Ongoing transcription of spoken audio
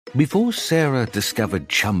Before Sarah discovered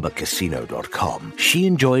ChumbaCasino.com, she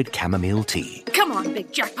enjoyed chamomile tea. Come on,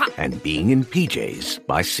 big jackpot. And being in PJs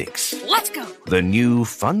by 6. Let's go. The new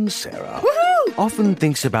fun Sarah often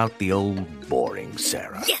thinks about the old boring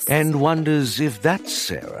Sarah. Yes. And wonders if that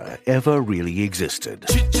Sarah ever really existed.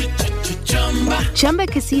 Chumba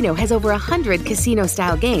Casino has over 100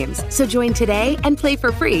 casino-style games. So join today and play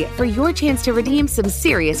for free for your chance to redeem some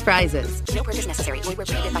serious prizes. No purchase necessary. Void where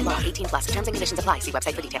prohibited by law. 18+. Terms and conditions apply. See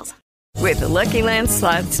website for details. With the Lucky Land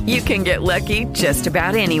Slots, you can get lucky just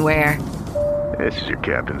about anywhere. This is your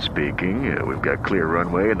captain speaking. We've got clear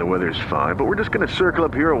runway and the weather's fine, but we're just going to circle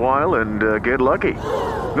up here a while and get lucky.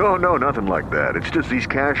 No, nothing like that. It's just these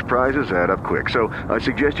cash prizes add up quick. So I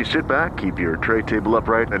suggest you sit back, keep your tray table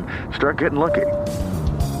upright, and start getting lucky.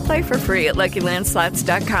 Play for free at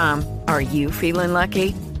LuckyLandSlots.com. Are you feeling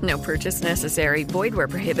lucky? No purchase necessary. Void where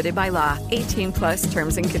prohibited by law. 18+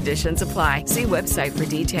 terms and conditions apply. See website for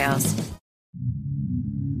details.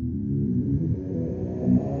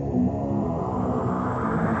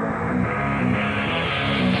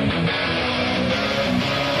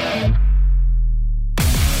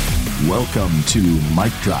 Welcome to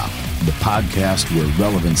Mic Drop, the podcast where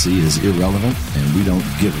relevancy is irrelevant and we don't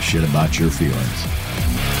give a shit about your feelings.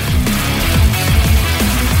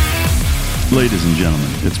 Ladies and gentlemen,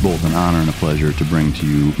 it's both an honor and a pleasure to bring to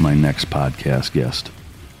you my next podcast guest.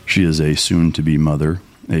 She is a soon-to-be mother,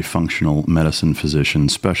 a functional medicine physician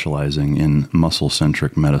specializing in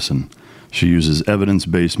muscle-centric medicine. She uses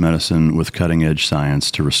evidence-based medicine with cutting-edge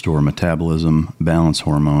science to restore metabolism, balance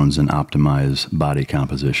hormones, and optimize body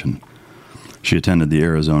composition. She attended the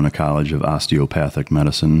Arizona College of Osteopathic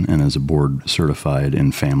Medicine and is a board-certified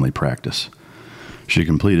in family practice. She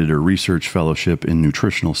completed her research fellowship in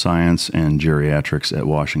nutritional science and geriatrics at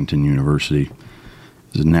Washington University.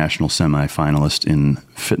 Is a national semifinalist in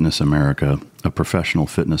Fitness America, a professional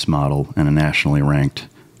fitness model, and a nationally ranked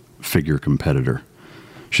figure competitor.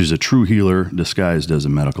 She's a true healer disguised as a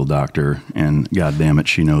medical doctor, and goddammit,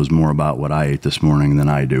 she knows more about what I ate this morning than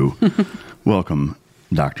I do. Welcome,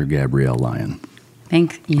 Dr. Gabrielle Lyon.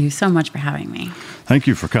 Thank you so much for having me. Thank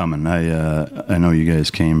you for coming. I know you guys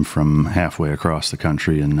came from halfway across the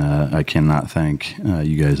country, and I cannot thank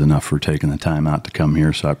you guys enough for taking the time out to come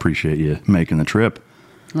here, so I appreciate you making the trip.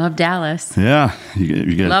 Love Dallas. Yeah.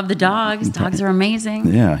 You guys, love the dogs. Dogs are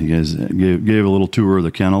amazing. Yeah, you guys gave a little tour of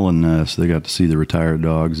the kennel, and so they got to see the retired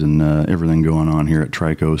dogs and everything going on here at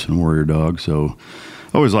Tricos and Warrior Dog, so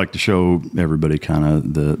I always like to show everybody kind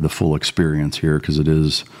of the full experience here because it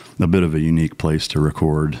is a bit of a unique place to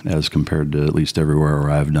record as compared to at least everywhere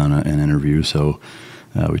where I've done an interview. So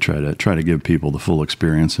we try to give people the full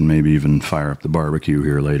experience and maybe even fire up the barbecue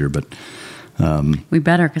here later. But we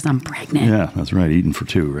better because I'm pregnant. Yeah, that's right. Eating for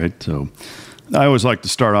two, right? So I always like to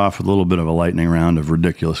start off with a little bit of a lightning round of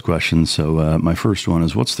ridiculous questions. So my first one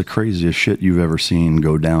is, what's the craziest shit you've ever seen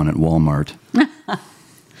go down at Walmart?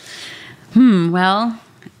 Well,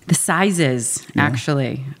 the sizes,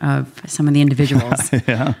 actually, of some of the individuals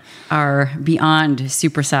are beyond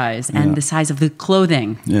supersize, and the size of the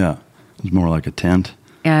clothing. Yeah. It's more like a tent.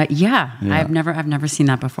 Yeah. I've never seen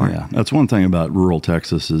that before. Yeah. That's one thing about rural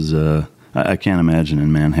Texas is I can't imagine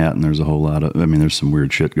in Manhattan there's a whole lot of, there's some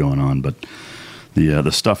weird shit going on, but the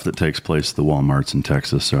stuff that takes place at the Walmarts in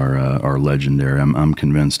Texas are legendary. I'm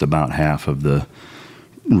convinced about half of the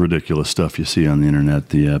ridiculous stuff you see on the internet,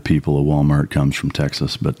 the people at Walmart comes from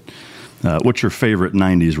Texas. But what's your favorite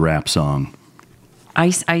 90s rap song?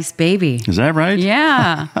 Ice Ice Baby. Is that right?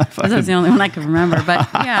 Yeah. That's the only one I can remember, but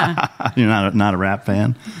yeah. You're not a rap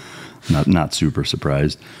fan? Not super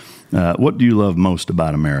surprised. What do you love most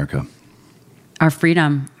about America? Our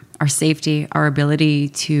freedom, our safety, our ability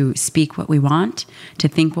to speak what we want, to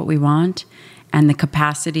think what we want, and the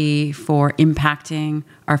capacity for impacting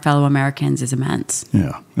our fellow Americans is immense.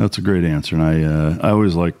 Yeah, that's a great answer. And I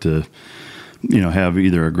always like to, have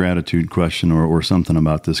either a gratitude question or something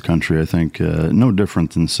about this country. I think no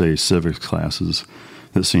different than, say, civics classes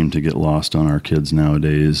that seem to get lost on our kids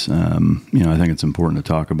nowadays. I think it's important to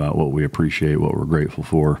talk about what we appreciate, what we're grateful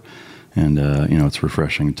for. And, it's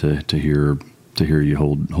refreshing to hear you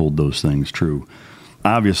hold those things true.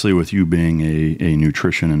 Obviously, with you being a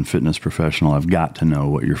nutrition and fitness professional, I've got to know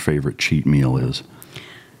what your favorite cheat meal is.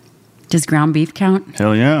 Does ground beef count?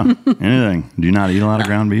 Hell yeah. Anything. Do you not eat a lot of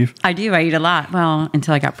ground beef? I do. I eat a lot. Well,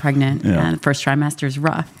 until I got pregnant. Yeah. And the first trimester is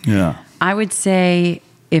rough. Yeah. I would say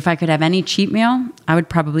if I could have any cheat meal, I would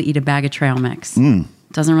probably eat a bag of trail mix.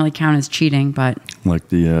 Doesn't really count as cheating, but... Like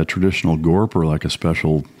the traditional gorp or like a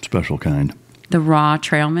special kind? The raw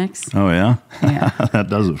trail mix. Oh, yeah? Yeah. That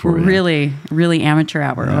does it for you. Really, really amateur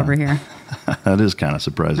hour over here. That is kind of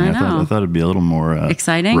surprising. I know. I thought it'd be a little more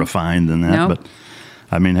exciting, refined than that. Nope. But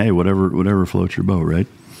I mean, hey, whatever floats your boat, right?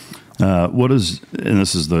 What is, and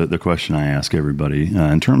this is the question I ask everybody,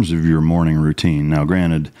 in terms of your morning routine. Now,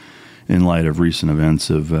 granted, in light of recent events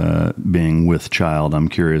of being with child, I'm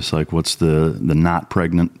curious, like, what's the not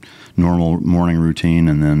pregnant normal morning routine,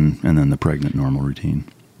 and then the pregnant normal routine?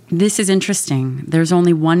 This is interesting. There's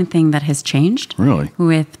only one thing that has changed. Really?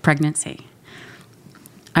 With pregnancy.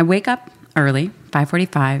 I wake up early,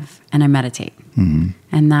 5:45, and I meditate. Mm-hmm.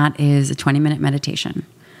 And that is a 20-minute meditation.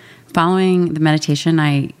 Following the meditation,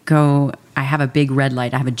 I have a big red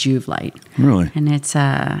light. I have a Juve light. Really? And it's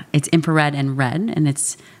infrared and red, and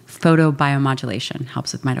it's photobiomodulation.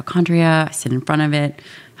 Helps with mitochondria. I sit in front of it.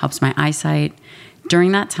 Helps my eyesight.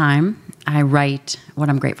 During that time, I write what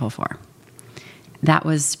I'm grateful for. That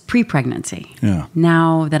was pre-pregnancy. Yeah.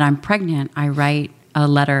 Now that I'm pregnant, I write a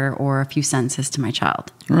letter or a few sentences to my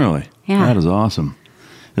child. Really? Yeah. That is awesome.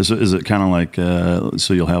 Is it kind of like,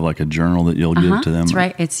 so you'll have like a journal that you'll give to them? That's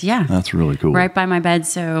right. That's really cool. Right by my bed.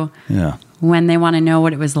 So yeah, when they want to know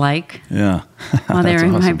what it was like while they were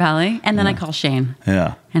in my belly. And then I call Shane.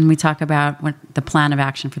 Yeah. And we talk about what the plan of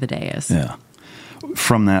action for the day is. Yeah.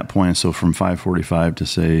 From that point, so from 5:45 to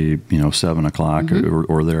say, 7 o'clock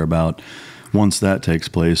or thereabout, once that takes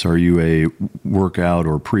place, are you a workout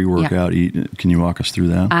or pre-workout? Can you walk us through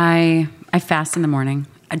that? I fast in the morning.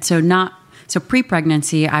 So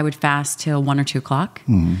pre-pregnancy, I would fast till 1 or 2 o'clock.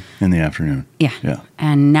 Mm-hmm. In the afternoon. Yeah. Yeah.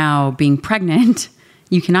 And now being pregnant,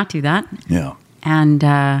 you cannot do that. Yeah. And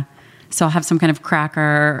so I'll have some kind of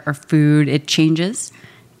cracker or food. It changes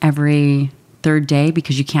every third day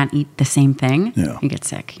because you can't eat the same thing. Yeah. You get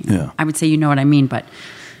sick. Yeah. I would say you know what I mean, but...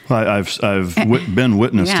 Well, I've been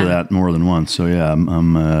witness to that more than once. So yeah,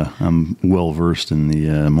 I'm well versed in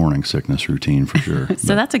the morning sickness routine for sure.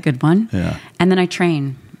 So that's a good one. Yeah. And then I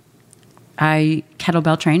train. I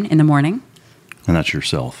kettlebell train in the morning. And that's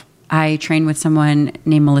yourself? I train with someone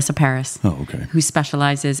named Melissa Paris. Oh, okay. Who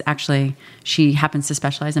specializes, actually, she happens to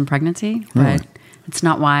specialize in pregnancy, Really? but it's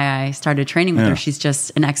not why I started training with Yeah. her. She's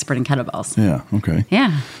just an expert in kettlebells. Yeah, okay.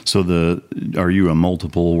 Yeah. So are you a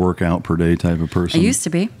multiple workout per day type of person? I used to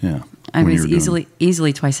be. Yeah. I When was you were doing-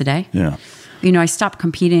 easily twice a day. Yeah. I stopped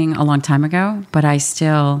competing a long time ago, but I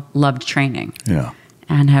still loved training. Yeah.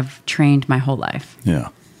 And have trained my whole life. Yeah.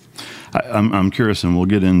 I'm curious, and we'll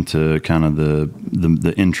get into kind of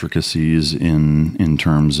the intricacies in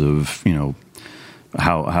terms of,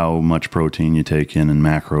 how much protein you take in and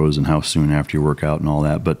macros and how soon after you work out and all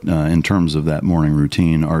that. But in terms of that morning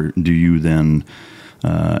routine, do you then,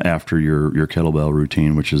 after your kettlebell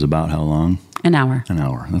routine, which is about how long? An hour. An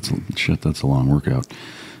hour. That's a long workout.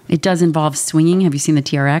 It does involve swinging. Have you seen the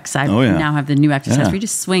TRX? I now have the new exercise where you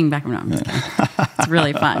just swing back and forth. It's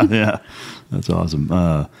really fun. Yeah, that's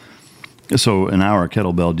awesome. So an hour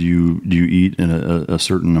kettlebell, do you eat in a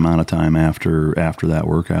certain amount of time after that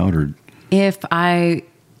workout, or? If I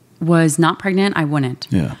was not pregnant, I wouldn't.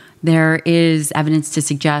 Yeah. There is evidence to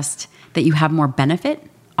suggest that you have more benefit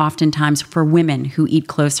oftentimes for women who eat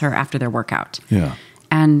closer after their workout. Yeah.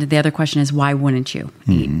 And the other question is, why wouldn't you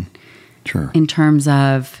eat? Sure. In terms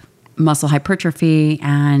of muscle hypertrophy,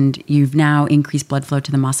 and you've now increased blood flow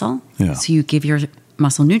to the muscle. Yeah. So you give your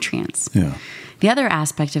muscle nutrients. Yeah. The other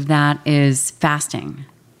aspect of that is fasting.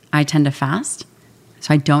 I tend to fast,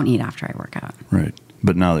 so I don't eat after I work out. Right.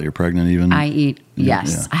 But now that you're pregnant, even? I eat,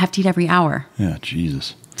 yes. Yeah. I have to eat every hour. Yeah,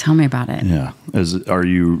 Jesus. Tell me about it. Yeah. Are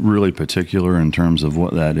you really particular in terms of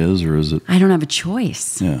what that is, or is it? I don't have a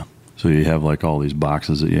choice. Yeah. So you have like all these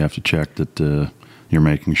boxes that you have to check that you're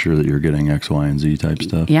making sure that you're getting X, Y, and Z type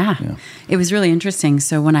stuff? Yeah. It was really interesting.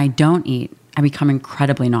 So when I don't eat, I become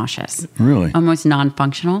incredibly nauseous. Really? Almost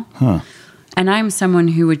non-functional. Huh. And I'm someone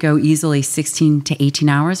who would go easily 16 to 18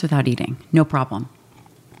 hours without eating. No problem.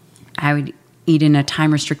 I would eat in a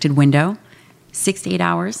time-restricted window, 6 to 8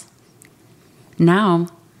 hours. Now,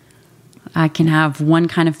 I can have one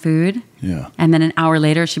kind of food. Yeah. And then an hour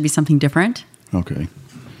later, it should be something different. Okay.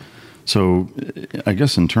 So I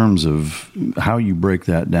guess in terms of how you break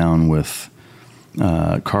that down with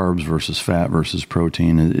carbs versus fat versus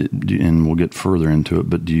protein, and we'll get further into it,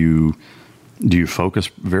 but do you focus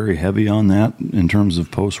very heavy on that in terms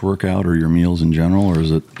of post-workout or your meals in general, or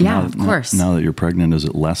is it? Yeah, of course. Now that you're pregnant, is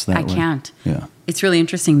it less that way? I can't. Yeah. It's really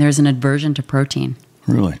interesting. There's an aversion to protein.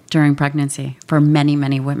 Really? During pregnancy for many,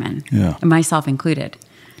 many women. Yeah. And myself included.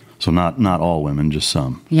 So not all women, just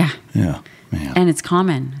some. Yeah. Yeah. Man. And it's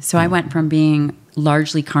common. So I went from being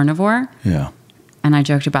largely carnivore. Yeah. And I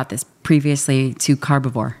joked about this previously to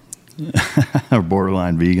carbivore. or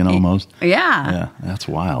borderline vegan almost. Yeah. That's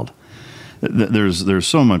wild. There's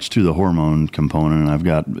so much to the hormone component, and I've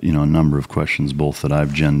got a number of questions both that I've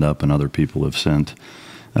genned up and other people have sent,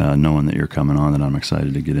 knowing that you're coming on, that I'm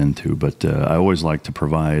excited to get into. But I always like to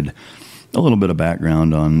provide a little bit of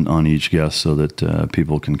background on each guest so that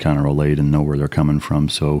people can kind of relate and know where they're coming from.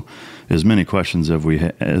 So as many questions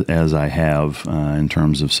as I have in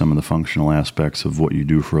terms of some of the functional aspects of what you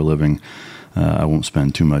do for a living, I won't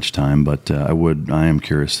spend too much time, but I am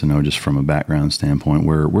curious to know, just from a background standpoint,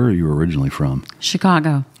 where are you originally from?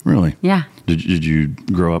 Chicago. Really? Yeah. Did you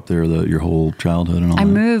grow up there your whole childhood and all that? I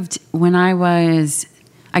moved when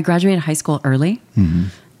I graduated high school early,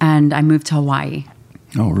 and I moved to Hawaii.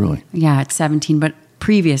 Oh, really? Yeah, at 17. But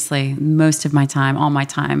previously, all my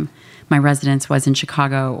time, my residence was in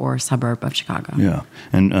Chicago or suburb of Chicago. Yeah.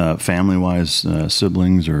 And family-wise,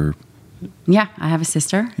 siblings or... Yeah, I have a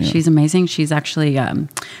sister. Yeah. She's amazing. She's actually a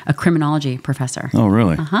criminology professor. Oh,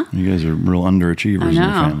 really? Uh-huh. You guys are real underachievers in your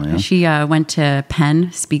family, huh? She went to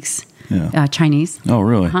Penn, speaks Chinese. Oh,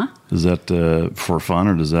 really? Uh-huh. Is that for fun,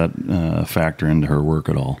 or does that factor into her work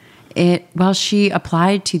at all? Well, she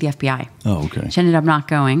applied to the FBI. Oh, okay. She ended up not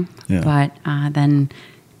going, but then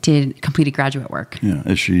completed graduate work. Yeah.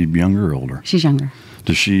 Is she younger or older? She's younger.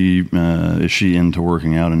 Is she into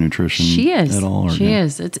working out and nutrition? She is. At all? She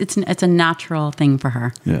is. It's a natural thing for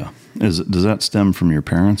her. Yeah. Does that stem from your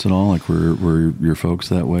parents at all? Like, were your folks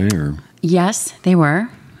that way, or? Yes, they were.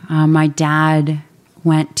 My dad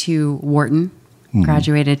went to Wharton,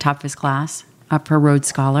 graduated top of his class, upper Rhodes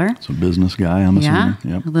Scholar. So business guy, I'm assuming.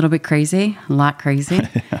 Yeah. Yep. A little bit crazy, a lot crazy.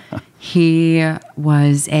 Yeah. He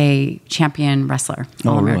was a champion wrestler,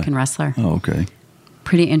 All-American wrestler. Oh, okay.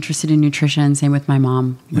 Pretty interested in nutrition. Same with my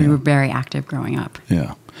mom. We were very active growing up.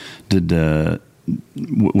 Yeah.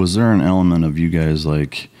 Was there an element of you guys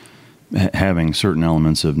like having certain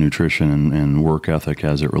elements of nutrition and work ethic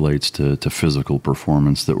as it relates to physical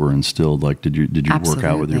performance that were instilled? Like, did you Absolutely. work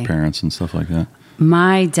out with your parents and stuff like that?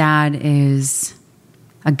 My dad is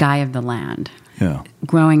a guy of the land. Yeah.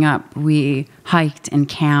 Growing up, we hiked and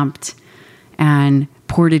camped and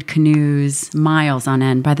ported canoes miles on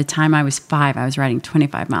end. By the time I was 5, I was riding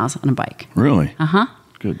 25 miles on a bike. Really? Uh-huh.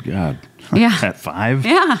 Good God. Yeah. At 5?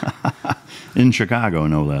 Yeah. In Chicago,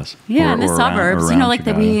 no less. Yeah, in the suburbs. Around like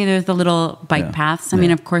there's the little bike paths. I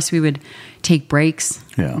mean, of course, we would take breaks.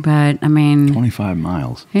 Yeah. But, I mean... 25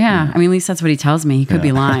 miles. Yeah. I mean, at least that's what he tells me. He could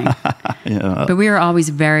be lying. Yeah. But we were always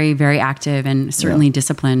very, very active and certainly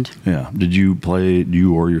disciplined. Yeah. Did you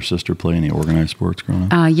or your sister play any organized sports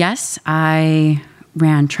growing up? Yes. I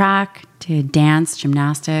ran track, did dance,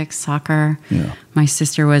 gymnastics, soccer. Yeah. My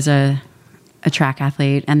sister was a track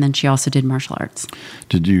athlete, and then she also did martial arts.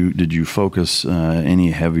 Did you focus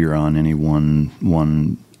any heavier on any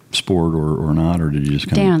one sport or not, or did you just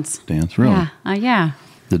kind of dance? Really? Yeah. Yeah.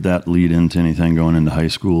 Did that lead into anything going into high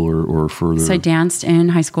school or further? So I danced in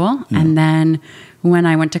high school, and then when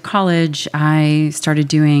I went to college, I started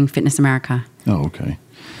doing Fitness America. Oh, okay.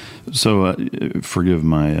 So forgive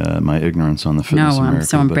my ignorance on the Fitness America. No, I'm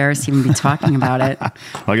so embarrassed to even be talking about it. Well,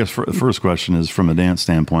 I guess the first question is, from a dance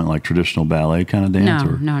standpoint, like traditional ballet kind of dance?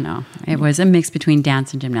 No. It was a mix between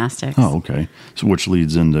dance and gymnastics. Oh, okay. So which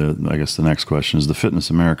leads into, I guess, the next question is the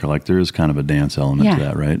Fitness America. Like, there is kind of a dance element to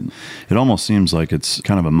that, right? It almost seems like it's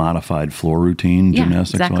kind of a modified floor routine,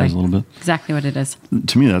 gymnastics-wise, a little bit. Exactly what it is.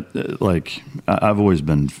 To me, that I've always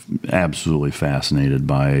been absolutely fascinated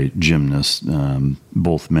by gymnasts,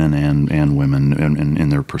 both men and women, and in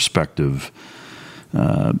their perspective,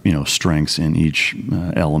 strengths in each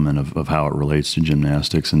element of how it relates to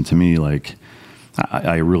gymnastics. And to me, like,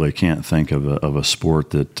 I really can't think of a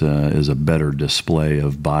sport that is a better display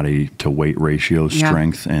of body to weight ratio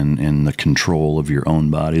strength and the control of your own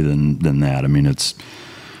body than that. I mean, it's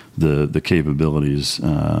the capabilities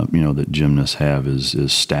that gymnasts have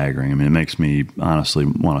is staggering. I mean, it makes me honestly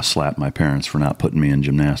want to slap my parents for not putting me in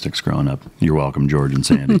gymnastics growing up. You're welcome, George and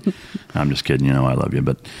Sandy. I'm just kidding. I love you,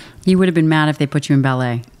 but you would have been mad if they put you in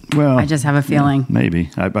ballet. Well, I just have a feeling.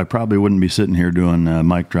 Maybe I probably wouldn't be sitting here doing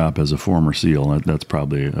mic drop as a former SEAL. That's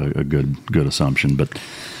probably a good assumption. But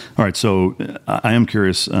all right, so I am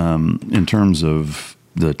curious in terms of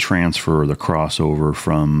the transfer, the crossover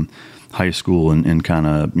from high school and kind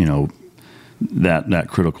of, that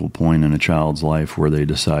critical point in a child's life where they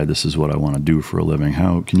decide this is what I want to do for a living.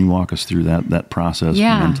 How can you walk us through that process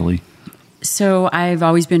mentally? So I've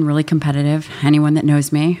always been really competitive. Anyone that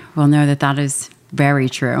knows me will know that is very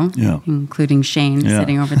true, including Shane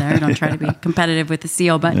sitting over there. Don't try to be competitive with the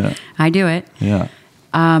SEAL, but I do it. Yeah.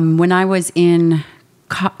 When I was in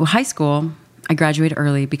high school, I graduated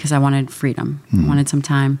early because I wanted freedom. I wanted some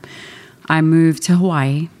time. I moved to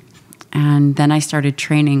Hawaii. And then I started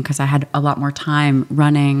training because I had a lot more time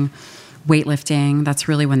running, weightlifting. That's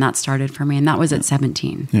really when that started for me. And that was at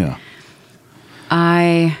 17. Yeah.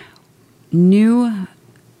 I knew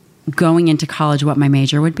going into college what my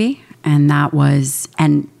major would be, and that was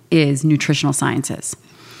and is nutritional sciences.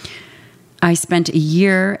 I spent a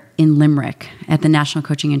year in Limerick at the National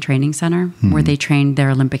Coaching and Training Center where they trained their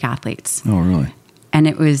Olympic athletes. Oh, really? And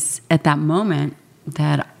it was at that moment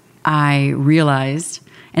that I realized,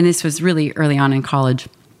 and this was really early on in college,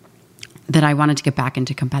 that I wanted to get back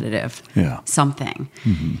into competitive something.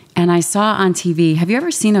 And I saw on TV, have you ever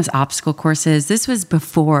seen those obstacle courses? This was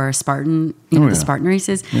before Spartan, the Spartan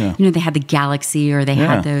races. Yeah. They had the Galaxy, or they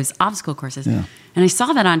had those obstacle courses. Yeah. And I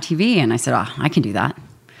saw that on TV and I said, oh, I can do that.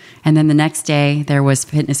 And then the next day there was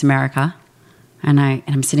Fitness America, and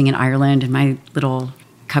I'm sitting in Ireland in my little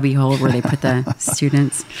cubby hole where they put the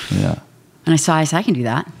students. Yeah. And I said, I can do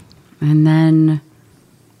that. And then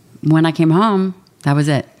when I came home, that was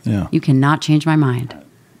it. Yeah. You cannot change my mind.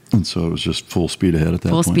 And so it was just full speed ahead at that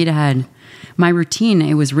point? Full speed ahead. My routine,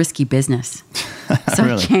 it was risky business. So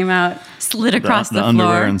Really? I came out, slid across the floor.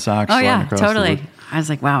 Underwear and socks. Oh, yeah, across totally. The I was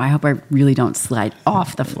like, wow, I hope I really don't slide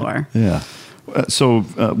off the floor. Yeah. So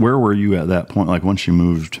where were you at that point? Like once you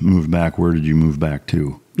moved back, where did you move back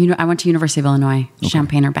to? I went to University of Illinois,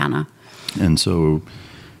 Champaign-Urbana. And so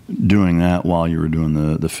doing that while you were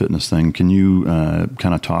doing the fitness thing, can you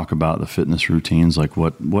kind of talk about the fitness routines? Like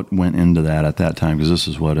what went into that at that time? Because this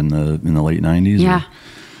is in the late 90s? Yeah.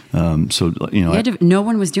 So, no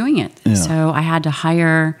one was doing it. Yeah. So I had to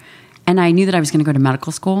hire, and I knew that I was going to go to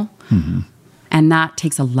medical school. And that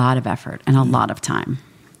takes a lot of effort and a lot of time.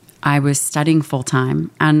 I was studying full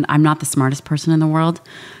time, and I'm not the smartest person in the world.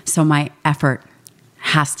 So my effort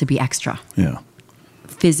has to be extra. Yeah.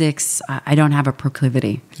 Physics, I don't have a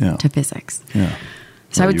proclivity to physics. Yeah.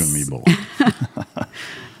 So you and me both.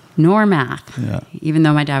 Nor math, Yeah. even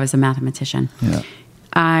though my dad was a mathematician. Yeah.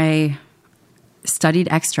 I studied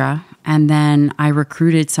extra, and then I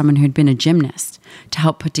recruited someone who'd been a gymnast to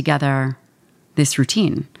help put together this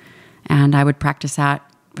routine. And I would practice that,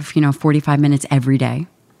 45 minutes every day.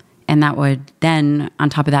 And that would then, on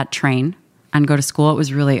top of that, train and go to school. It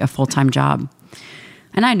was really a full-time job.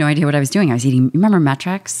 And I had no idea what I was doing. I was eating, remember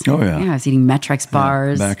Metrex? Oh, yeah. Yeah, I was eating Metrex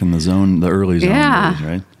bars. Back in the early zone days,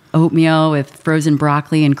 right? Oatmeal with frozen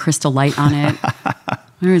broccoli and Crystal Light on it.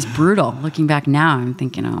 It was brutal. Looking back now, I'm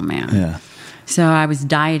thinking, oh, man. Yeah. So I was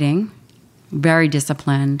dieting, very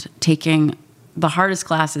disciplined, taking the hardest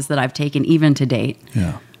classes that I've taken even to date.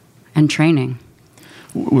 Yeah. And training.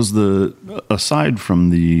 Was aside from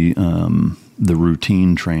the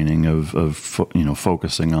routine training of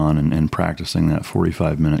focusing on and practicing that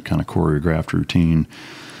 45-minute kind of choreographed routine,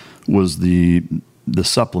 was the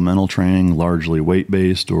supplemental training largely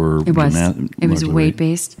weight-based or it was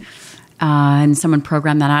weight-based, and someone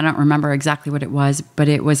programmed that. I don't remember exactly what it was, but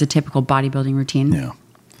it was a typical bodybuilding routine. Yeah.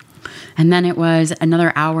 And then it was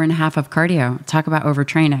another hour and a half of cardio. Talk about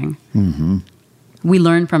overtraining. Mm-hmm. We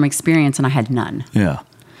learned from experience, and I had none. Yeah.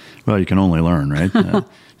 Well, you can only learn, right?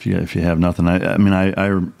 If you have nothing.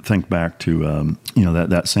 I think back to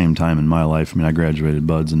that same time in my life. I graduated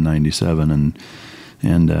BUD/S in '97,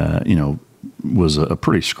 and was a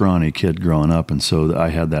pretty scrawny kid growing up, and so I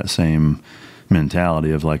had that same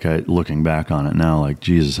mentality of looking back on it now, like,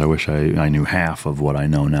 Jesus, I wish I knew half of what I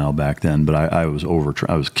know now back then. But I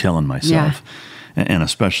was killing myself. Yeah. And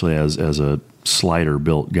especially as a slighter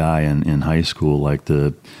built guy in high school, I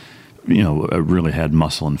really had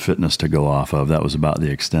muscle and fitness to go off of. That was about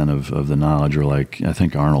the extent of the knowledge, or I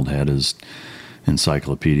think Arnold had his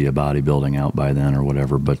encyclopedia bodybuilding out by then or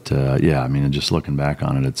whatever. But just looking back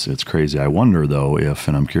on it, it's crazy. I wonder though if,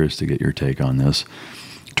 and I'm curious to get your take on this,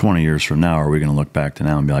 20 years from now, are we going to look back to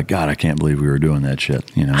now and be like, God, I can't believe we were doing that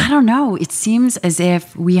shit? I don't know. It seems as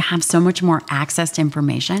if we have so much more access to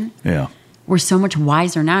information. Yeah. We're so much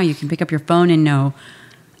wiser now. You can pick up your phone and know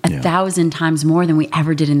 1,000 times more than we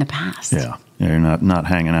ever did in the past. Yeah. You're not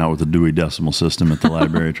hanging out with the Dewey Decimal System at the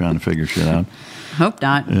library trying to figure shit out. Hope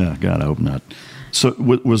not. Yeah, God, I hope not. So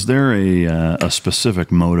was there a specific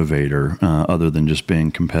motivator other than just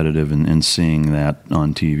being competitive and seeing that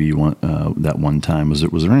on TV that one time? Was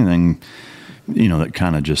there anything that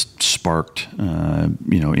kind of just sparked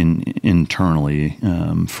internally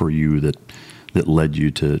for you that led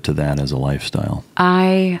you to that as a lifestyle?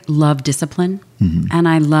 I love discipline, and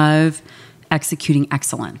I love executing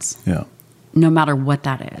excellence. Yeah. No matter what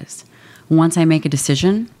that is. Once I make a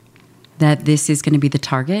decision that this is going to be the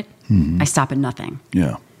target, I stop at nothing.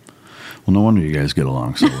 Yeah. Well, no wonder you guys get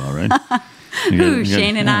along so well, right?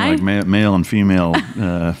 Shane and I? Like male and female,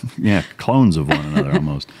 clones of one another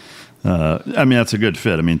almost. I mean, that's a good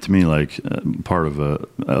fit. I mean, to me, like part of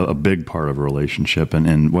a big part of a relationship,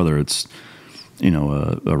 and whether it's,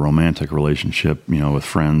 a romantic relationship, with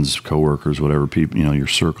friends, coworkers, whatever people, your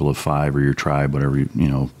circle of five or your tribe, whatever,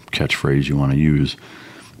 catchphrase you want to use,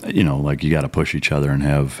 like you got to push each other and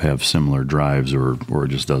have similar drives or it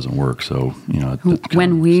just doesn't work. So,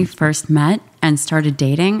 when we first met and started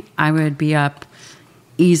dating, I would be up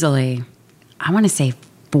easily, I want to say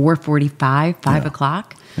 4:45, 5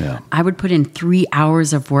 o'clock. Yeah. I would put in 3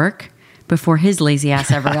 hours of work before his lazy ass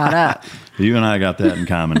ever got up. You and I got that in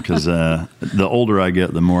common because the older I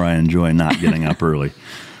get, the more I enjoy not getting up early.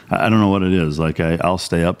 I don't know what it is. Like I'll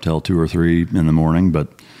stay up till 2 or 3 in the morning, but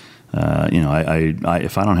I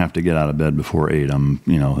if I don't have to get out of bed before 8,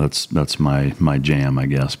 that's my jam, I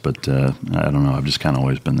guess. But I don't know. I've just kind of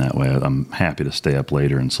always been that way. I'm happy to stay up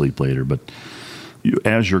later and sleep later, but.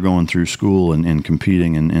 As you're going through school and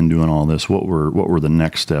competing and doing all this, what were the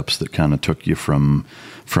next steps that kind of took you from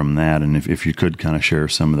that? And if you could kind of share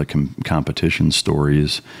some of the competition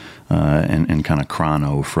stories and kind of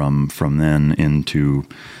chrono from then into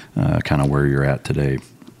kind of where you're at today.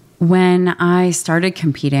 When I started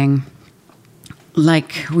competing,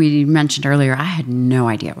 like we mentioned earlier, I had no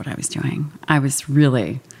idea what I was doing. I was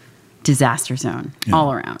really disaster zone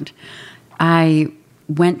all around. I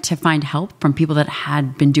went to find help from people that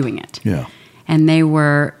had been doing it. Yeah. And they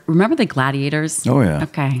were, remember the gladiators? Oh, yeah.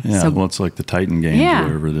 Okay. Yeah, well, it's like the Titan Games,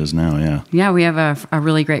 whatever it is now, yeah. Yeah, we have a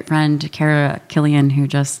really great friend, Kara Killian, who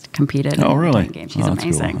just competed in the Titan Games. She's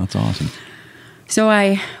amazing. Cool. That's awesome. So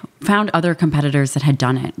I found other competitors that had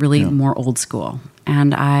done it, really more old school.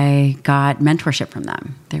 And I got mentorship from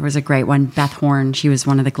them. There was a great one, Beth Horn. She was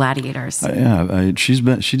one of the gladiators.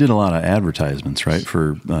 She did a lot of advertisements, right,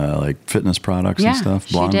 for like fitness products and stuff.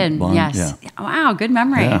 She did. Yes. Yeah. Wow, good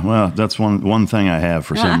memory. Yeah. Well, that's one thing I have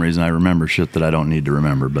for some reason. I remember shit that I don't need to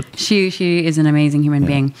remember. But she is an amazing human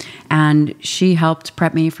being, and she helped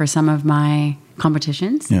prep me for some of my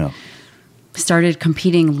competitions. Yeah. Started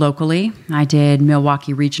competing locally. I did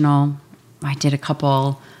Milwaukee Regional. I did a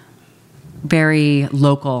couple very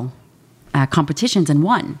local competitions and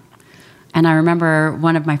won. And I remember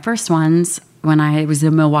one of my first ones when I was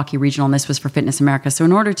the Milwaukee Regional, and this was for Fitness America. So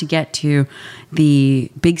in order to get to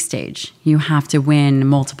the big stage, you have to win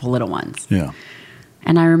multiple little ones. Yeah.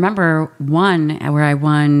 And I remember one where I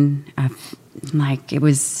won, like it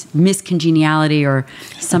was Miss Congeniality or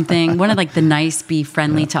something. One of like the nice, be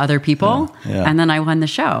friendly to other people. Yeah. And then I won the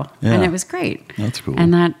show. Yeah. And it was great. That's cool.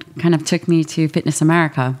 And that kind of took me to Fitness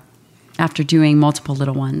America after doing multiple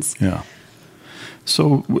little ones. Yeah.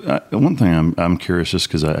 So one thing I'm curious, just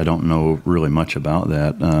because I don't know really much about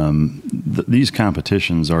that. These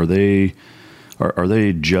competitions, are they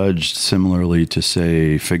judged similarly to,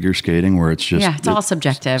 say, figure skating, where it's just it's all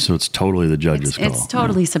subjective. So it's totally the judge's call. It's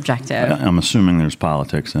totally subjective. I'm assuming there's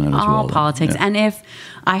politics in it as well. All politics. And if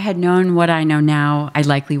I had known what I know now, I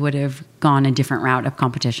likely would have gone a different route of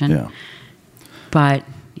competition. Yeah. But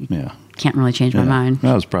can't really change my mind.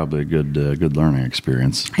 That was probably a good learning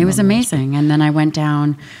experience. It was amazing. And then I went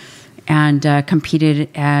down and competed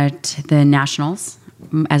at the Nationals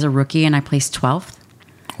as a rookie, and I placed 12th.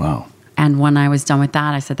 Wow. And when I was done with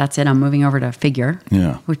that, I said, that's it. I'm moving over to figure,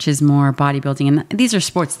 which is more bodybuilding. And these are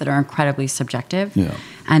sports that are incredibly subjective. Yeah.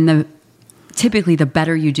 And typically the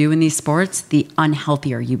better you do in these sports, the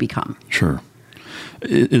unhealthier you become. Sure.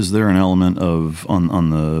 Is there an element of, on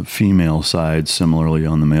the female side, similarly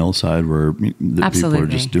on the male side, where people are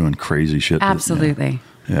just doing crazy shit? Absolutely.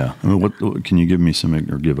 Yeah. I mean, what can you give me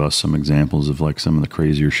give us some examples of like some of the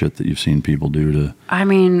crazier shit that you've seen people do to? I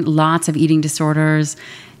mean, lots of eating disorders,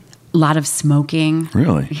 a lot of smoking.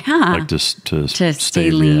 Really? Yeah. Like just to stay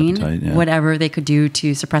lean, whatever they could do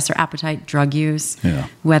to suppress their appetite, drug use,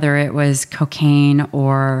 whether it was cocaine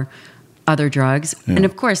or other drugs. Yeah. And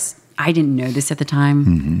of course, I didn't know this at the time.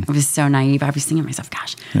 Mm-hmm. I was so naive. I was thinking to myself,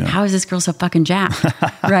 gosh, how is this girl so fucking jacked?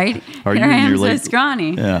 Right? Are Here you I am so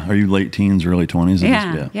scrawny. Yeah. Are you late teens, early 20s?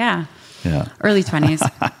 Yeah. Early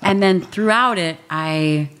 20s. And then throughout it,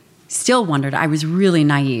 I still wondered. I was really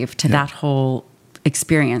naive to that whole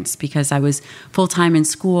experience because I was full-time in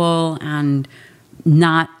school and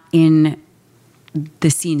not in the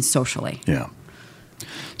scene socially. Yeah.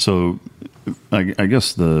 So I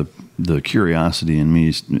guess the curiosity in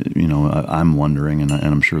me, I'm wondering, and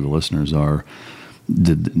I'm sure the listeners are,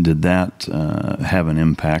 did that have an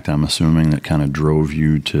impact, I'm assuming, that kind of drove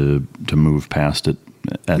you to move past it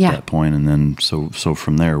at that point? And then so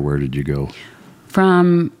from there, where did you go?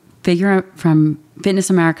 From Fitness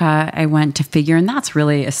America, I went to figure, and that's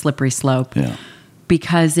really a slippery slope. Yeah.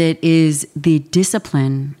 because it is the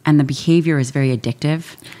discipline and the behavior is very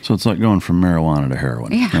addictive. So it's like going from marijuana to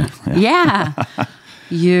heroin. Yeah.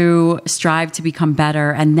 You strive to become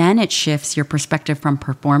better, and then it shifts your perspective from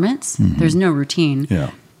performance. There's no routine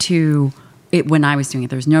to it. When I was doing it,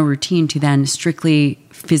 there's no routine to then strictly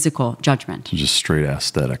physical judgment. Just straight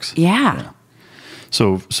aesthetics. Yeah.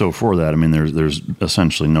 So for that, I mean, there's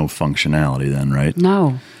essentially no functionality then, right?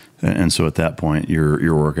 No. And so at that point, your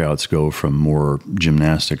workouts go from more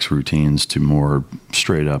gymnastics routines to more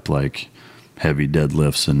straight up like heavy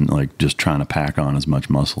deadlifts and like just trying to pack on as much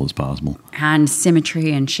muscle as possible. And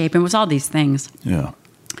symmetry and shape, and it was all these things. Yeah.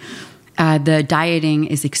 The dieting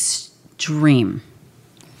is extreme.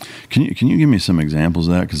 Can you give me some examples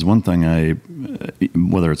of that? Because one thing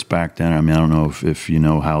whether it's back then, I mean, I don't know if you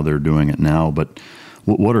know how they're doing it now, but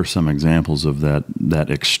what are some examples of that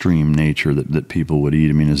extreme nature that people would eat?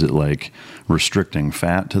 I mean, is it like restricting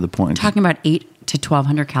fat to the point? Talking about 800 to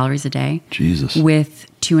 1,200 calories a day. Jesus. With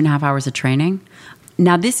 2.5 hours of training.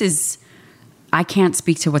 Now, I can't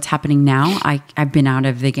speak to what's happening now. I've been out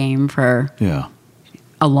of the game for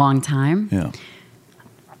a long time. Yeah.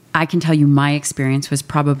 I can tell you my experience was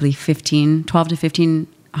probably 12 to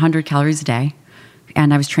 1,500 calories a day.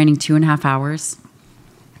 And I was training 2.5 hours.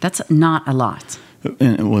 That's not a lot.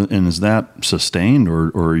 And is that sustained,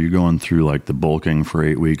 or are you going through like the bulking for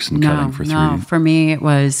 8 weeks and cutting for 3? No, for me it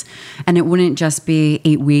was, and it wouldn't just be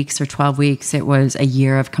 8 weeks or 12 weeks. It was a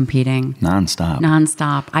year of competing.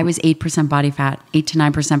 Nonstop. I was 8% body fat, 8 to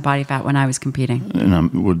 9% body fat when I was competing.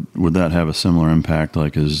 And would that have a similar impact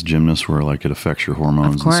like as gymnasts where like it affects your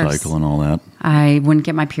hormones and cycle and all that? I wouldn't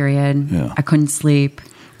get my period. Yeah. I couldn't sleep.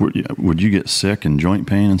 Would you get sick and joint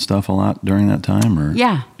pain and stuff a lot during that time? Or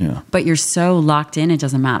Yeah. But you're so locked in, it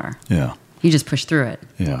doesn't matter. Yeah. You just push through it.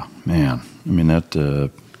 Yeah, man. I mean that.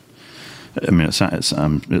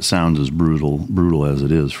 It sounds as brutal as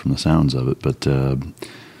it is from the sounds of it. But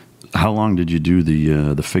how long did you do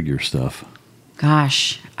the figure stuff?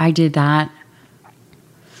 Gosh, I did that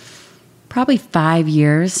probably 5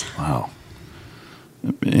 years. Wow.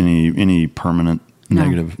 Any permanent?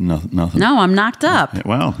 Negative, nothing. No, I'm knocked up.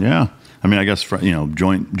 Well, yeah. I mean, I guess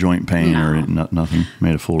joint pain or nothing.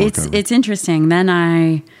 Made a full recovery. It's interesting. Then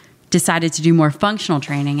I decided to do more functional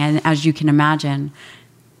training, and as you can imagine,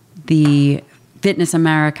 the Fitness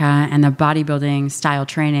America and the bodybuilding style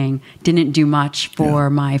training didn't do much for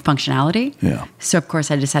my functionality. Yeah. So of course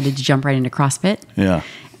I decided to jump right into CrossFit. Yeah.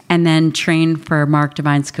 And then train for Mark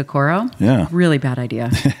Devine's Kokoro. Yeah. Really bad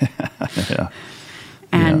idea. Yeah.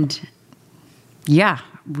 And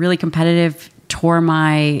really competitive. Tore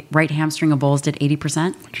my right hamstring of bowls, did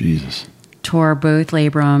 80%. Jesus. Tore both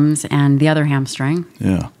labrums and the other hamstring.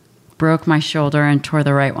 Yeah. Broke my shoulder and tore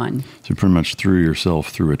the right one. So you pretty much threw yourself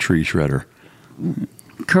through a tree shredder.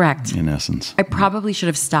 Correct. In essence. I probably should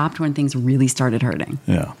have stopped when things really started hurting.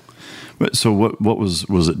 Yeah. But so what was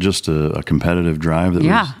it just a competitive drive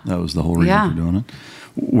that was the whole reason for doing it?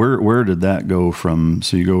 Where did that go from?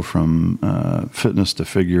 So you go from fitness to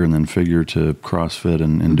figure, and then figure to CrossFit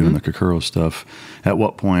and doing the Kokoro stuff. At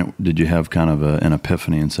what point did you have kind of an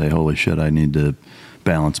epiphany and say, holy shit, I need to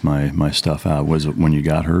balance my stuff out? Was it when you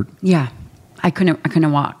got hurt? Yeah. I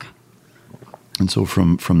couldn't walk. And so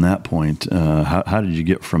from that point, how did you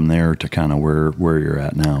get from there to kind of where you're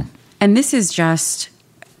at now? And this is just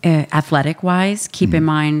athletic-wise. Keep in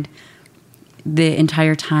mind, the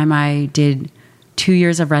entire time I did 2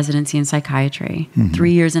 years of residency in psychiatry,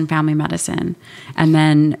 3 years in family medicine, and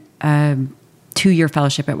then 2-year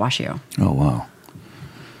fellowship at WashU. Oh, wow.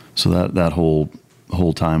 So that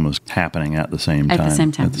whole time was happening at the same time? At the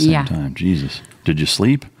same time, At the same time. Jesus. Did you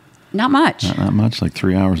sleep? Not much. Not much, like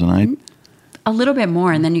 3 hours a night? A little bit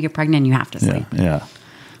more, and then you get pregnant and you have to sleep. Yeah.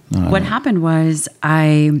 No, what happened was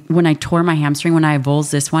when I tore my hamstring, when I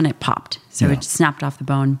avulsed this one, it popped. So it snapped off the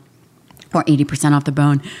bone, or 80% off the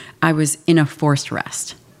bone. I was in a forced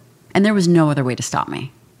rest. And there was no other way to stop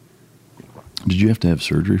me. Did you have to have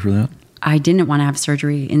surgery for that? I didn't want to have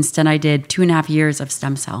surgery. Instead, I did 2.5 years of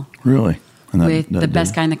stem cell. Really? And with the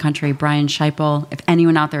best guy in the country, Brian Scheipel. If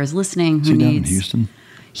anyone out there is listening who needs... Is he down in Houston?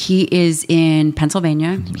 He is in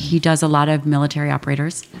Pennsylvania. He does a lot of military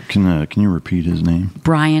operators. Can you repeat his name?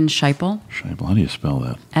 Brian Scheipel. Scheipel. How do you spell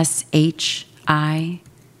that? Shiple.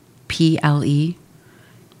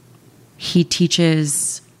 He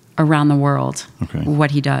teaches around the world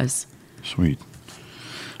what he does. Sweet.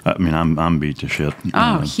 I mean, I'm beat to shit.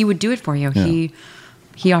 He would do it for you. Yeah.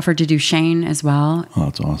 He offered to do Shane as well. Oh,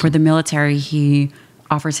 that's awesome. For the military, he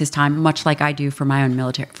offers his time, much like I do for my own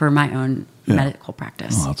medical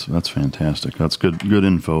practice. Oh, that's fantastic. That's good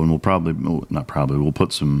info, and we'll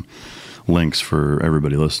put some links for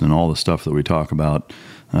everybody listening. All the stuff that we talk about,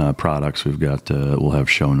 products, we've got, we'll have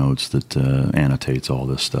show notes that annotates all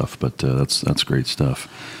this stuff. But that's great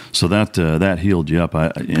stuff. So that healed you up.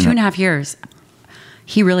 2.5 years.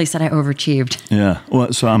 He really said I overachieved. Yeah.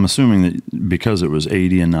 Well, so I'm assuming that because it was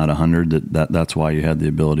 80 and not 100, that's why you had the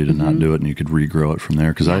ability to not do it and you could regrow it from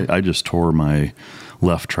there. Because I just tore my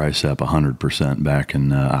left tricep 100% back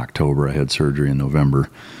in October. I had surgery in November,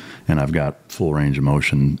 and I've got full range of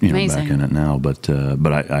motion, back in it now. But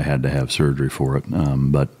I had to have surgery for it.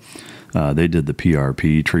 But they did the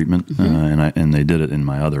PRP treatment, and they did it in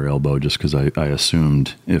my other elbow just because I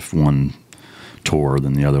assumed if one tore,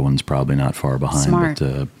 then the other one's probably not far behind. Smart.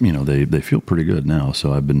 But they feel pretty good now.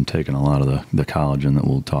 So I've been taking a lot of the collagen that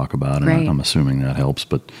we'll talk about, and I'm assuming that helps.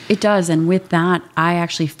 But it does, and with that, I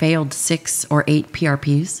actually failed 6 or 8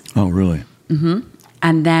 PRPs. Oh, really? Mm-hmm.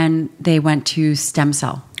 And then they went to stem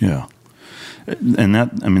cell. Yeah. And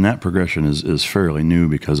that progression is fairly new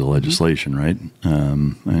because of legislation, right?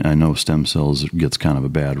 I know stem cells gets kind of a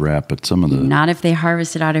bad rap, but some of the... Not if they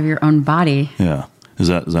harvest it out of your own body. Yeah. Is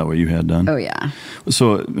that what you had done? Oh, yeah.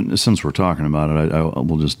 So since we're talking about it, I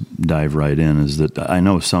will just dive right in, is that I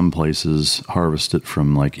know some places harvest it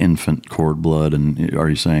from like infant cord blood, and are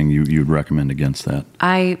you saying you'd recommend against that?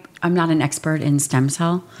 I'm not an expert in stem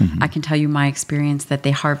cell. I can tell you my experience that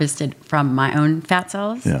they harvested from my own fat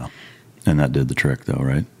cells. Yeah. And that did the trick though,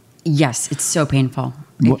 right? Yes, it's so painful.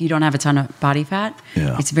 If you don't have a ton of body fat,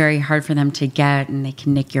 it's very hard for them to get, and they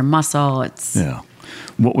can nick your muscle. Yeah.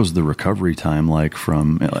 What was the recovery time like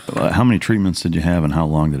from, how many treatments did you have and how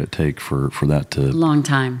long did it take for that to? Long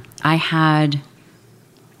time. I had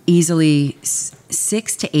easily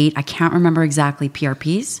 6 to 8, I can't remember exactly,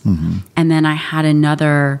 PRPs. And then I had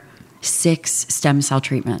another 6 stem cell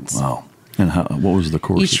treatments. Wow. And what was the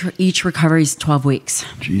course? Each recovery is 12 weeks.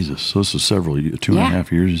 Jesus. So this was several,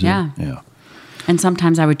 2.5 years, you said? Yeah. And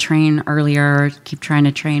sometimes I would train earlier, keep trying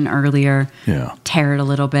to train earlier, tear it a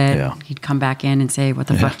little bit. Yeah. He'd come back in and say, what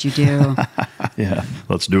the fuck did you do? Yeah,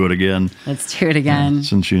 let's do it again. Let's do it again.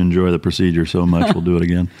 Since you enjoy the procedure so much, we'll do it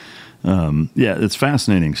again. It's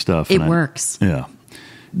fascinating stuff. It works. Yeah.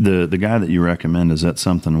 The guy that you recommend, is that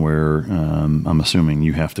something where I'm assuming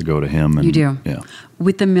you have to go to him? And, you do. Yeah.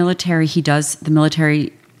 With the military, he does. The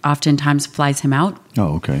military oftentimes flies him out.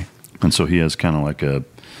 Oh, okay. And so he has kind of like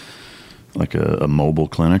a mobile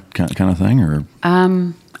clinic kind of thing, or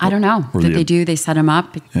I don't know that they do. They set him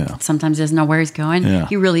up. Yeah. Sometimes he doesn't know where he's going. Yeah.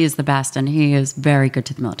 He really is the best, and he is very good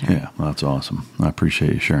to the military. Yeah, well, that's awesome. I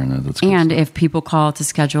appreciate you sharing that. That's and stuff. If people call to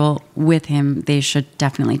schedule with him, they should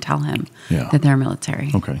definitely tell him that they're military.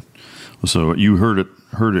 Okay. Well, so you heard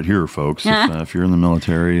it here, folks. If you're in the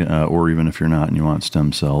military, or even if you're not and you want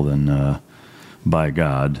stem cell, then by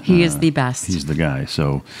God, he is the best. He's the guy.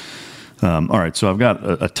 So. All right, so I've got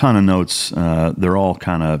a ton of notes. They're all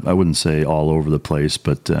kind of, I wouldn't say all over the place,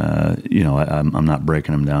 but, I'm not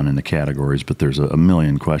breaking them down into categories, but there's a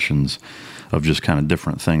million questions of just kind of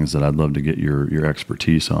different things that I'd love to get your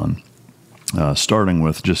expertise on. Starting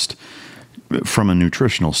with just from a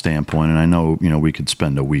nutritional standpoint, and I know, we could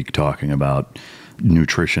spend a week talking about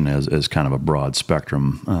nutrition as kind of a broad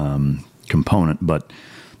spectrum component, but...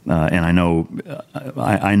 and I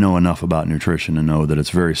know enough about nutrition to know that it's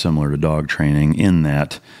very similar to dog training in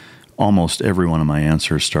that almost every one of my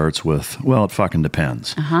answers starts with, well, it fucking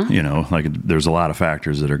depends. There's a lot of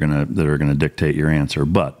factors that are gonna dictate your answer.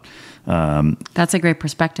 But that's a great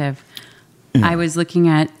perspective. Yeah. I was looking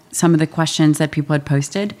at some of the questions that people had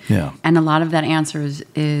posted, and a lot of that answer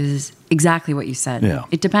is exactly what you said. Yeah.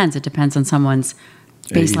 It depends. It depends on someone's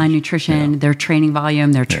baseline nutrition, their training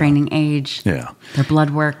volume, their training age, their blood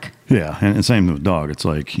work. Yeah, and same with dog. It's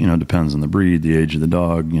like, it depends on the breed, the age of the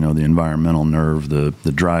dog, the environmental nerve,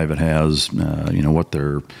 the drive it has, what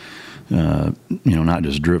they're, not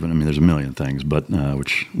just driven. I mean, there's a million things, but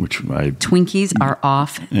which I... Twinkies are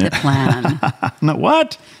off the plan. No,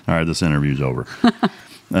 what? All right, this interview's over.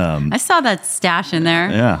 I saw that stash in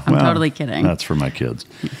there. Yeah. I'm totally kidding. That's for my kids.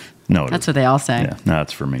 No, that's what they all say. Yeah, no,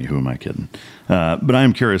 that's for me. Who am I kidding? But I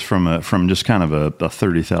am curious from just kind of a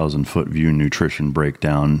 30,000 foot view nutrition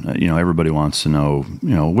breakdown. Everybody wants to know,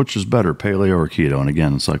 which is better, paleo or keto? And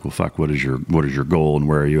again, it's like, well, fuck, what is your goal and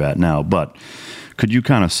where are you at now? But could you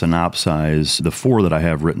kind of synopsize the 4 that I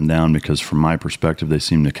have written down? Because from my perspective, they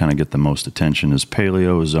seem to kind of get the most attention is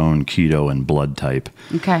paleo, zone, keto, and blood type.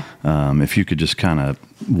 Okay. If you could just kind of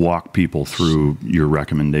walk people through your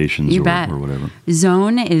recommendations or whatever.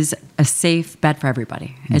 Zone is a safe bet for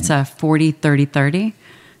everybody. Mm-hmm. It's a 40-30-30,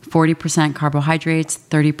 40% carbohydrates,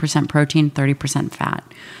 30% protein, 30% fat.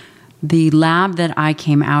 The lab that I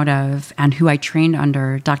came out of and who I trained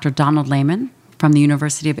under, Dr. Donald Lehman from the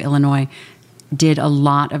University of Illinois did a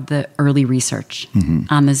lot of the early research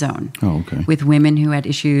on the zone with women who had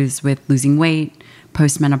issues with losing weight,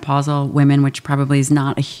 postmenopausal women, which probably is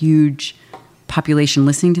not a huge population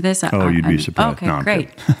listening to this. You'd be surprised. Okay, no, great.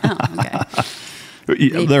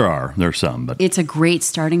 There's some, but it's a great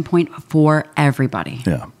starting point for everybody.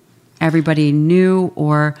 Yeah. Everybody new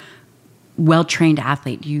or well-trained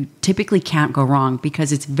athlete. You typically can't go wrong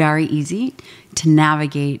because it's very easy to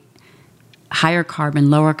navigate higher carb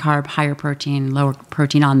and lower carb, higher protein, lower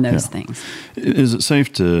protein on those things. Is it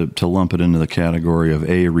safe to lump it into the category of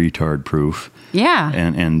A, retard proof? Yeah.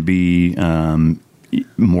 And B,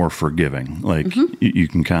 more forgiving? Like you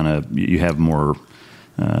can you have more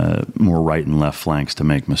right and left flanks to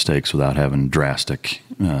make mistakes without having drastic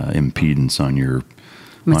impedance on your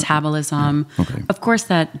metabolism. Yeah. Okay. Of course,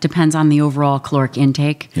 that depends on the overall caloric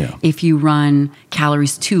intake. Yeah. If you run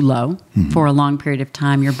calories too low for a long period of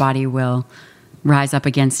time, your body will rise up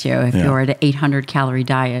against you. If you're at an 800 calorie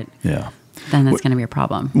diet, then that's going to be a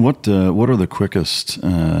problem. What are the quickest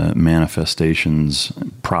manifestations,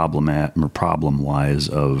 problem-wise,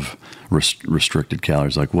 of restricted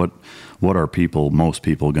calories? Like what are most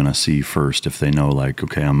people going to see first if they know, like,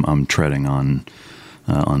 okay, I'm treading on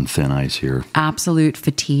thin ice here? Absolute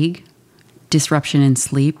fatigue, disruption in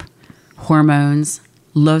sleep, hormones,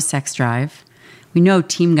 low sex drive. We know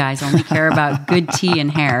team guys only care about good tea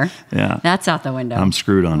and hair. Yeah. That's out the window. I'm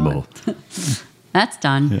screwed on both. That's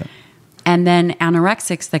done. Yeah. And then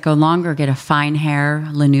anorexics that go longer get a fine hair,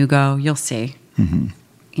 lanugo. You'll see.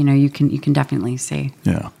 You know, you can definitely see.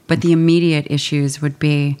 Yeah. But the immediate issues would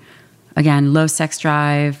be, again, low sex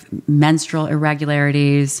drive, menstrual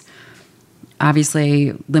irregularities,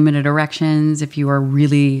 obviously limited erections. If you are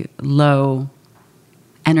really low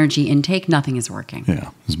energy intake, nothing is working.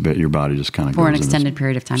 Yeah. Your body just kind of for an extended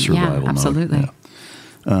period of time. Yeah, absolutely.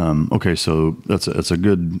 Yeah. Okay, so that's a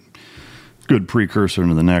good precursor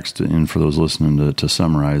into the next. And for those listening, to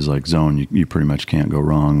summarize, like zone, you pretty much can't go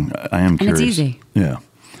wrong. I am curious. And it's easy. Yeah.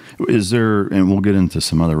 Is there, and we'll get into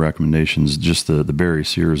some other recommendations, just the Barry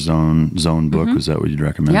Sears zone book, is that what you'd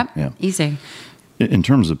recommend? Yep. Yeah. Easy. In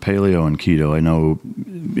terms of paleo and keto, I know,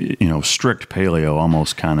 strict paleo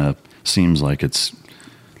almost kind of seems like it's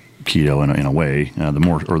keto in a way.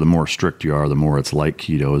 The more strict you are, the more it's like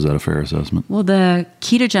keto. Is that a fair assessment? Well, the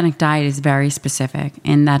ketogenic diet is very specific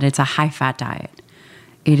in that it's a high-fat diet.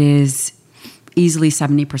 It is easily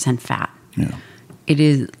 70% fat. Yeah. It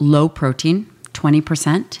is low protein,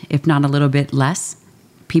 20%, if not a little bit less.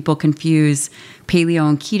 People confuse paleo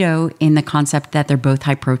and keto in the concept that they're both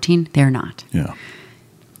high protein. They're not. Yeah.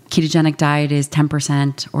 Ketogenic diet is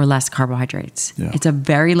 10% or less carbohydrates. Yeah. It's a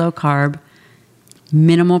very low carb,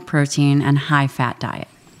 minimal protein, and high fat diet.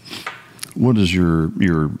 What is your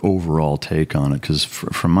overall take on it? Because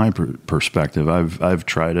from my perspective, I've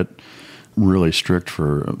tried it really strict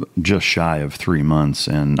for just shy of 3 months,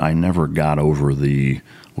 and I never got over we'll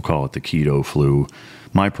call it the keto flu.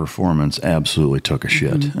 My performance absolutely took a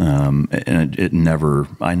shit, and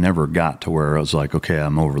I never got to where I was like, okay,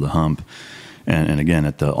 I'm over the hump. And again,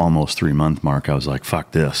 at the almost 3 month mark, I was like,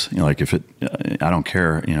 fuck this. Like I don't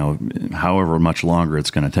care, however much longer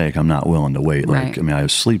it's going to take, I'm not willing to wait. Right. Like, I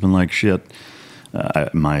was sleeping like shit.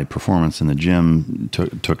 My performance in the gym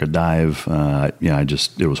took a dive.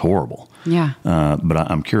 It was horrible. Yeah.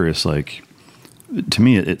 But I'm curious, like, to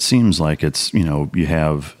me, it seems like it's, you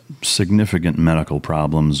have significant medical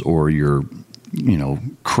problems or you're,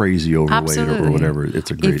 crazy overweight or whatever.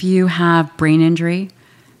 It's a great. If you have brain injury,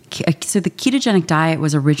 so the ketogenic diet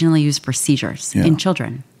was originally used for seizures in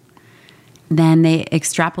children. Then they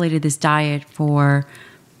extrapolated this diet for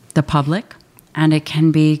the public, and it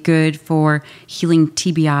can be good for healing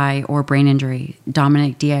TBI or brain injury.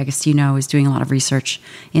 Dominic D'Agostino is doing a lot of research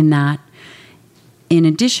in that. In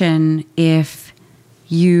addition, if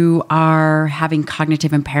you are having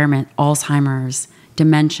cognitive impairment, Alzheimer's,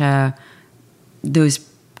 dementia, those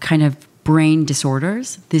kind of brain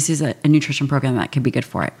disorders, this is a nutrition program that could be good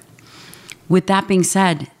for it. With that being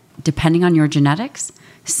said, depending on your genetics,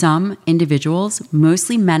 some individuals,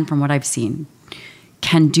 mostly men from what I've seen,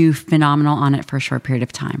 can do phenomenal on it for a short period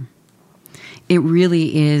of time. It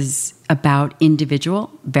really is about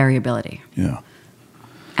individual variability. Yeah.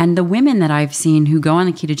 And the women that I've seen who go on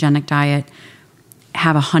the ketogenic diet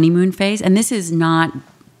have a honeymoon phase, and this is not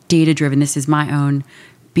data-driven, this is my own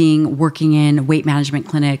working in weight management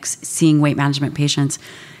clinics, seeing weight management patients,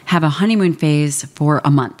 have a honeymoon phase for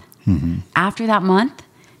a month. After that month,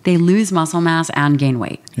 they lose muscle mass and gain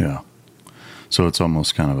weight. Yeah. So it's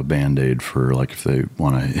almost kind of a Band-Aid for like if they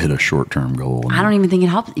want to hit a short-term goal. I don't even think it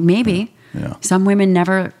helps. Maybe. Yeah. Some women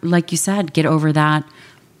never, like you said, get over that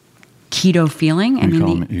keto feeling.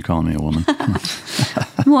 You calling me a woman?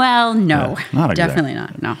 Well, no, not exactly. Definitely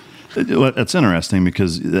not. No. That's interesting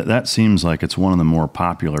because that seems like it's one of the more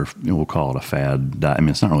popular, we'll call it a fad diet. I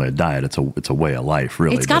mean, it's not really a diet. It's a way of life,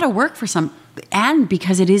 really. It's got to work for some. And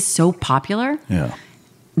because it is so popular, yeah,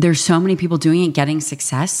 there's so many people doing it, getting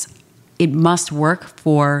success. It must work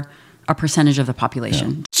for a percentage of the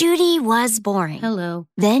population. Yeah. Judy was boring. Hello.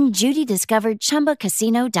 Then Judy discovered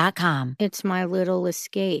ChumbaCasino.com. It's my little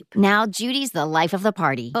escape. Now Judy's the life of the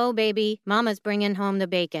party. Oh, baby, mama's bringing home the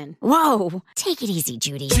bacon. Whoa, take it easy,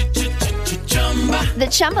 Judy. The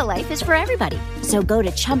Chumba life is for everybody. So go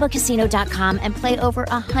to ChumbaCasino.com and play over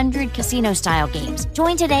 100 casino-style games.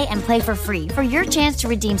 Join today and play for free for your chance to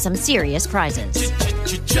redeem some serious prizes.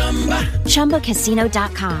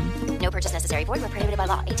 ChumbaCasino.com. No purchase necessary. Void where prohibited by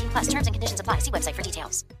law. 18 plus terms and conditions apply. See website for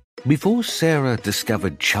details. Before Sarah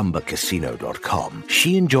discovered ChumbaCasino.com,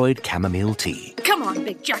 she enjoyed chamomile tea. Come on,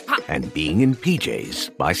 big jackpot. And being in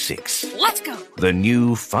PJs by 6. Let's go. The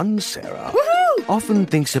new fun Sarah often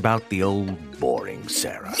thinks about the old boring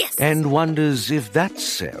Sarah. Yes. And wonders if that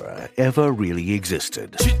Sarah ever really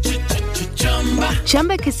existed.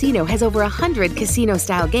 Chumba Casino has over 100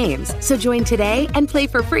 casino-style games. So join today and play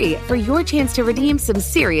for free for your chance to redeem some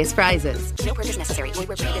serious prizes. No purchase necessary. Void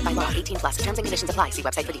where prohibited by law. 18 plus. Terms and conditions apply. See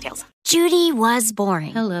website for details. Judy was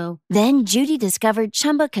boring. Hello. Then Judy discovered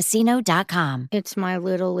ChumbaCasino.com. It's my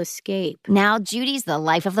little escape. Now Judy's the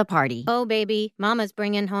life of the party. Oh, baby, mama's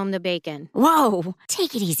bringing home the bacon. Whoa,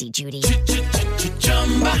 take it easy, Judy.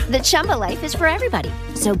 The Chumba life is for everybody.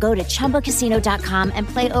 So go to ChumbaCasino.com and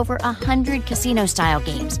play over 100 casino-style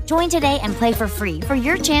games. Join today and play for free for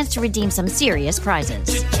your chance to redeem some serious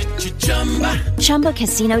prizes.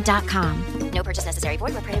 ChumbaCasino.com. No purchase necessary.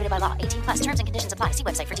 Void where prohibited by law. 18 plus. Terms and conditions apply. See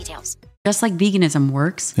website for details. Just like veganism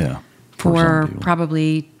works for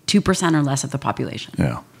probably 2% or less of the population.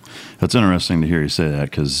 Yeah. That's interesting to hear you say that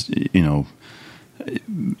because,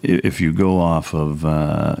 if you go off of,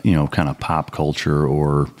 kind of pop culture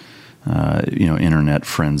or, internet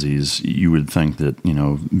frenzies, you would think that,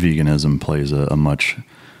 veganism plays a much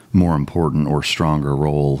more important or stronger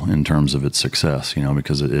role in terms of its success,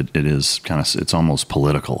 because it is it's almost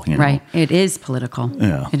political. Right. It is political.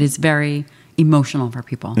 Yeah. It is very emotional for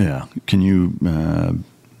people. Yeah. Can you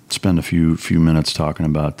spend a few minutes talking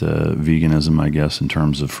about veganism, I guess, in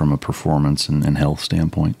terms of from a performance and health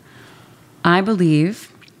standpoint? I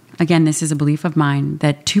believe, again, this is a belief of mine,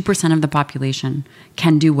 that 2% of the population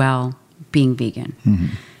can do well being vegan. Mm-hmm.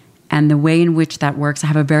 And the way in which that works, I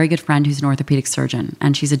have a very good friend who's an orthopedic surgeon,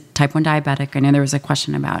 and she's a type 1 diabetic. I know there was a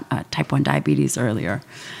question about type 1 diabetes earlier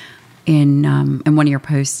in one of your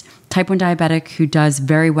posts. Type 1 diabetic who does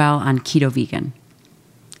very well on keto vegan.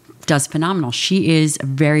 Does phenomenal. She is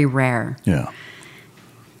very rare. Yeah.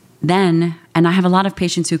 Then, and I have a lot of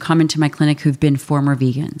patients who come into my clinic who've been former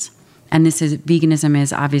vegans. And veganism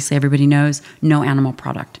is, obviously, everybody knows, no animal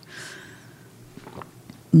product.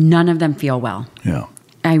 None of them feel well. Yeah.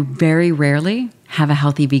 I very rarely have a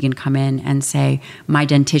healthy vegan come in and say, my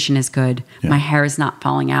dentition is good, my hair is not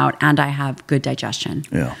falling out, and I have good digestion.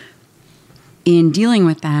 Yeah. In dealing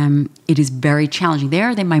with them, it is very challenging.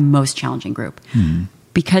 They're my most challenging group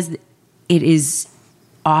because it is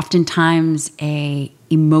oftentimes a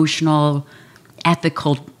emotional,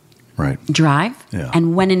 ethical drive. Yeah.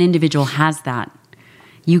 And when an individual has that,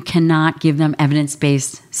 you cannot give them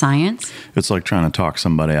evidence-based science. It's like trying to talk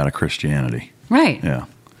somebody out of Christianity. Right. Yeah.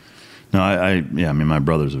 No, I mean, my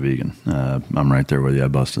brother's a vegan. I'm right there with you. I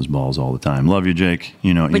bust his balls all the time. Love you, Jake.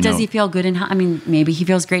 But does he feel good? Maybe he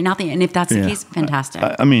feels great in healthy. And if that's the case, fantastic.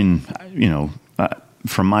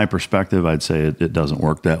 From my perspective, I'd say it doesn't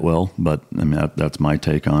work that well. But that's my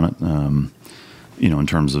take on it. In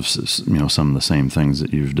terms of, some of the same things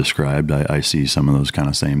that you've described, I see some of those kind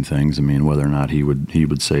of same things. I mean, whether or not he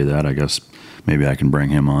would say that, I guess maybe I can bring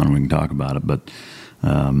him on and we can talk about it. But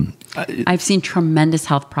I've seen tremendous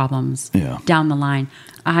health problems down the line.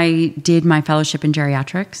 I did my fellowship in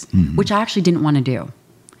geriatrics, which I actually didn't want to do.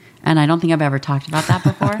 And I don't think I've ever talked about that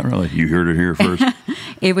before. Really? You heard it here first.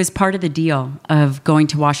 It was part of the deal of going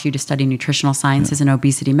to WashU to study nutritional sciences and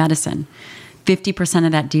obesity medicine. 50%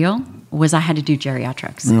 of that deal was I had to do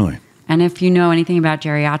geriatrics. Really? And if you know anything about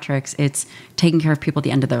geriatrics, it's taking care of people at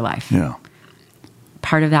the end of their life. Yeah.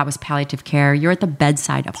 Part of that was palliative care. You're at the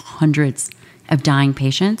bedside of hundreds of dying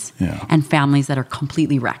patients and families that are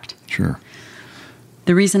completely wrecked. Sure.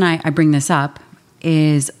 The reason I bring this up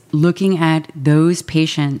is looking at those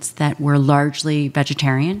patients that were largely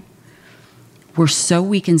vegetarian, were so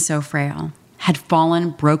weak and so frail, had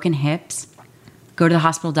fallen, broken hips, go to the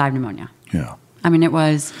hospital, die of pneumonia. Yeah. I mean, it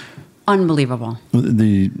was Unbelievable.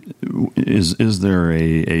 Is there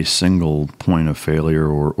a single point of failure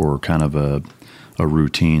or kind of a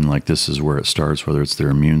routine, like this is where it starts, whether it's their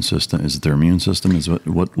immune system? Is it their immune system? Is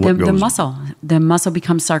what goes? The muscle. The muscle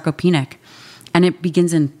becomes sarcopenic, and it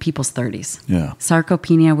begins in people's 30s. Yeah.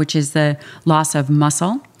 Sarcopenia, which is the loss of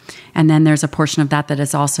muscle, and then there's a portion of that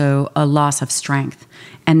is also a loss of strength.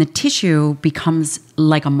 And the tissue becomes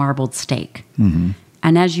like a marbled steak. Mm-hmm.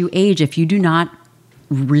 And as you age, if you do not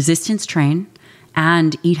resistance train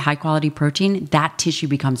and eat high quality protein, that tissue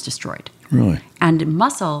becomes destroyed. Really? And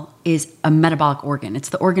muscle is a metabolic organ. It's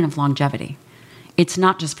the organ of longevity. It's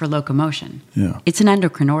not just for locomotion. Yeah. It's an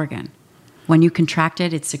endocrine organ. When you contract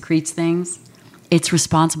it, it secretes things. It's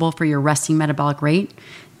responsible for your resting metabolic rate,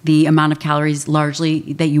 the amount of calories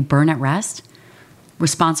largely that you burn at rest,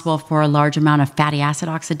 responsible for a large amount of fatty acid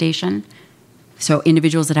oxidation. So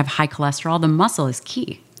individuals that have high cholesterol, the muscle is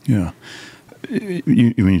key. Yeah. When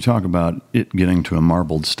you talk about it getting to a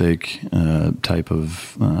marbled steak type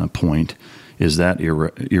of point, is that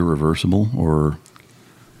irreversible or?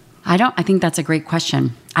 I think that's a great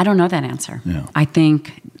question. I don't know that answer. Yeah. I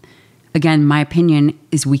think, again, my opinion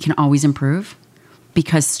is we can always improve,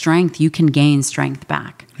 because strength, you can gain strength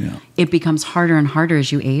back. Yeah. It becomes harder and harder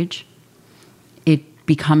as you age. It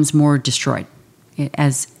becomes more destroyed.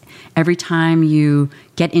 As every time you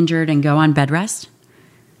get injured and go on bed rest,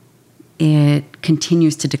 it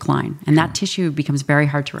continues to decline. And that tissue becomes very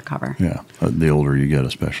hard to recover. Yeah, the older you get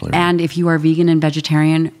especially. Right? And if you are vegan and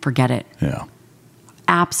vegetarian, forget it. Yeah.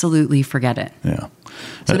 Absolutely forget it. Yeah.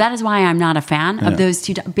 So that is why I'm not a fan of those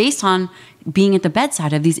two, based on being at the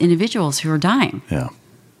bedside of these individuals who are dying. Yeah.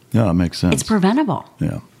 Yeah, it makes sense. It's preventable.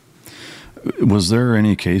 Yeah. Was there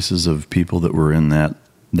any cases of people that were in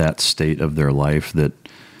that state of their life that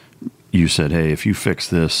you said, hey, if you fix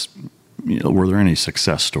this, were there any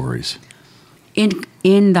success stories?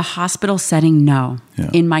 In the hospital setting, no. Yeah.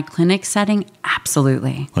 In my clinic setting,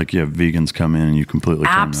 absolutely. Like you have vegans come in and you completely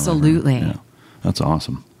turn them over. Absolutely. Yeah. That's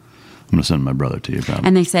awesome. I'm going to send my brother to you, probably.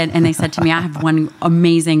 And they said to me, I have one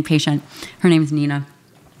amazing patient. Her name's Nina.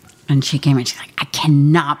 And she came in, she's like, I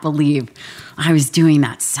cannot believe I was doing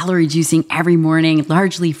that celery juicing every morning,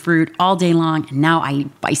 largely fruit all day long. And now I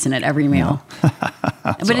eat bison at every meal. But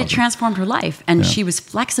awesome. It transformed her life. And she was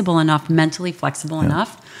flexible enough, mentally flexible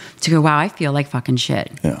enough to go, wow, I feel like fucking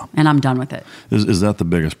shit. Yeah. And I'm done with it. Is that the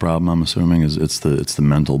biggest problem, I'm assuming? It's the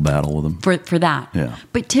mental battle with them? For that. Yeah.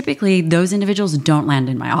 But typically those individuals don't land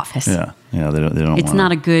in my office. Yeah. Yeah, they don't It's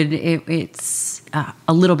not a good, it's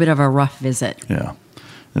a little bit of a rough visit. Yeah.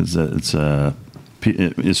 It's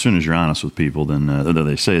as soon as you're honest with people, then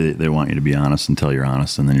they say they want you to be honest until you're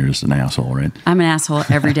honest, and then you're just an asshole, right? I'm an asshole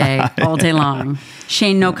every day, all day long.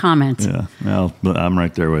 Shane, no comment. Yeah, well, but I'm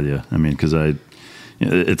right there with you. I mean, because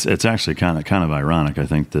it's actually kind of ironic. I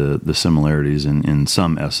think the similarities in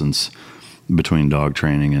some essence between dog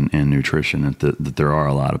training and nutrition, that there are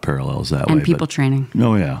a lot of parallels that way. And people training.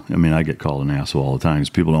 Oh yeah, I mean, I get called an asshole all the time because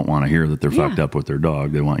people don't want to hear that they're fucked up with their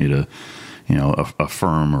dog. They want you to,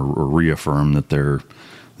 affirm or reaffirm that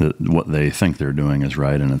what they think they're doing is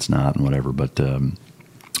right and it's not and whatever. But all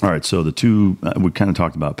right, so the two we kind of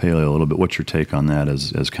talked about paleo a little bit. What's your take on that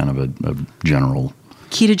as kind of a general?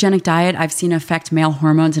 Ketogenic diet, I've seen affect male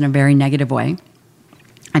hormones in a very negative way.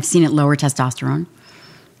 I've seen it lower testosterone.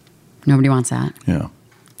 Nobody wants that. Yeah.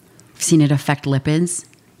 I've seen it affect lipids.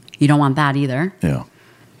 You don't want that either. Yeah.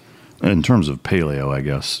 In terms of paleo, I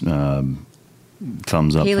guess,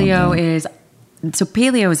 thumbs up. Paleo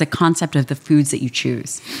is a concept of the foods that you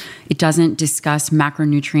choose. It doesn't discuss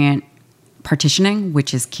macronutrient partitioning,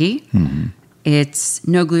 which is key. Mm-hmm. It's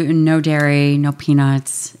no gluten, no dairy, no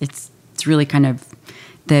peanuts. It's really kind of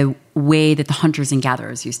the way that the hunters and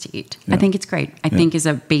gatherers used to eat. Yeah. I think it's great. I think as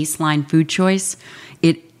a baseline food choice,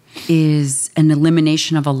 it is an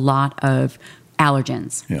elimination of a lot of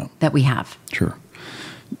allergens that we have. Sure.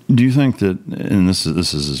 Do you think that, and this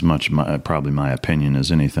is as much probably my opinion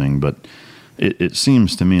as anything, but it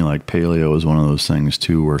seems to me like paleo is one of those things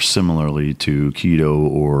too, where similarly to keto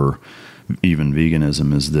or even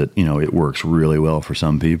veganism, is that, it works really well for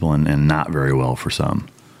some people and not very well for some.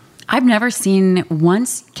 I've never seen,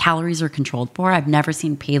 once calories are controlled for, I've never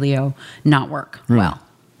seen paleo not work well.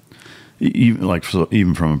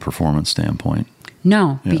 Even from a performance standpoint?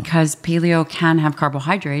 No, because paleo can have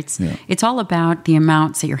carbohydrates. Yeah. It's all about the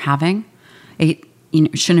amounts that you're having. It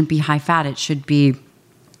shouldn't be high fat. It should be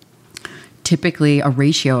typically a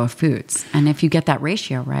ratio of foods. And if you get that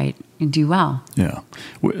ratio right, you do well. Yeah.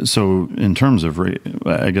 So in terms of,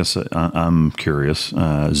 I guess I'm curious,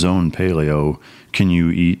 zone paleo, can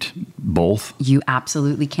you eat both? You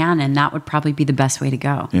absolutely can. And that would probably be the best way to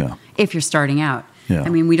go. Yeah. If you're starting out. Yeah. I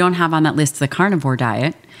mean, we don't have on that list the carnivore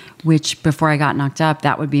diet, which before I got knocked up,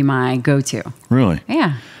 that would be my go-to. Really?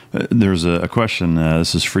 Yeah. There's a question,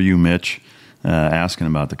 this is for you, Mitch, asking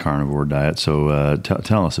about the carnivore diet. So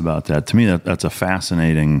tell us about that. To me, that's a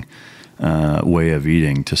fascinating way of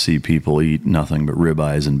eating, to see people eat nothing but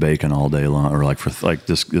ribeyes and bacon all day long. Or like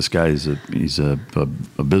this guy, he's a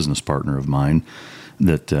business partner of mine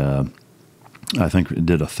that I think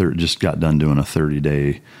just got done doing a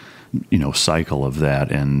 30-day cycle of that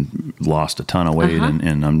and lost a ton of weight.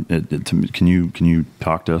 Can you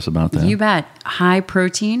talk to us about that? You bet. High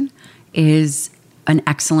protein is an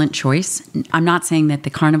excellent choice. I'm not saying that the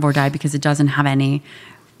carnivore diet, because it doesn't have any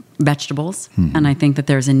vegetables, and I think that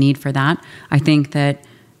there's a need for that. I think that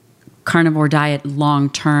carnivore diet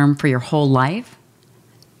long-term for your whole life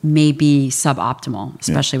may be suboptimal,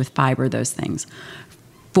 especially with fiber, those things.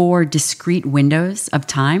 For discrete windows of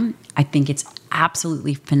time, I think it's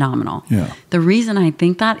absolutely phenomenal. Yeah. The reason I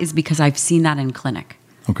think that is because I've seen that in clinic.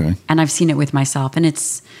 Okay. And I've seen it with myself. And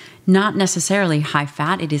it's not necessarily high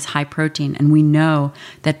fat, it is high protein. And we know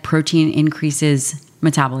that protein increases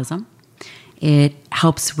metabolism. It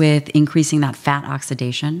helps with increasing that fat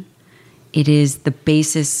oxidation. It is the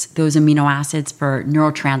basis, those amino acids for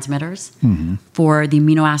neurotransmitters, for the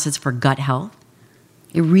amino acids for gut health.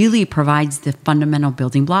 It really provides the fundamental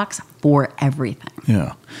building blocks for everything.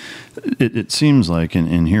 Yeah. It seems like,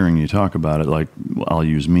 in hearing you talk about it, like I'll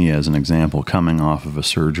use me as an example, coming off of a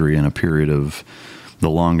surgery in a period of the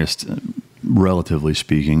longest, relatively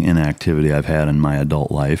speaking, inactivity I've had in my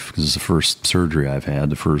adult life, because it's the first surgery I've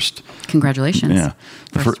had, Congratulations. Yeah.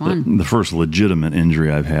 The first legitimate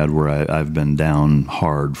injury I've had where I've been down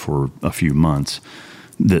hard for a few months.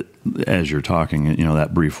 That, as you're talking,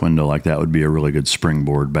 that brief window like that would be a really good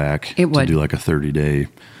springboard back to do like a 30-day,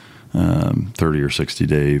 30 or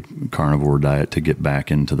 60-day carnivore diet to get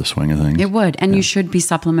back into the swing of things. It would. And you should be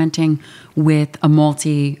supplementing with a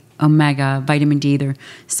multi-omega, vitamin D. There are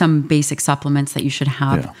some basic supplements that you should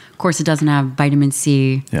have. Yeah. Of course, it doesn't have vitamin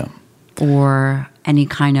C or any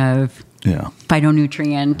kind of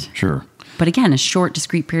phytonutrient. Sure. But again, a short,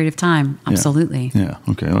 discrete period of time. Absolutely. Yeah.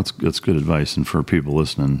 Okay. That's good advice. And for people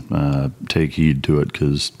listening, take heed to it,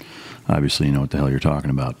 because obviously you know what the hell you're talking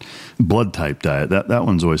about. Blood type diet. That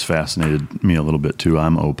one's always fascinated me a little bit too.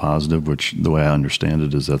 I'm O positive, which the way I understand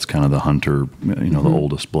it is that's kind of the hunter, the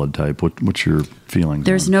oldest blood type. What's your feeling?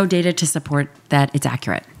 There's no data to support that it's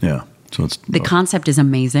accurate. Yeah. So it's the concept is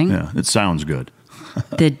amazing. Yeah. It sounds good.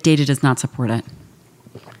 The data does not support it.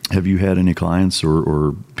 Have you had any clients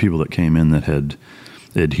or people that came in that had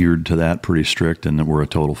adhered to that pretty strict and that were a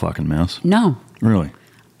total fucking mess? No. Really?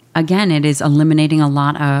 Again, it is eliminating a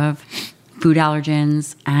lot of food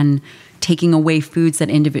allergens and taking away foods that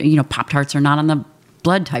Pop-Tarts are not on the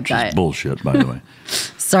blood type diet. Bullshit, by the way.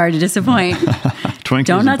 Sorry to disappoint. Twinkies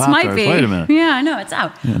Donuts and might Pop-Tarts. be. Wait a minute. Yeah, I know, it's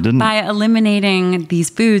out. Yeah, By eliminating these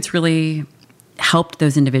foods really helped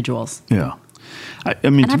those individuals. Yeah.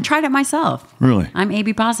 I mean, and I've tried it myself. Really? I'm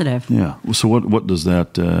AB positive. Yeah. So what does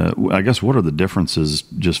that, I guess, what are the differences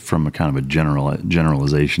just from a kind of a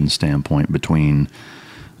generalization standpoint between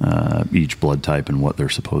each blood type and what they're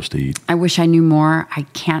supposed to eat? I wish I knew more. I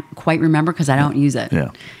can't quite remember because I don't use it.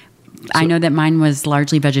 Yeah. I know that mine was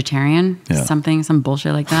largely vegetarian, some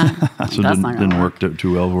bullshit like that. So it didn't work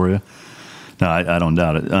too well for you? No, I don't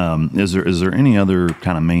doubt it. Is there any other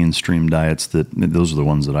kind of mainstream diets those are the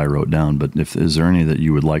ones that I wrote down, but is there any that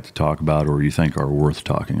you would like to talk about or you think are worth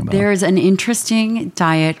talking about? There's an interesting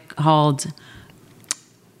diet called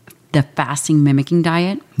the fasting mimicking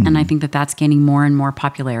diet, and I think that's gaining more and more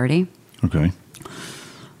popularity. Okay.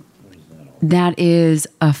 That is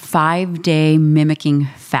a 5-day mimicking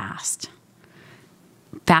fast.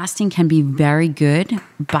 Fasting can be very good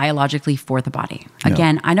biologically for the body.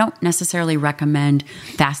 Again, I don't necessarily recommend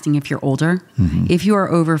fasting if you're older. If you are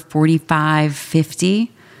over 45,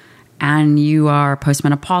 50, and you are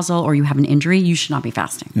postmenopausal or you have an injury, you should not be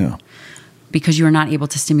fasting. Yeah. Because you are not able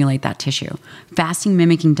to stimulate that tissue. Fasting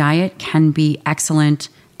mimicking diet can be excellent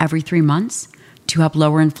every 3 months to help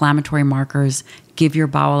lower inflammatory markers, give your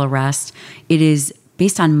bowel a rest. It is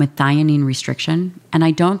based on methionine restriction. And I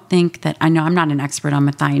don't think that, I know I'm not an expert on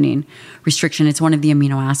methionine restriction. It's one of the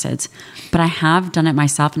amino acids. But I have done it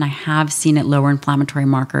myself and I have seen it lower inflammatory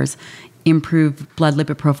markers, improve blood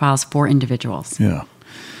lipid profiles for individuals. Yeah.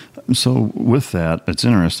 So with that, it's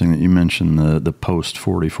interesting that you mentioned the post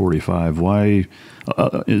 40, 45. Why,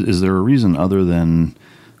 is there a reason other than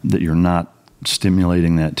that you're not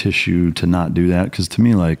stimulating that tissue to not do that? Because to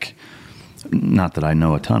me, like, not that I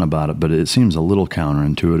know a ton about it, but it seems a little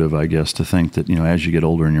counterintuitive, I guess, to think that, as you get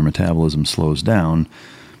older and your metabolism slows down,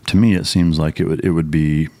 to me it seems like it would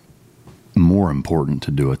be more important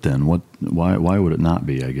to do it then? Why would it not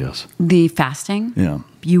be, I guess? The fasting? Yeah.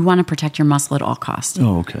 You want to protect your muscle at all costs.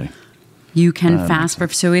 Oh, okay. You can fast.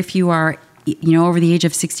 So if you are, over the age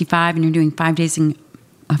of 65 and you're doing 5 days of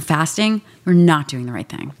fasting, you're not doing the right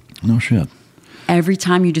thing. No shit. Every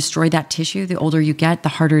time you destroy that tissue, the older you get, the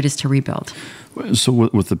harder it is to rebuild. So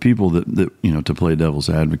with the people that to play devil's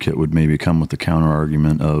advocate would maybe come with the counter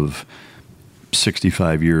argument of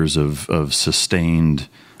 65 years of sustained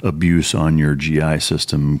abuse on your GI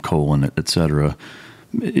system, colon, et cetera,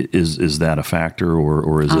 is that a factor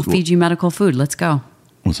or is I'll feed you medical food. Let's go.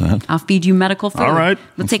 What's that? I'll feed you medical food. All right.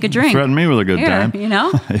 Let's take a drink. Threaten me with a good time.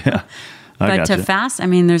 Yeah. But to fast,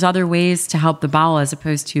 there's other ways to help the bowel as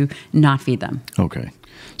opposed to not feed them. Okay.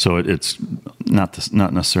 So it's not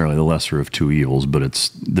necessarily the lesser of two evils,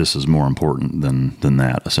 but this is more important than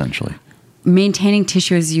that, essentially. Maintaining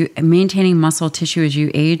muscle tissue as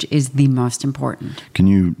you age is the most important. Can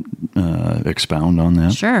you expound on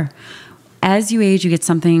that? Sure. As you age, you get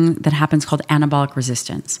something that happens called anabolic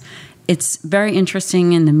resistance. It's very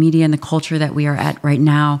interesting in the media and the culture that we are at right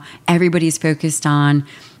now. Everybody's focused on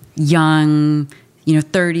young,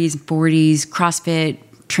 30s, 40s, CrossFit,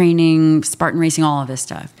 training, Spartan racing, all of this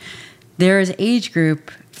stuff. There's an age group,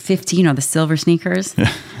 15, the silver sneakers.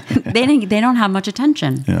 They don't have much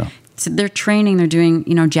attention. Yeah. So they're training, they're doing,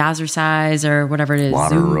 jazzercise or whatever it is,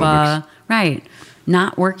 Water Zumba. aerobics. Right.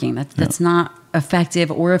 Not working. That's not effective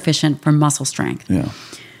or efficient for muscle strength. Yeah.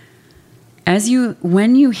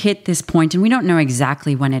 When you hit this point, and we don't know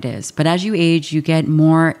exactly when it is, but as you age, you get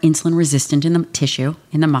more insulin resistant in the tissue,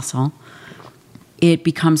 in the muscle. It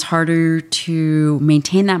becomes harder to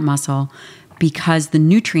maintain that muscle because the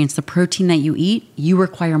nutrients, the protein that you eat, you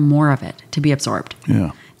require more of it to be absorbed.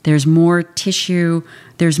 Yeah. There's more tissue,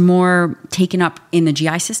 there's more taken up in the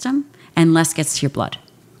GI system, and less gets to your blood.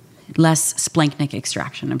 Less splanchnic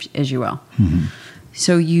extraction, as you will. Mm-hmm.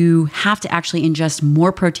 So you have to actually ingest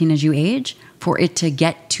more protein as you age for it to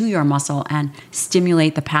get to your muscle and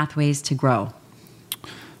stimulate the pathways to grow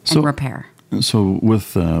and repair. So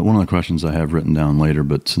with one of the questions I have written down later,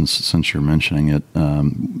 but since you're mentioning it,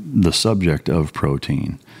 the subject of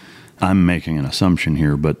protein, I'm making an assumption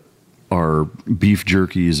here, but are beef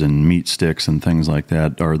jerkies and meat sticks and things like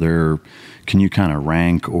that, can you kind of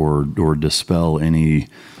rank or dispel any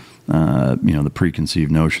the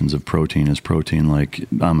preconceived notions of protein as protein? Like,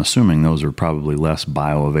 I'm assuming those are probably less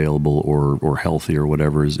bioavailable or healthy or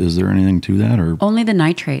whatever. Is there anything to that? Or only the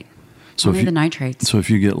nitrate? So the nitrates. So if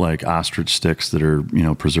you get like ostrich sticks that are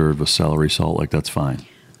preserved with celery salt, like that's fine.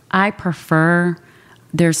 I prefer.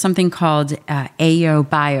 There's something called AO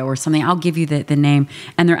Bio or something. I'll give you the name,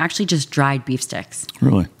 and they're actually just dried beef sticks.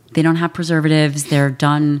 Really? They don't have preservatives. They're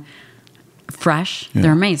done fresh. Yeah.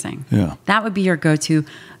 They're amazing. Yeah. That would be your go-to.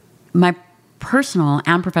 My personal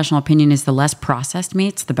and professional opinion is the less processed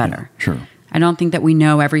meats, the better. Yeah, sure. I don't think that we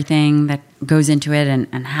know everything that goes into it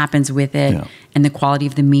and happens with it, and the quality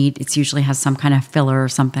of the meat. It usually has some kind of filler or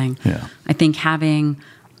something. Yeah. I think having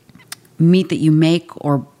meat that you make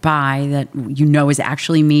or buy that is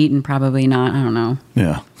actually meat and probably not, I don't know,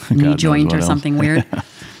 knee joint or something weird.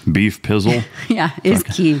 Beef pizzle. Is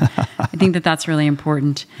key. I think that's really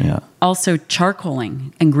important. Yeah. Also,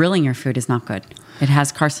 charcoaling and grilling your food is not good. It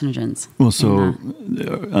has carcinogens. Well, so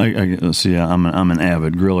I see. I'm an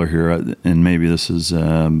avid griller here, and maybe this is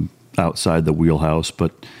outside the wheelhouse,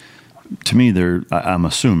 but to me, I'm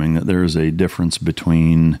assuming that there is a difference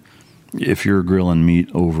between if you're grilling meat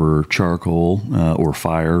over charcoal or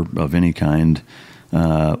fire of any kind,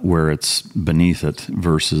 where it's beneath it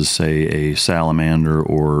versus, say, a salamander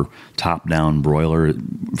or top-down broiler.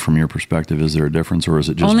 From your perspective, is there a difference, or is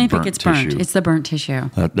it just only if burnt it gets tissue? burnt? It's the burnt tissue.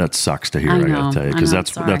 That sucks to hear. I gotta tell you, because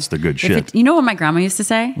that's the good shit. You know what my grandma used to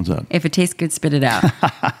say? What's that? If it tastes good, spit it out.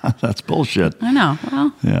 That's bullshit. I know.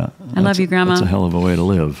 Well, yeah. I love you, Grandma. That's a hell of a way to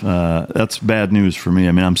live. That's bad news for me.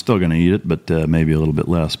 I'm still going to eat it, but maybe a little bit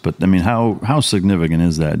less. But how significant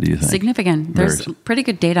is that? Do you think? Significant. There's pretty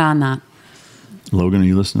good data on that. Logan, are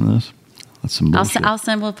you listening to this? That's some bullshit. I'll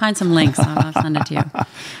send. We'll find some links. I'll send it to you.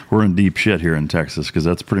 We're in deep shit here in Texas because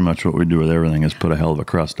that's pretty much what we do with everything is put a hell of a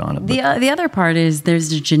crust on it. The other part is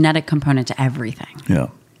there's a genetic component to everything.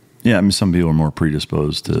 Yeah. Some people are more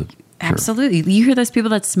predisposed to. Absolutely. You hear those people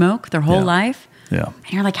that smoke their whole life. Yeah.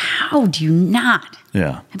 And you're like, how do you not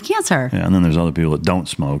have cancer? Yeah. And then there's other people that don't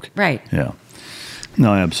smoke. Right. Yeah.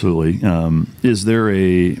 No, absolutely. Is there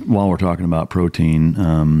while we're talking about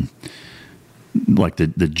protein, like the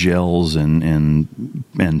gels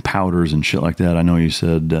and powders and shit like that? I know you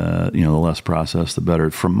said, the less processed, the better.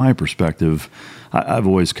 From my perspective, I've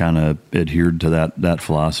always kind of adhered to that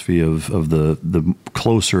philosophy of the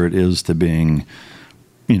closer it is to being,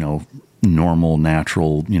 normal,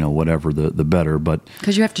 natural, whatever, the better. But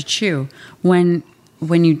because you have to chew when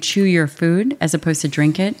you chew your food as opposed to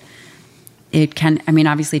drink it, it can. I mean,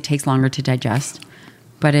 obviously, it takes longer to digest,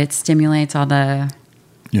 but it stimulates all the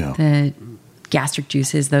gastric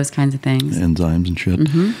juices, those kinds of things, enzymes and shit.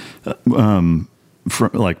 For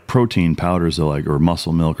like protein powders, or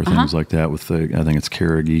muscle milk or things like that. With I think it's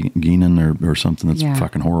carrageenan or something that's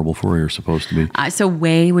fucking horrible for you, or supposed to be. So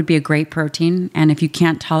whey would be a great protein, and if you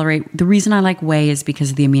can't tolerate, the reason I like whey is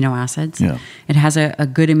because of the amino acids. Yeah, it has a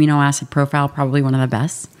good amino acid profile, probably one of the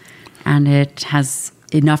best, and it has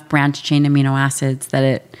enough branched chain amino acids that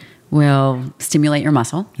it will stimulate your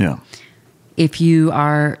muscle. Yeah. If you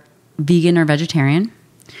are vegan or vegetarian,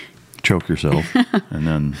 choke yourself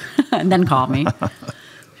and then call me.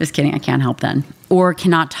 Just kidding. I can't help then. Or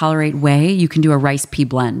cannot tolerate whey, you can do a rice pea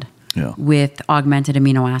blend with augmented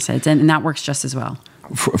amino acids, and that works just as well.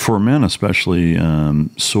 For men, especially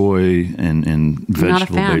soy and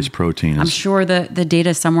vegetable-based protein. I'm sure the data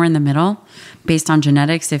is somewhere in the middle based on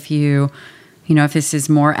genetics. If if this is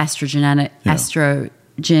more estrogen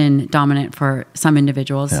dominant for some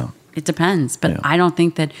individuals, it depends. But I don't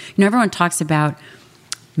think that, everyone talks about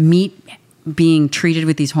meat being treated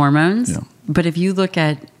with these hormones. But if you look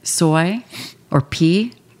at soy or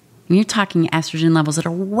pea, you're talking estrogen levels that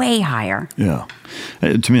are way higher. Yeah.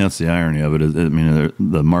 To me, that's the irony of it. I mean,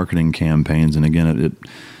 the marketing campaigns, and again,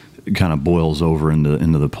 it kind of boils over into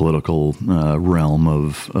the political realm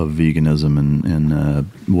of veganism and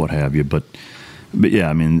what have you. But yeah,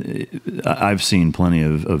 I mean, I've seen plenty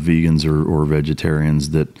of vegans or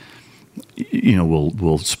vegetarians that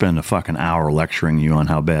will spend a fucking hour lecturing you on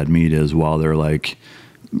how bad meat is while they're like,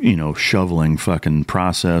 shoveling fucking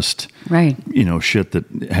processed, shit that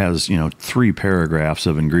has, 3 paragraphs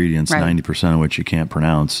of ingredients, 90% of which you can't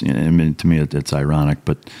pronounce. I mean, to me, it's ironic,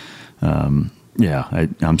 but I'm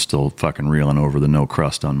still fucking reeling over the no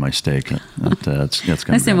crust on my steak. That's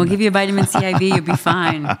Listen, we'll give you a vitamin C IV, you'll be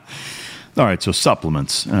fine. All right, so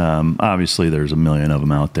supplements. Obviously, there's a million of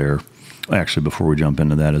them out there. Actually, before we jump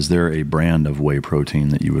into that, is there a brand of whey protein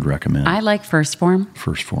that you would recommend? I like First Form.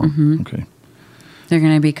 First Form, okay. They're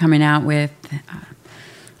going to be coming out with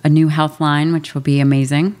a new health line, which will be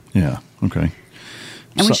amazing. Yeah, okay.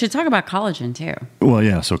 And we should talk about collagen, too. Well,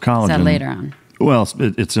 yeah, so collagen. Is that later on? Well,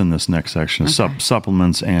 it's in this next section. Okay.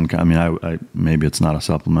 Supplements and, I mean, I maybe it's not a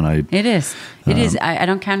supplement. It is. It is. I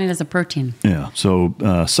don't count it as a protein. Yeah, so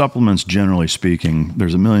supplements, generally speaking,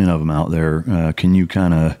 there's a million of them out there. Can you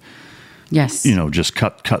kind of... Yes. Just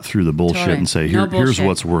cut through the bullshit and say, here's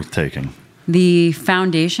what's worth taking. The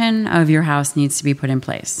foundation of your house needs to be put in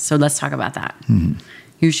place. So let's talk about that. Mm-hmm.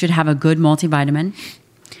 You should have a good multivitamin.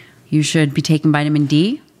 You should be taking vitamin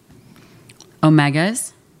D,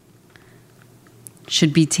 omegas.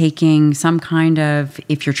 Should be taking some kind of,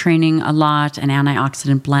 if you're training a lot, an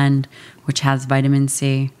antioxidant blend, which has vitamin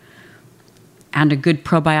C. And a good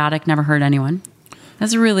probiotic, never hurt anyone.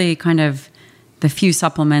 That's really kind of... The few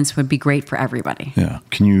supplements would be great for everybody. Yeah.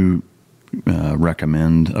 Can you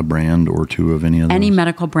recommend a brand or two of any of those? Any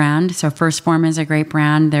medical brand. So First Form is a great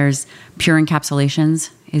brand. There's Pure Encapsulations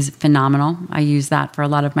is phenomenal. I use that for a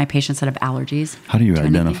lot of my patients that have allergies. How do you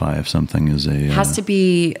identify if something is a... It has to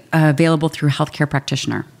be available through a healthcare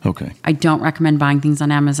practitioner. Okay. I don't recommend buying things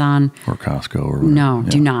on Amazon. Or Costco or whatever. No,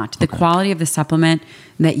 do not. The quality of the supplement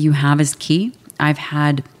that you have is key. I've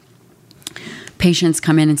had... patients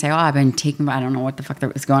come in and say, I've been taking, I don't know what the fuck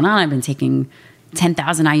was going on. I've been taking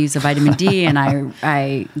 10,000 IUs of vitamin D and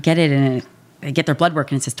I get it and I get their blood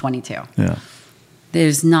work and it says 22. Yeah.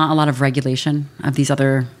 There's not a lot of regulation of these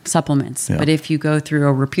other supplements. Yeah. But if you go through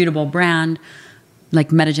a reputable brand like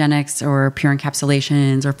Metagenics or Pure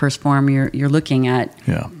Encapsulations or First Form, you're looking at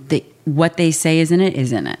what they say is in it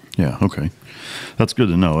is in it. Yeah, okay. That's good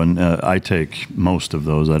to know. And I take most of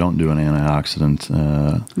those. I don't do an antioxidant.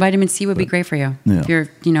 Vitamin C would be great for you if you're,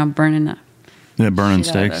 burning up. Yeah, burning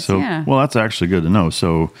steaks. So, well, that's actually good to know.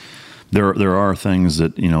 So there are things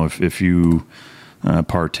that, if you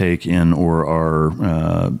partake in or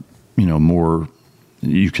are, more,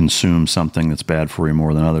 you consume something that's bad for you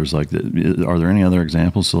more than others. Like, are there any other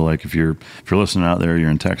examples? So, like, if you're listening out there, you're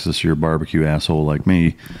in Texas, you're a barbecue asshole like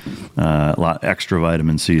me, a lot extra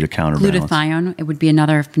vitamin C to counterbalance. Glutathione, it would be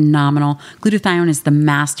another phenomenal. Glutathione is the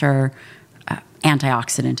master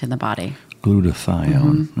antioxidant in the body.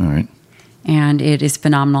 Glutathione, all right. And it is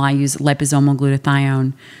phenomenal. I use liposomal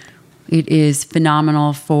glutathione. It is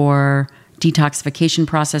phenomenal for detoxification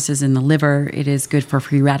processes in the liver. It is good for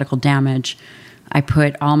free radical damage. I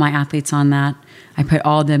put all my athletes on that. I put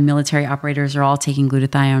all the military operators are all taking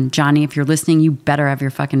glutathione. Johnny, if you're listening, you better have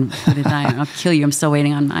your fucking glutathione. I'll kill you. I'm still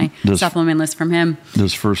waiting on my supplement list from him.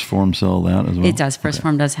 Does First Form sell that as well? It does. First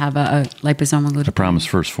Form does have a liposomal glutathione. I promise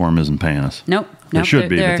First Form isn't paying us. Nope. They should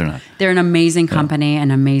be, but they're not. They're an amazing company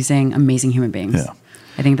and amazing human beings. Yeah.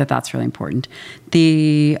 I think that's really important.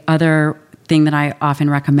 The other thing that I often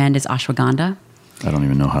recommend is ashwagandha. I don't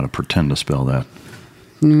even know how to pretend to spell that.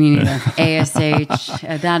 Me neither. ASH.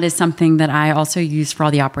 That is something that I also use for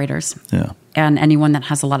all the operators. Yeah. And anyone that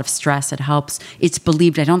has a lot of stress, it helps. It's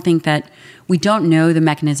believed. I don't think that we don't know the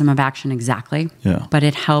mechanism of action exactly. Yeah. But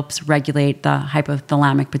it helps regulate the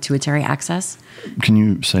hypothalamic pituitary axis. Can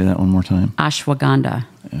you say that one more time? Ashwagandha.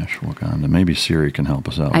 Ashwagandha. Maybe Siri can help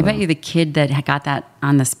us out. I bet you the kid that got that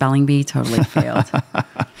on the spelling bee totally failed.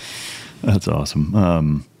 That's awesome.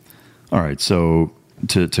 All right. So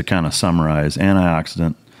to kind of summarize,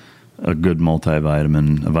 antioxidant, a good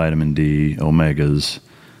multivitamin, a vitamin D, omegas,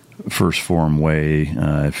 First Form whey,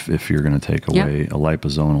 if you're going to take away a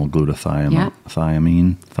liposomal glutathione,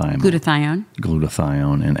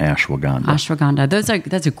 glutathione, and ashwagandha.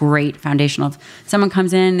 That's a great foundational. If someone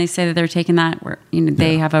comes in, they say that they're taking that,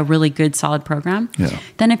 they have a really good solid program. Yeah.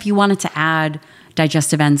 Then if you wanted to add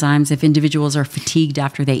digestive enzymes, if individuals are fatigued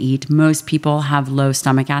after they eat, most people have low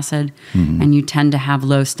stomach acid, and you tend to have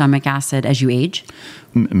low stomach acid as you age.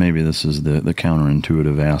 Maybe this is the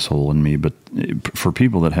counterintuitive asshole in me, but for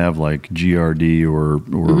people that have like GRD or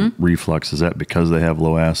reflux, is that because they have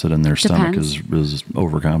low acid and their stomach is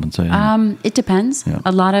overcompensating? It depends. Yeah.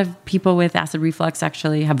 A lot of people with acid reflux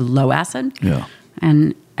actually have low acid. Yeah.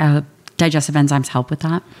 And digestive enzymes help with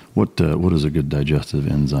that. What is a good digestive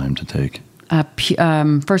enzyme to take?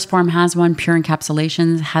 First Form has one. Pure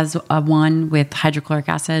Encapsulations has one with hydrochloric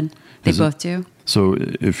acid. They both do. So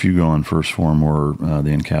if you go on First Form or the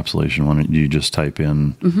encapsulation one, you just type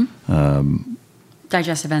in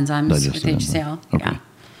digestive enzymes with HCl. Okay. Yeah.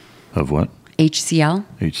 Of what? HCl.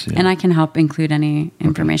 And I can help include any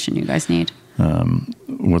information you guys need.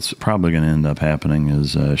 What's probably going to end up happening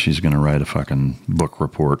is she's going to write a fucking book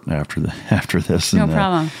report after this. No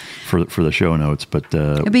problem. For the show notes, but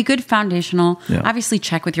it'd be good foundational. Yeah. Obviously,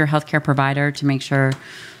 check with your healthcare provider to make sure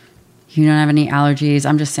you don't have any allergies.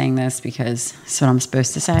 I'm just saying this because it's what I'm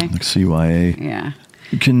supposed to say. Like CYA. Yeah.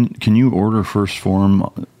 Can you order First Form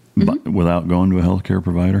without going to a healthcare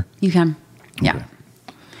provider? You can. Okay. Yeah.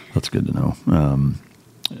 That's good to know.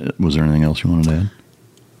 Was there anything else you wanted to add?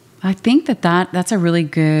 I think that's a really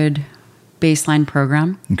good baseline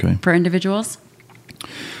program for individuals.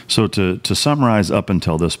 So to summarize up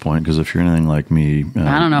until this point, because if you're anything like me,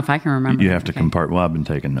 I don't know if I can remember. You have to Well, I've been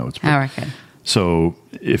taking notes. All right, good. So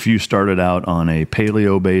if you started out on a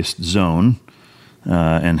paleo-based zone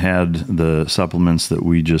and had the supplements that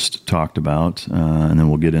we just talked about, and then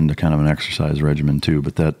we'll get into kind of an exercise regimen too,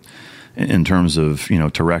 but that in terms of,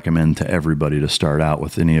 to recommend to everybody to start out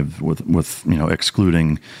with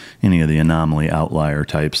excluding any of the anomaly outlier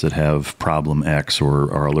types that have problem X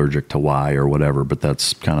or are allergic to Y or whatever, but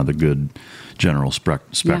that's kind of the good general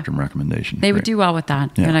spectrum recommendation. They would do well with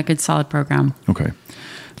that. Yeah. Got a good solid program. Okay.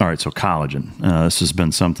 All right, so collagen. This has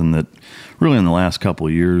been something that really in the last couple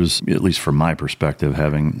of years, at least from my perspective,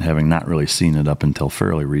 having not really seen it up until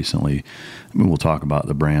fairly recently. We'll talk about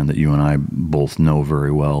the brand that you and I both know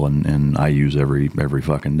very well and I use every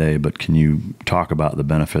fucking day. But can you talk about the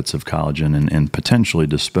benefits of collagen and potentially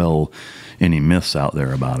dispel any myths out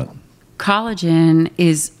there about it? Collagen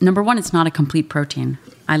is, number one, it's not a complete protein.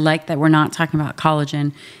 I like that we're not talking about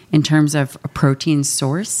collagen in terms of a protein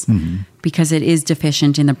source because it is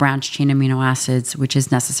deficient in the branched chain amino acids, which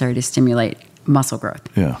is necessary to stimulate muscle growth.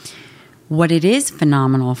 Yeah. What it is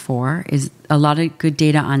phenomenal for is a lot of good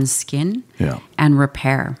data on skin and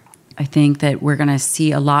repair. I think that we're going to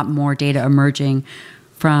see a lot more data emerging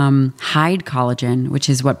from hide collagen, which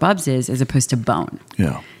is what Bubs is, as opposed to bone.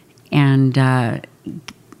 Yeah. And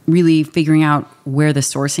really figuring out where the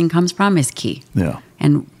sourcing comes from is key. Yeah.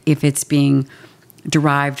 And if it's being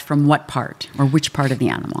derived from what part or which part of the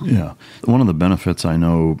animal. Yeah. One of the benefits I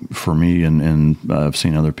know for me and I've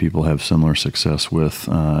seen other people have similar success with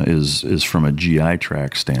is from a GI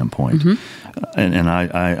tract standpoint. And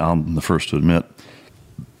I'm the first to admit,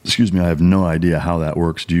 I have no idea how that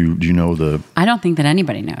works. Do you know the... I don't think that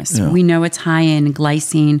anybody knows. Yeah. We know it's high in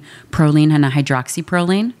glycine, proline, and a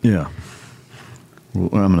hydroxyproline. Yeah.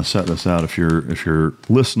 Well, I'm going to set this out. If you're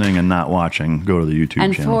listening and not watching, go to the YouTube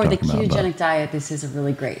and channel. And for the ketogenic diet, this is a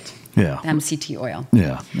really great MCT oil.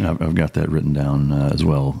 Yeah, I've got that written down as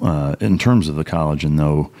well. In terms of the collagen,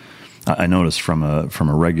 though, I noticed from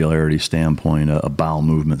a regularity standpoint, a bowel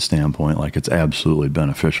movement standpoint, like it's absolutely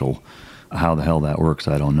beneficial How the hell that works,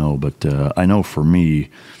 I don't know. But I know for me,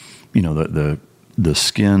 the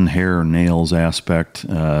skin, hair, nails aspect,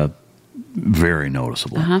 very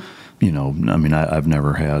noticeable. I've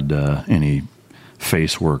never had any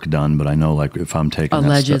face work done, but I know, like, if I'm taking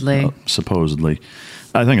allegedly, that stuff, supposedly,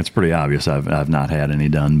 I think it's pretty obvious I've not had any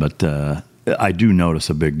done, but I do notice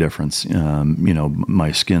a big difference.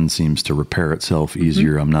 My skin seems to repair itself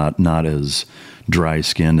easier. I'm not as dry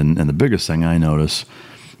skinned, and the biggest thing I notice,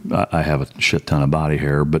 I have a shit ton of body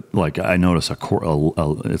hair, but like I notice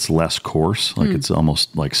it's less coarse, like it's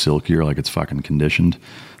almost like silkier, like it's fucking conditioned.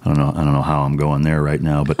 I don't know how I'm going there right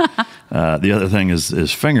now, but the other thing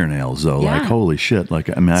is fingernails, though. Yeah. Like, holy shit! Like,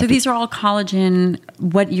 so these are all collagen.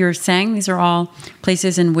 What you're saying, these are all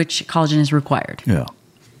places in which collagen is required. Yeah,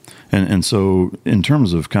 and so in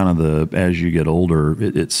terms of kind of as you get older,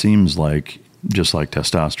 it seems like, just like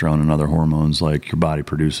testosterone and other hormones, like your body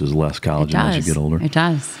produces less collagen as you get older. It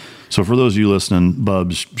does. So for those of you listening,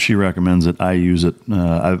 Bubs, she recommends it. I use it.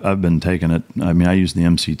 I've been taking it. I mean, I use the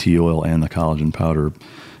MCT oil and the collagen powder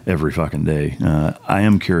every fucking day. I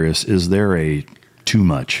am curious, is there a too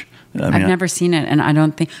much? I've never seen it, and I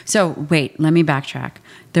don't think... So, wait, let me backtrack.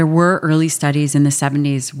 There were early studies in the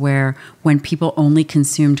 70s where when people only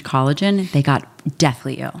consumed collagen, they got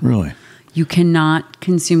deathly ill. Really? You cannot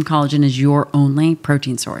consume collagen as your only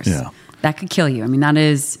protein source. Yeah. That could kill you. I mean,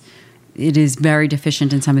 it is very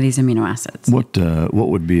deficient in some of these amino acids. What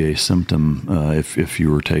would be a symptom if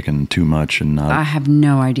you were taking too much and not? I have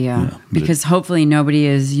no idea, because hopefully nobody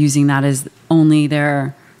is using that as only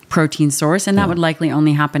their protein source, and that would likely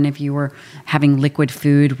only happen if you were having liquid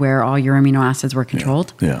food where all your amino acids were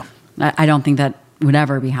controlled. Yeah. I don't think that would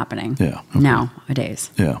ever be happening. Yeah. Okay.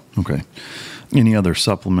 Nowadays. Yeah. Okay. Any other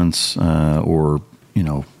supplements or,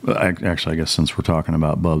 actually, I guess since we're talking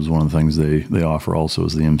about Bubs, one of the things they offer also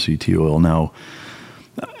is the MCT oil. Now,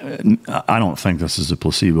 I don't think this is a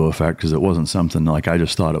placebo effect, because it wasn't something like, I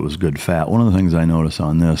just thought it was good fat. One of the things I notice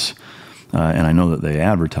on this, and I know that they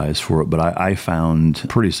advertise for it, but I found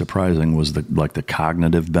pretty surprising was the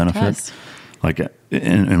cognitive benefit. Yes. Like,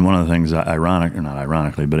 and one of the things, not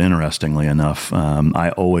ironically, but interestingly enough,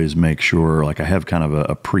 I always make sure, like, I have kind of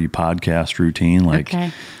a pre-podcast routine. Like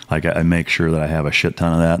I make sure that I have a shit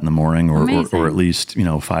ton of that in the morning, or at least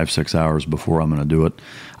 5-6 hours before I'm going to do it.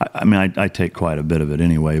 I take quite a bit of it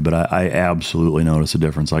anyway, but I absolutely notice a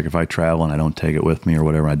difference. Like, if I travel and I don't take it with me or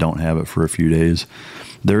whatever, I don't have it for a few days,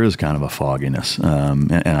 there is kind of a fogginess,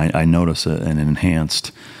 and I notice an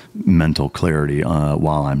enhanced mental clarity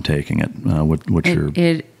while I'm taking it.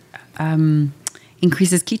 It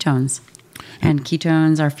increases ketones, and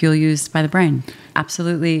ketones are fuel used by the brain.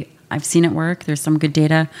 Absolutely. I've seen it work. There's some good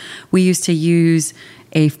data. We used to use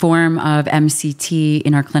a form of MCT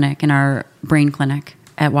in our clinic, in our brain clinic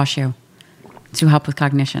at WashU, to help with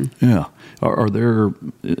cognition. Yeah.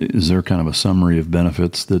 Is there kind of a summary of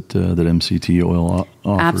benefits that MCT oil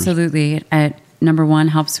offers? Absolutely. Number one,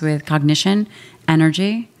 helps with cognition,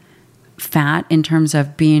 energy, fat, in terms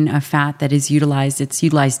of being a fat that is utilized. It's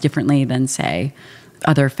utilized differently than, say,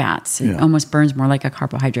 other fats. It almost burns more like a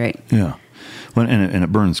carbohydrate. Yeah. Well, and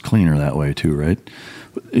it burns cleaner that way too, right?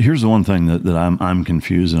 Here's the one thing that I'm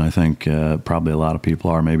confused, and I think probably a lot of people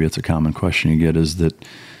are. Maybe it's a common question you get, is that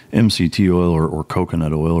MCT oil or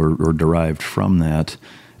coconut oil or derived from that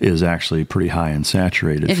is actually pretty high in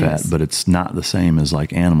saturated fat, but it's not the same as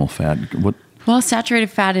like animal fat. Well, saturated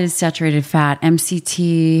fat is saturated fat.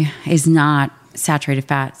 MCT is not saturated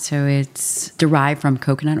fat, so it's derived from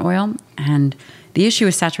coconut oil. And the issue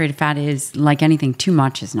with saturated fat is, like anything, too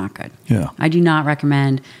much is not good. Yeah. I do not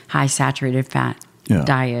recommend high saturated fat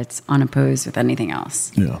diets unopposed with anything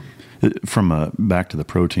else. Yeah. From back to the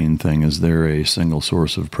protein thing, is there a single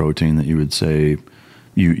source of protein that you would say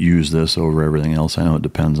you use this over everything else? I know it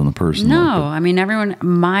depends on the person. No,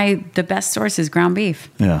 the best source is ground beef.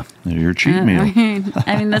 Yeah, your cheat meal.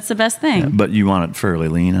 I mean, that's the best thing. Yeah, but you want it fairly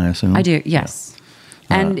lean, I assume? I do, yes.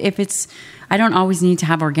 Yeah. And I don't always need to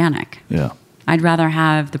have organic. Yeah. I'd rather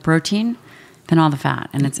have the protein than all the fat,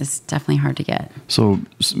 and it's definitely hard to get. So,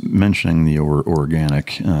 mentioning the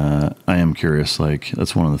organic, I am curious, like,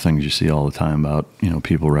 that's one of the things you see all the time about,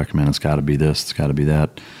 people recommend it's got to be this, it's got to be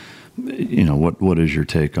that. What is your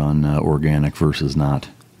take on organic versus not?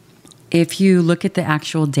 If you look at the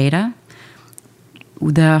actual data,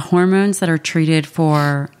 the hormones that are treated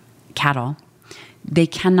for cattle, they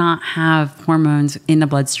cannot have hormones in the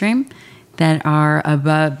bloodstream that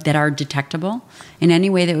are detectable in any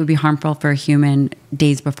way that would be harmful for a human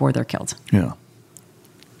days before they're killed. Yeah.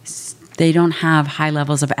 They don't have high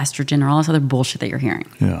levels of estrogen or all this other bullshit that you're hearing.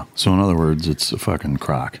 Yeah. So in other words, it's a fucking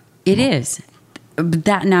crock. It is.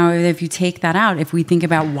 That now, if you take that out, if we think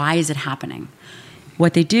about why is it happening,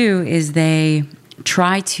 what they do is they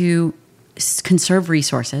try to conserve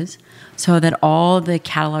resources so that all the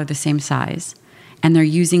cattle are the same size, and they're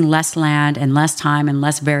using less land and less time and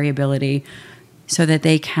less variability so that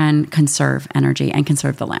they can conserve energy and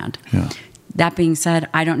conserve the land. Yeah. That being said,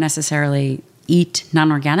 I don't necessarily eat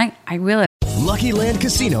non-organic. I really. Lucky Land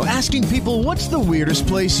Casino, asking people, what's the weirdest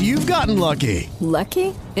place you've gotten lucky?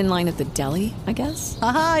 Lucky? In line at the deli, I guess?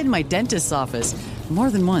 Aha, in my dentist's office. More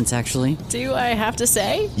than once, actually. Do I have to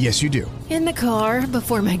say? Yes, you do. In the car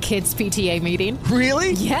before my kids' PTA meeting.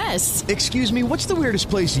 Really? Yes. Excuse me, what's the weirdest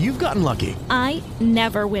place you've gotten lucky? I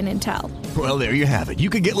never win and tell. Well, there you have it. You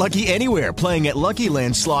can get lucky anywhere, playing at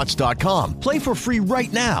LuckyLandSlots.com. Play for free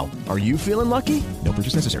right now. Are you feeling lucky? No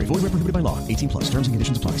purchase necessary. Void where prohibited by law. 18+. Terms and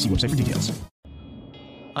conditions apply. See website for details.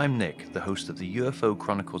 I'm Nick, the host of the UFO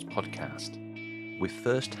Chronicles podcast, with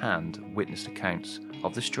first-hand witness accounts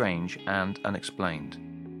of the strange and unexplained,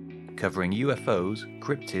 covering UFOs,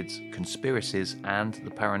 cryptids, conspiracies, and the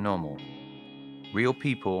paranormal. Real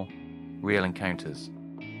people, real encounters.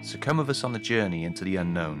 So come with us on the journey into the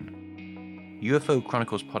unknown. UFO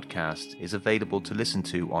Chronicles podcast is available to listen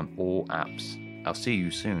to on all apps. I'll see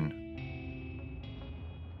you soon.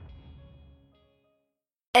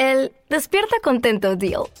 El Despierta Contento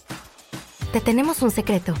Deal. Te tenemos un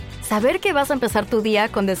secreto. Saber que vas a empezar tu día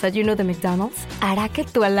con desayuno de McDonald's hará que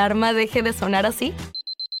tu alarma deje de sonar así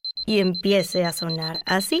y empiece a sonar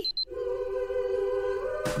así.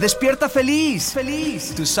 ¡Despierta feliz!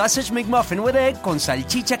 ¡Feliz! Tu Sausage McMuffin with Egg con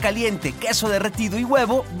salchicha caliente, queso derretido y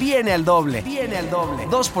huevo viene al doble. ¡Viene al doble!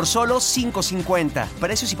 2 por solo $5.50.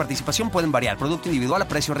 Precios y participación pueden variar. Producto individual a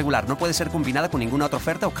precio regular. No puede ser combinada con ninguna otra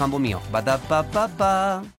oferta o combo mío.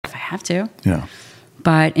 Ba-da-ba-ba-ba. If I have to. Yeah.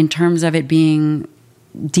 But in terms of it being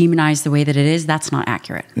demonized the way that it is, that's not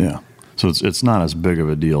accurate. Yeah. So it's not as big of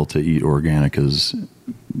a deal to eat organic as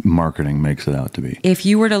marketing makes it out to be. If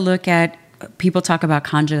you were to look at, people talk about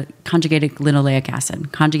conjugated linoleic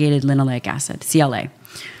acid, CLA,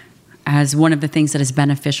 as one of the things that is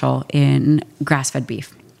beneficial in grass-fed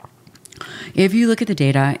beef. If you look at the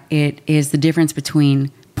data, it is the difference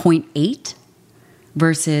between 0.8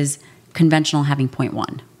 versus conventional having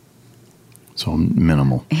 0.1. So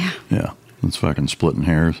minimal. Yeah. Yeah. It's fucking splitting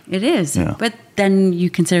hairs. It is. Yeah. But then you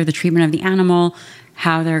consider the treatment of the animal,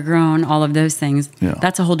 how they're grown, all of those things. Yeah.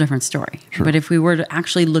 That's a whole different story. Sure. But if we were to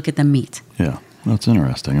actually look at the meat. Yeah. That's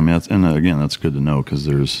interesting. I mean, again, that's good to know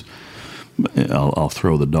because I'll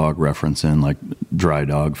throw the dog reference in, like dry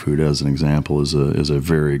dog food as an example is a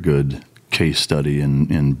very good case study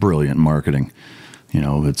in brilliant marketing. You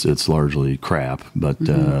know, it's largely crap, but,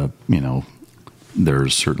 you know,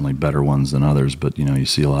 there's certainly better ones than others, but, you know, you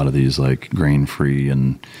see a lot of these like grain-free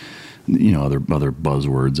and, you know, other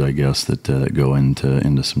buzzwords, I guess, that go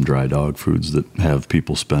into some dry dog foods that have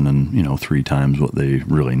people spending, you know, 3 times what they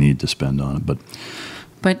really need to spend on it.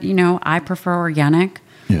 But you know, I prefer organic.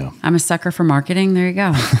 Yeah. I'm a sucker for marketing. There you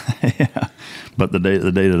go. Yeah. But the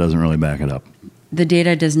data doesn't really back it up. The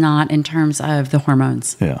data does not in terms of the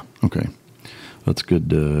hormones. Yeah. Okay. That's good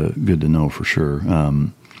to know for sure.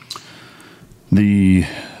 The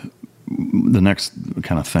next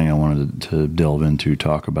kind of thing I wanted to delve into,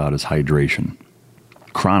 talk about, is hydration.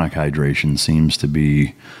 Chronic hydration seems to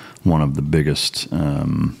be one of the biggest,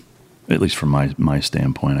 at least from my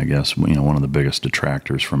standpoint, I guess, you know, one of the biggest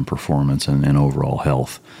detractors from performance and overall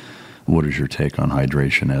health. What is your take on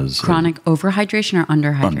hydration as chronic overhydration or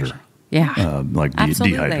underhydration? Under. Yeah. Like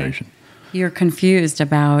dehydration. You're confused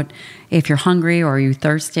about if you're hungry or are you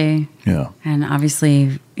thirsty. Yeah. And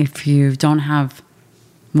obviously, if you don't have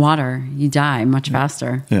water, you die much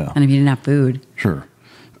faster than if you didn't have food. Sure.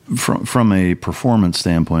 From a performance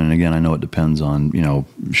standpoint, and again, I know it depends on, you know,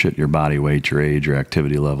 your body weight, your age, your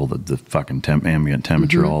activity level, the fucking ambient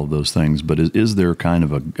temperature, all of those things. But is there kind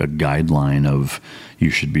of a guideline of you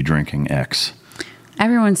should be drinking X?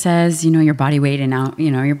 Everyone says, you know, your body weight in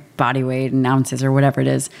ounces or whatever it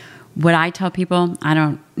is. What I tell people, I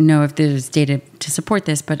don't know if there's data to support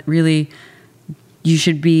this, but really you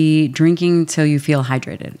should be drinking till you feel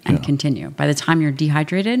hydrated and continue. By the time you're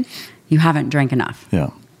dehydrated, you haven't drank enough.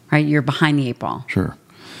 Yeah. Right? You're behind the 8 ball. Sure.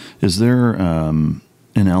 Is there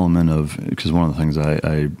an element of, because one of the things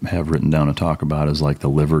I have written down to talk about is like the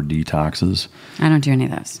liver detoxes. I don't do any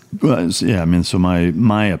of those. Well, yeah, I mean, so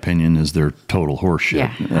my opinion is they're total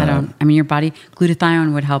horseshit. Yeah, I mean, your body,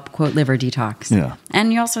 glutathione would help, quote, liver detox. Yeah.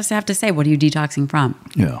 And you also have to say, what are you detoxing from?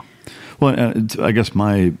 Yeah. Well, I guess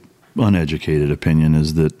my uneducated opinion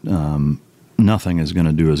is that nothing is going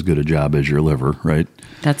to do as good a job as your liver, right?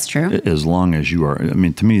 That's true. As long as you are, I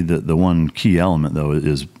mean, to me, the one key element though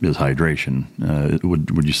is hydration.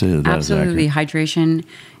 Would you say that? Absolutely, is accurate? Hydration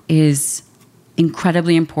is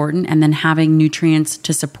incredibly important, and then having nutrients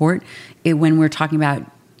to support it when we're talking about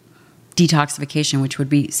detoxification, which would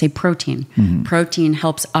be, say, protein. Mm-hmm. Protein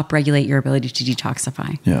helps upregulate your ability to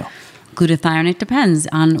detoxify. Yeah. Glutathione, it depends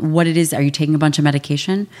on what it is. Are you taking a bunch of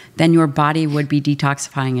medication? Then your body would be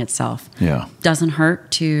detoxifying itself. Yeah. Doesn't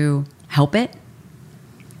hurt to help it.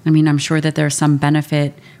 I mean, I'm sure that there's some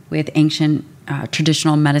benefit with ancient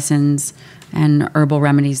traditional medicines and herbal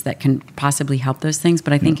remedies that can possibly help those things.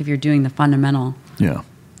 But I think if you're doing the fundamental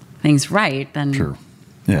things right, then... Sure.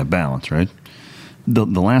 Yeah, balance, right? The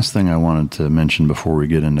last thing I wanted to mention before we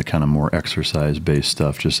get into kind of more exercise-based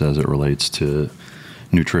stuff, just as it relates to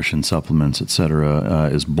nutrition supplements, et cetera,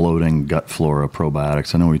 is bloating, gut flora,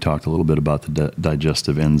 probiotics. I know we talked a little bit about the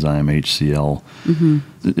digestive enzyme HCl.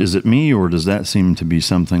 Mm-hmm. Is it me, or does that seem to be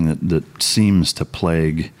something that seems to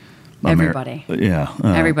plague everybody?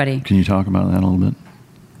 Everybody. Can you talk about that a little bit?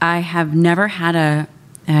 I have never had a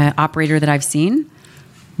operator that I've seen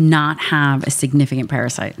not have a significant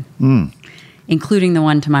parasite, including the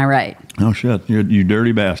one to my right. Oh, shit. You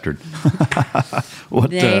dirty bastard.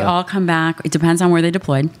 They all come back. It depends on where they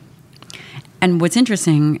deployed. And what's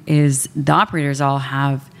interesting is the operators all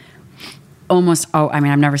have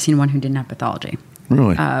I've never seen one who didn't have pathology.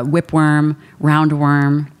 Really? Whipworm,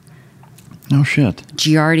 roundworm. No shit.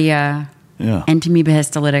 Giardia. Yeah. Entamoeba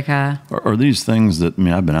histolytica. Are these things that, I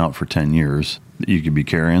mean, I've been out for 10 years that you could be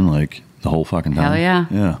carrying like the whole fucking time? Hell yeah.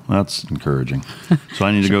 Yeah, that's encouraging. So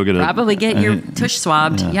I need to go get Probably get your tush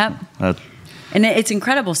swabbed. Yeah, yep. And it's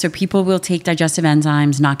incredible. So people will take digestive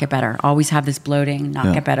enzymes, not get better. Always have this bloating,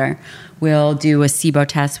 not get better. We'll do a SIBO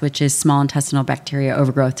test, which is small intestinal bacteria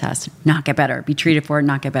overgrowth test, not get better. Be treated for it,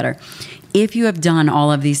 not get better. If you have done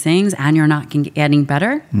all of these things and you're not getting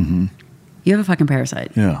better, you have a fucking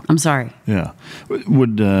parasite. Yeah. I'm sorry. Yeah.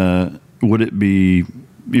 Would it be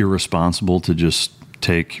irresponsible to just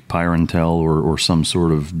take Pyrantel or some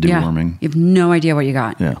sort of deworming? Yeah. You have no idea what you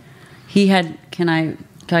got. Yeah. He had, can I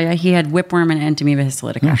tell you, he had whipworm and entamoeba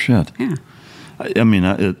histolytica. Oh, shit. Yeah. I mean,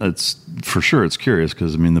 it's for sure. It's curious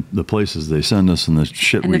because I mean the places they send us and the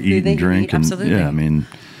shit we eat and drink, and absolutely. I mean,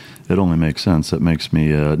 it only makes sense. It makes me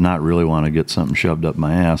not really want to get something shoved up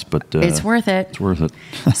my ass, but it's worth it. It's worth it.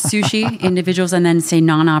 Sushi individuals, and then say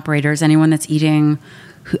non-operators, anyone that's eating,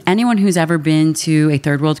 anyone who's ever been to a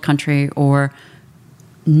third world country or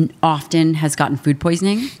often has gotten food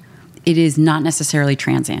poisoning. It is not necessarily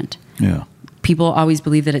transient. Yeah. People always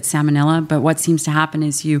believe that it's salmonella, but what seems to happen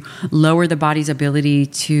is you lower the body's ability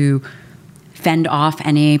to fend off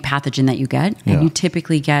any pathogen that you get, and you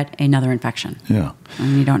typically get another infection. Yeah.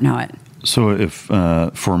 And you don't know it. So if,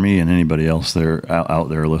 for me and anybody else out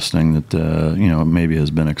there listening that, maybe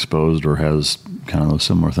has been exposed or has kind of those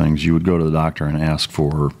similar things, you would go to the doctor and ask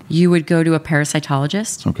for... You would go to a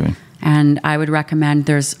parasitologist. Okay. And I would recommend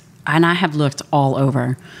and I have looked all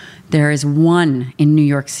over. There is one in New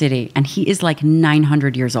York City, and he is like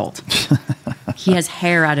 900 years old. He has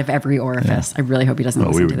hair out of every orifice. Yeah. I really hope he doesn't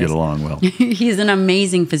listen to this. We would get along well. He's an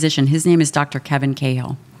amazing physician. His name is Dr. Kevin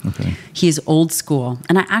Cahill. Okay. He is old school.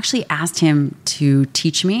 And I actually asked him to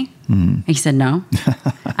teach me. Mm-hmm. He said no.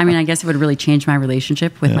 I mean, I guess it would really change my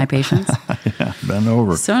relationship with my patients. Yeah, bend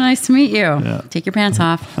over. So nice to meet you. Yeah. Take your pants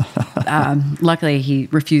off. Luckily, he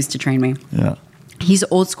refused to train me. Yeah. He's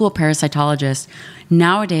old school parasitologist.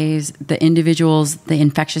 Nowadays, the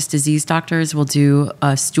infectious disease doctors will do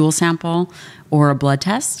a stool sample or a blood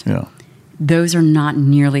test. Yeah. Those are not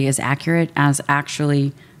nearly as accurate as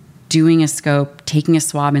actually doing a scope, taking a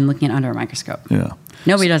swab, and looking at under a microscope. Yeah.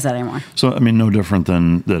 Nobody does that anymore. So, I mean, no different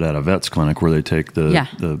than that at a vet's clinic where they take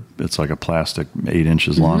it's like a plastic 8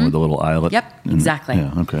 inches long with a little eyelet. Yep, exactly.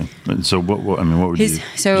 Yeah, okay. So what would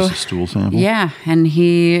just a stool sample? Yeah, and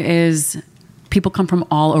people come from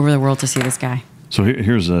all over the world to see this guy. So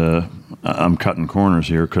I'm cutting corners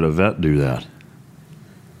here. Could a vet do that?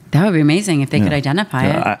 That would be amazing if they could identify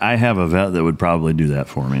it. I have a vet that would probably do that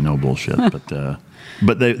for me. No bullshit.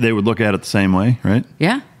 But they would look at it the same way, right?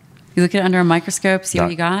 Yeah. You look at it under a microscope, see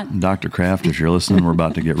what you got. Dr. Kraft, if you're listening, we're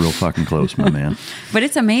about to get real fucking close, my man. But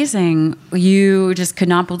it's amazing. You just could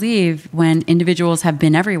not believe when individuals have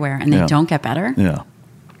been everywhere and they don't get better. Yeah.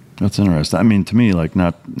 That's interesting. I mean, to me, like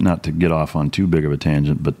not to get off on too big of a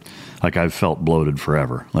tangent, but like I've felt bloated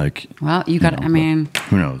forever. Like, well, you got. I mean,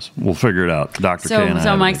 who knows? We'll figure it out. Dr. K and I.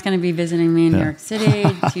 So Mike's going to be visiting me in New York City.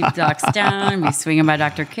 2 blocks down, be swinging by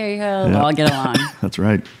Dr. Cahill. We'll all get along. That's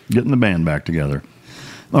right. Getting the band back together.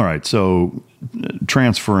 All right. So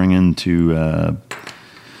transferring into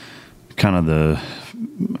kind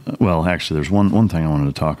of actually, there's one thing I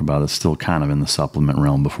wanted to talk about that's still kind of in the supplement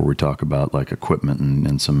realm before we talk about like equipment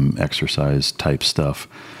and some exercise type stuff.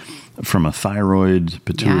 From a thyroid,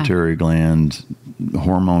 pituitary gland,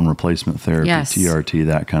 hormone replacement therapy, TRT,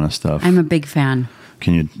 that kind of stuff. I'm a big fan.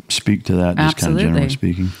 Can you speak to that, just kind of generally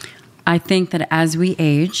speaking? I think that as we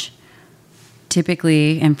age,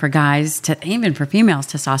 typically, and for guys, even for females,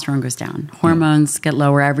 testosterone goes down. Hormones get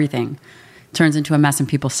lower, everything turns into a mess and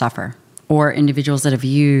people suffer. Or individuals that have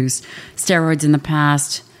used steroids in the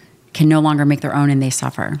past can no longer make their own and they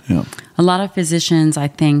suffer. Yeah. A lot of physicians, I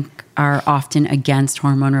think, are often against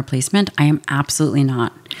hormone replacement. I am absolutely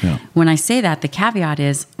not. Yeah. When I say that, the caveat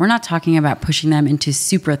is we're not talking about pushing them into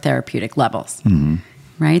super therapeutic levels,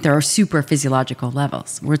 right? There are super physiological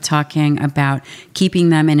levels. We're talking about keeping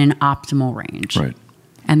them in an optimal range. Right.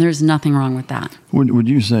 And there's nothing wrong with that. Would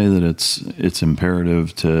you say that it's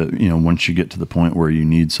imperative to, once you get to the point where you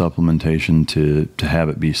need supplementation to have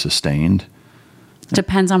it be sustained?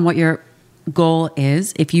 Depends on what your goal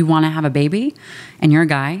is. If you want to have a baby and you're a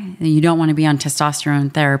guy, you don't want to be on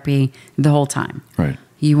testosterone therapy the whole time. Right.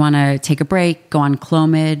 You want to take a break, go on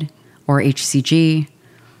Clomid or HCG,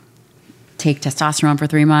 take testosterone for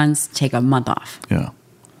 3 months, take a month off. Yeah.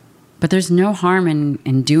 But there's no harm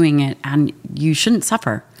in doing it, and you shouldn't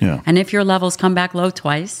suffer. Yeah. And if your levels come back low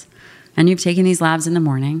twice and you've taken these labs in the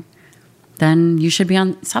morning, then you should be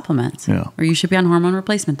on supplements. Yeah. Or you should be on hormone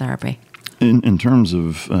replacement therapy. In terms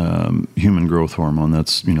of human growth hormone,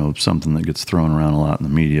 that's something that gets thrown around a lot in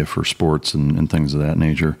the media for sports and things of that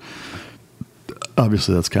nature.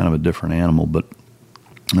 Obviously, that's kind of a different animal, but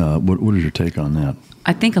what is your take on that?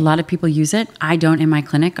 I think a lot of people use it. I don't in my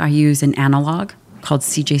clinic. I use an analog called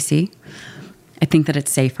CJC. I think that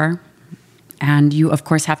it's safer. And you, of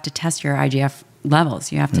course, have to test your IGF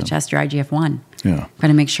levels. You have to test your IGF-1. Yeah. Got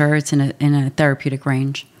to make sure it's in a therapeutic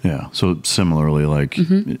range. Yeah. So similarly, like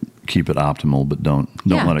keep it optimal, but don't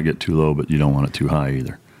let it get too low, but you don't want it too high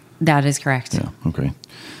either. That is correct. Yeah. Okay.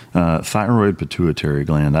 Thyroid, pituitary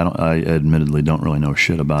gland. I admittedly don't really know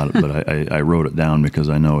shit about it, but I wrote it down because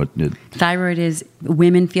I know it. Thyroid is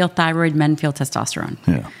women feel thyroid, men feel testosterone.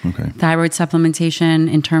 Yeah. Okay. Thyroid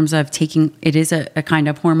supplementation, in terms of taking, it is a kind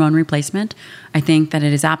of hormone replacement. I think that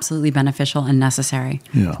it is absolutely beneficial and necessary.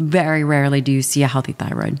 Yeah. Very rarely do you see a healthy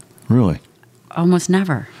thyroid. Really? Almost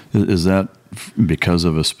never. Is that because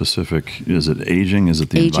of a specific? Is it aging? Is it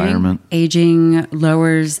the environment? Aging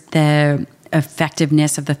lowers the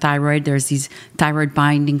effectiveness of the thyroid. There's these thyroid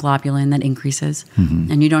binding globulin that increases,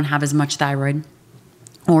 and you don't have as much thyroid.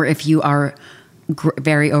 Or if you are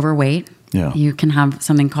very overweight, you can have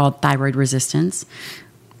something called thyroid resistance.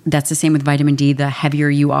 That's the same with vitamin D. The heavier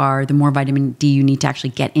you are, the more vitamin D you need to actually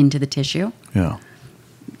get into the tissue. Yeah.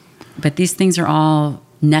 But these things are all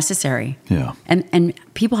necessary. Yeah. And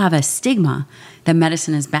people have a stigma that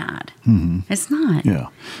medicine is bad. It's not. Yeah.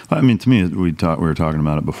 I mean, to me, we were talking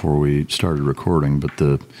about it before we started recording, but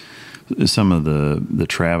some of the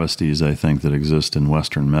travesties, I think, that exist in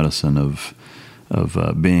Western medicine of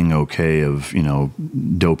being okay, of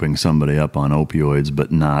doping somebody up on opioids,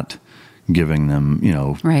 but not giving them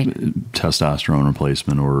testosterone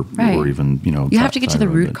replacement or even you have to get to the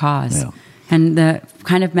root cause. Yeah. And the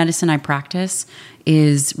kind of medicine I practice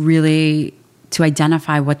is really to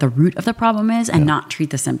identify what the root of the problem is and not treat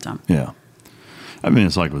the symptom. Yeah. I mean,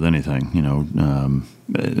 it's like with anything,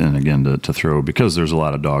 and again, to throw, because there's a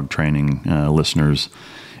lot of dog training listeners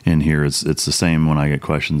in here, it's the same when I get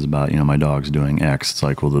questions about, my dog's doing X. It's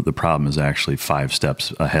like, well, the problem is actually 5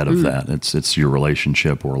 steps ahead of that. It's your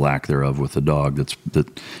relationship or lack thereof with the dog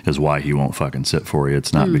that is why he won't fucking sit for you.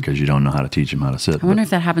 It's not because you don't know how to teach him how to sit. I wonder if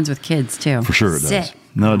that happens with kids too. For sure it does.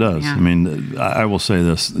 No, it does. Yeah. I mean, I will say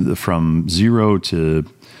this, from 0 to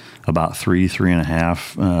about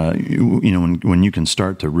 3.5, when you can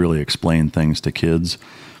start to really explain things to kids,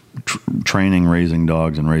 training, raising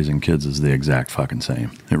dogs, and raising kids is the exact fucking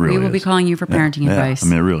same. It really is. We will be calling you for parenting advice. I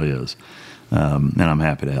mean, it really is. And I'm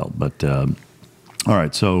happy to help. But, all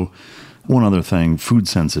right, so one other thing, food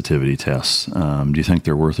sensitivity tests. Do you think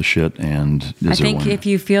they're worth a shit? And I think if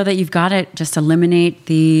you feel that you've got it, just eliminate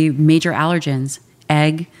the major allergens: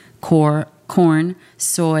 egg, corn,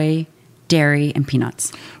 soy, dairy, and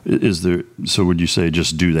peanuts. So would you say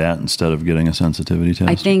just do that instead of getting a sensitivity test?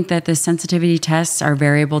 I think that the sensitivity tests are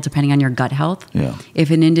variable depending on your gut health. Yeah. If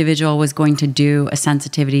an individual was going to do a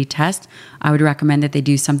sensitivity test, I would recommend that they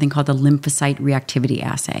do something called the lymphocyte reactivity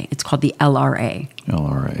assay. It's called the LRA.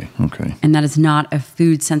 LRA, okay. And that is not a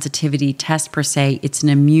food sensitivity test per se. It's an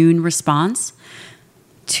immune response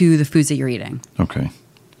to the foods that you're eating. Okay.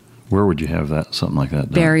 Where would you have something like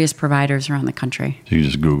that done? Various providers around the country. So you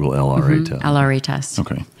just Google LRA test. LRA test.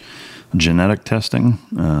 Okay. genetic testing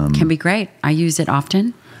can be great. I use it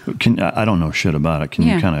often. I don't know shit about it. Can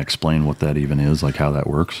you kind of explain what that even is, like how that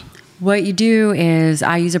works? What you do is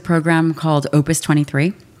I use a program called Opus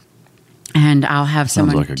 23, and I'll have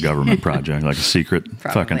someone... Sounds like a government project, like a secret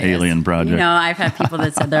fucking alien project. You know, I've had people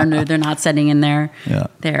that said they're not sending in their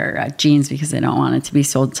genes because they don't want it to be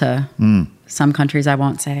sold to some countries I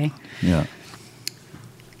won't say. Yeah.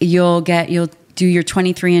 You'll do your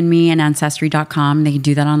 23andMe and Ancestry.com. They can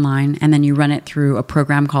do that online. And then you run it through a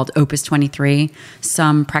program called Opus 23.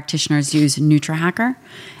 Some practitioners use NutraHacker.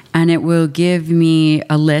 And it will give me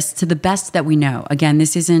a list to the best that we know. Again,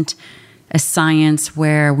 this isn't a science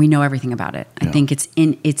where we know everything about it. I think it's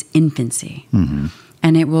in its infancy. Mm-hmm.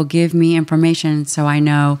 And it will give me information so I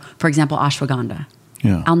know, for example, ashwagandha.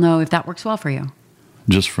 Yeah. I'll know if that works well for you.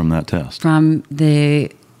 Just from that test? From the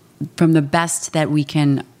best that we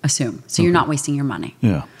can assume. So you're not wasting your money.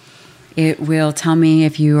 Yeah. It will tell me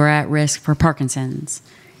if you are at risk for Parkinson's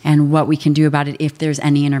and what we can do about it if there's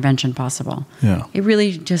any intervention possible. Yeah. It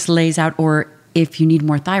really just lays out, or if you need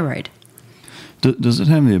more thyroid. Does it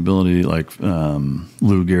have the ability, like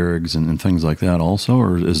Lou Gehrig's and things like that also,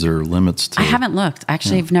 or is there limits to... I haven't looked.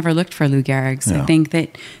 Actually, I've never looked for Lou Gehrig's. I think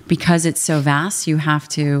that because it's so vast,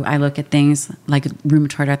 I look at things like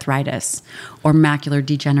rheumatoid arthritis or macular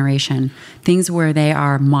degeneration, things where they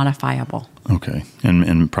are modifiable. Okay.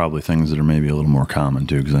 And probably things that are maybe a little more common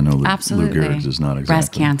too, because I know Lou Gehrig's is not exactly...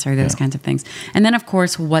 Breast cancer, those kinds of things. And then, of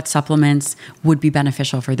course, what supplements would be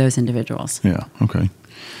beneficial for those individuals. Yeah, okay.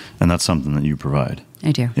 And that's something that you provide?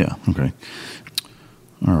 I do. Yeah, okay.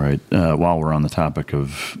 All right. While we're on the topic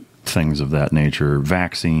of things of that nature,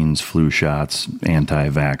 vaccines, flu shots,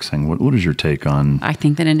 anti-vaxxing, what is your take on... I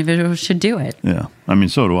think that individuals should do it. Yeah. I mean,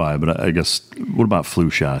 so do I, but I guess, what about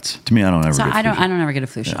flu shots? To me, I don't ever get I don't ever get a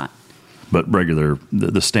flu shot. But regular,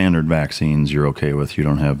 the standard vaccines you're okay with, you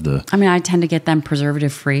don't have the... I mean, I tend to get them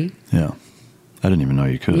preservative-free. Yeah. I didn't even know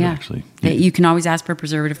you could, actually. You can always ask for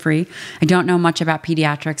preservative-free. I don't know much about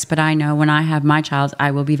pediatrics, but I know when I have my child, I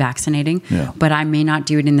will be vaccinating. Yeah. But I may not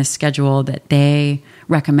do it in the schedule that they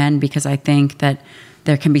recommend because I think that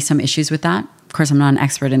there can be some issues with that. Of course, I'm not an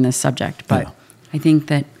expert in this subject, but I think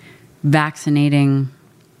that vaccinating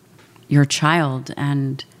your child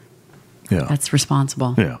and... Yeah. That's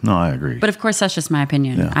responsible. Yeah, no, I agree. But of course, that's just my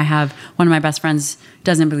opinion. Yeah. I have one of my best friends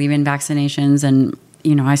doesn't believe in vaccinations, and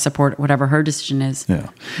I support whatever her decision is. Yeah.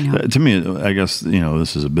 To me, I guess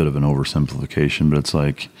this is a bit of an oversimplification, but it's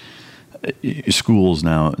like schools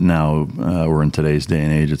now or in today's day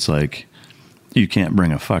and age, it's like you can't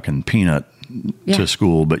bring a fucking peanut to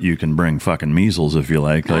school, but you can bring fucking measles if you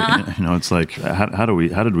like. It's like how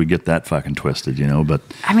did we get that fucking twisted? But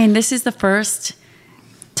I mean, this is the first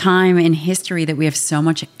time in history that we have so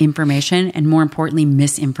much information and, more importantly,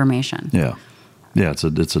 misinformation. Yeah, it's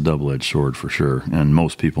a double-edged sword for sure, and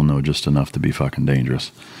most people know just enough to be fucking dangerous.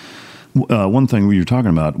 One thing we were talking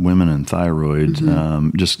about women and thyroid.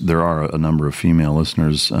 Just there are a number of female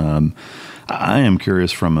listeners. I am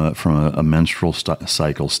curious from a menstrual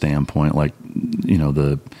cycle standpoint, like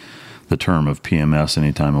the term of PMS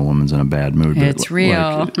anytime a woman's in a bad mood. It's real.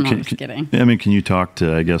 No, I'm just kidding. I mean, can you talk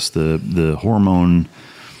to, I guess, the hormone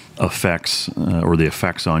effects or the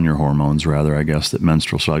effects on your hormones, rather, I guess, that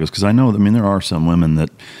menstrual cycles? Because I know, there are some women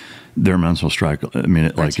that their menstrual cycle,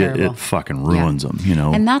 it fucking ruins them,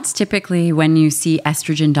 And that's typically when you see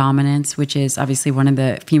estrogen dominance, which is obviously one of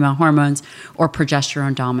the female hormones, or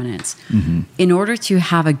progesterone dominance. Mm-hmm. In order to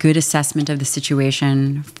have a good assessment of the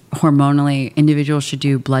situation hormonally, individuals should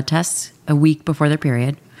do blood tests a week before their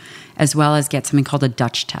period, as well as get something called a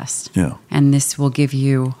Dutch test. Yeah. And this will give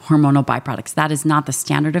you hormonal byproducts. That is not the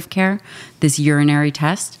standard of care, this urinary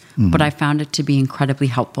test, but I found it to be incredibly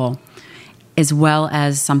helpful, as well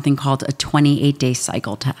as something called a 28-day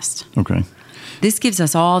cycle test. Okay. This gives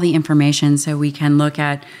us all the information so we can look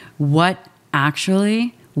at what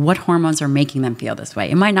hormones are making them feel this way.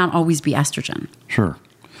 It might not always be estrogen. Sure.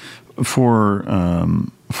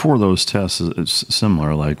 For those tests, it's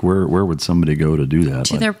similar. Like, where would somebody go to do that?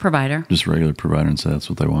 To their provider. Just regular provider, and say that's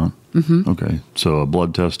what they want? Mm-hmm. Okay. So a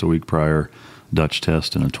blood test a week prior, Dutch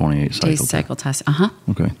test, and a 28 cycle test.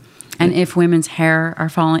 Okay. And if women's hair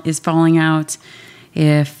is falling out,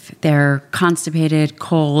 if they're constipated,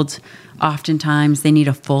 cold, oftentimes they need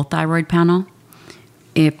a full thyroid panel.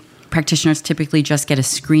 If practitioners typically just get a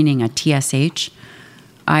screening, a TSH,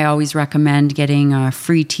 I always recommend getting a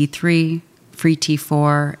free T3, free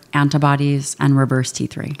T4, antibodies, and reverse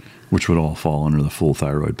T3. Which would all fall under the full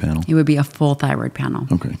thyroid panel? It would be a full thyroid panel.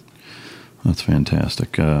 Okay. That's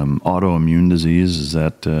fantastic. Autoimmune disease, is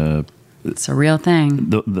that... it's a real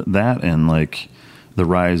thing. That and the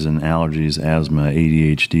rise in allergies, asthma,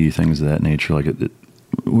 ADHD, things of that nature? Like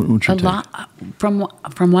what's your take? Lot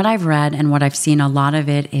from what I've read and what I've seen, a lot of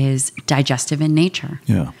it is digestive in nature.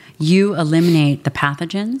 Yeah. You eliminate the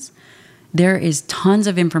pathogens. There is tons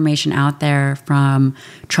of information out there, from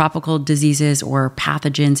tropical diseases or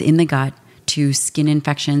pathogens in the gut to skin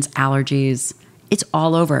infections, allergies. It's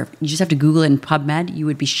all over. You just have to Google it in PubMed. You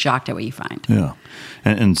would be shocked at what you find. Yeah.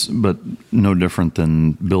 But no different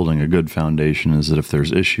than building a good foundation is that if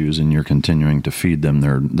there's issues and you're continuing to feed them,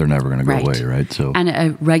 they're never going to go away, right? So, and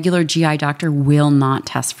a regular GI doctor will not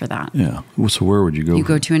test for that. Yeah. So where would you go? You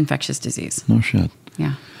go to infectious disease. No shit.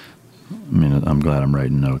 Yeah. I mean, I'm glad I'm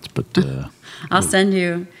writing notes, but I'll send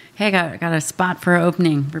you. Hey, got a spot for an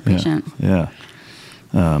opening for patient. Yeah.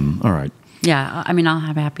 All right. Yeah, I mean, I'll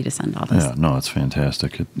have happy to send all this. Yeah, no, it's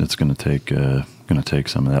fantastic. It's going to take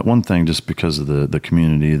some of that. One thing, just because of the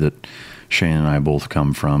community that Shane and I both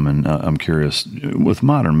come from, and I'm curious, with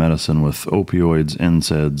modern medicine, with opioids,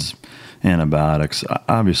 NSAIDs, antibiotics,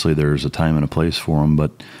 obviously there's a time and a place for them,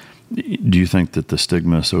 but do you think that the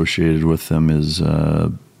stigma associated with them is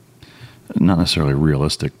not necessarily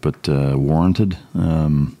realistic, but warranted?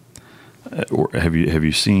 Or have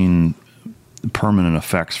you seen permanent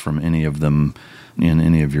effects from any of them in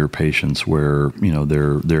any of your patients where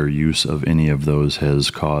their use of any of those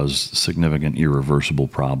has caused significant irreversible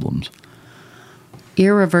problems?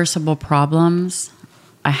 Irreversible problems,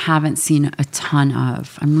 I haven't seen a ton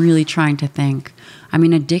of. I'm really trying to think. I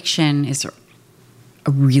mean, addiction is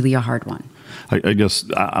really a hard one. I guess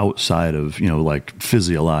outside of like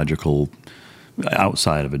physiological,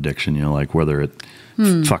 outside of addiction, like whether it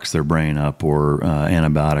fucks their brain up or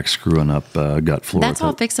antibiotics screwing up gut flora. That's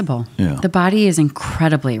all fixable. Yeah. The body is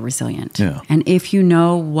incredibly resilient. Yeah. And if you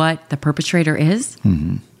know what the perpetrator is,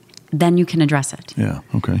 then you can address it. Yeah,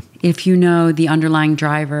 okay. If you know the underlying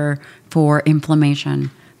driver for inflammation,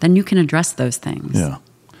 then you can address those things. Yeah.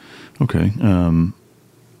 Okay.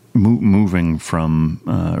 Moving from,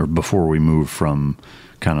 or before we move from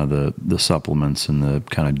kind of the supplements and the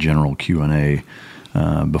kind of general Q&A,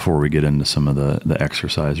 before we get into some of the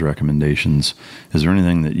exercise recommendations, is there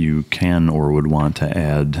anything that you can or would want to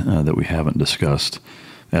add that we haven't discussed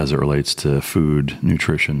as it relates to food,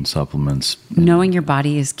 nutrition, supplements? Knowing your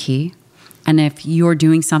body is key. And if you're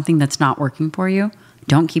doing something that's not working for you,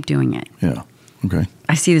 don't keep doing it. Yeah. Okay.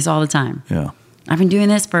 I see this all the time. Yeah. I've been doing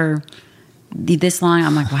this for this long.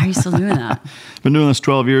 I'm like, why are you still doing that? Been doing this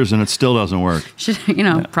 12 years and it still doesn't work. Should,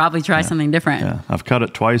 probably try something different. Yeah. I've cut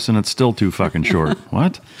it twice and it's still too fucking short.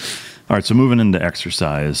 What? All right. So moving into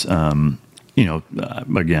exercise, again, I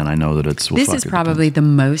know that it's... This is probably the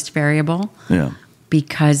most variable. Yeah.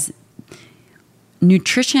 Because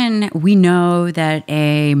nutrition, we know that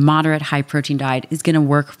a moderate high protein diet is going to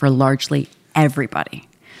work for largely everybody.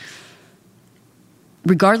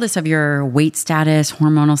 Regardless of your weight status,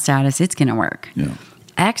 hormonal status, it's going to work. Yeah.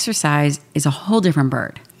 Exercise is a whole different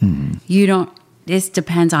bird. Mm-hmm. This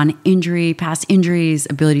depends on injury, past injuries,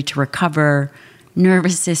 ability to recover,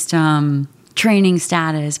 nervous system, training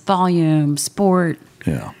status, volume, sport.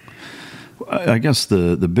 Yeah. I guess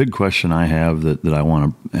the big question I have that I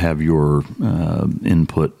want to have your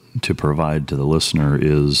input to provide to the listener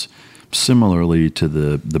is, similarly to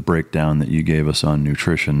the breakdown that you gave us on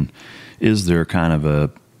nutrition, is there kind of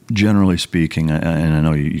a, generally speaking, and I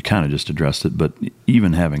know you kind of just addressed it, but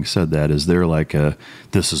even having said that, is there like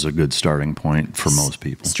this is a good starting point for most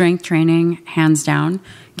people? Strength training, hands down,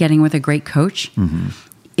 getting with a great coach. Mm-hmm.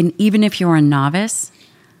 And even if you're a novice,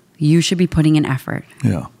 you should be putting in effort.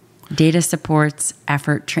 Yeah. Data supports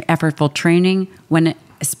effortful training,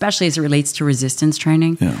 especially as it relates to resistance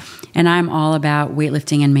training. Yeah. And I'm all about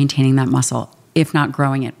weightlifting and maintaining that muscle, if not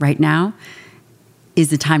growing it. Right now is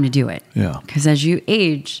the time to do it. Yeah. Because as you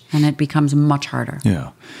age, and it becomes much harder.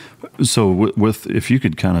 Yeah. So if you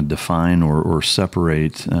could kind of define or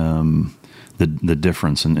separate the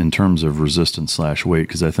difference in terms of resistance / weight,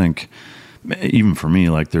 because I think even for me,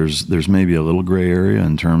 like there's maybe a little gray area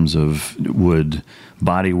in terms of would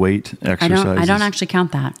body weight exercises. I don't actually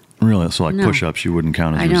count that. Really? So like No. push-ups you wouldn't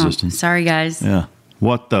count as I don't. resistance? Sorry, guys. Yeah.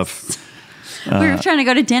 What the... We were trying to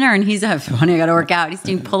go to dinner, and he's honey, I got to work out. He's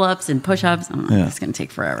doing pull-ups and push-ups. I'm like, Yeah. it's going to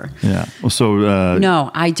take forever. Yeah. Well, so...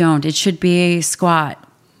 No, I don't. It should be squat,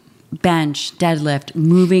 bench, deadlift,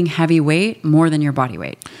 moving heavy weight more than your body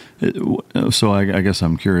weight. So I guess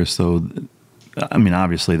I'm curious, though. I mean,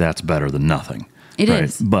 obviously that's better than nothing. It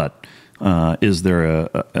is. But is there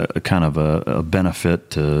a kind of a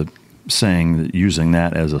benefit to saying that using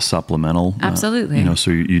that as a supplemental? Absolutely.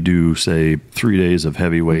 So you do, say, 3 days of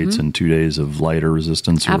heavy weights and 2 days of lighter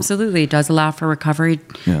resistance? Absolutely. It does allow for recovery,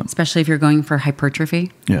 Yeah. especially if you're going for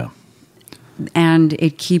hypertrophy. Yeah. and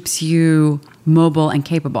it keeps you mobile and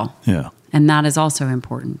capable. Yeah. And that is also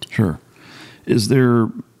important. Sure. Is there,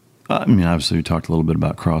 I mean, obviously we talked a little bit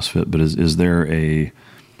about CrossFit, but is there a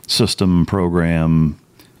system, program,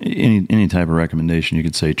 any type of recommendation you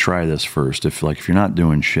could say, try this first? If you're not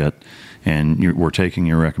doing shit and we're taking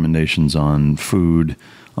your recommendations on food,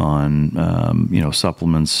 on,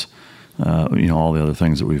 supplements, all the other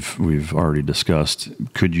things that we've already discussed,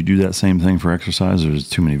 could you do that same thing for exercise, or is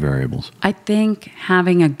it too many variables? I think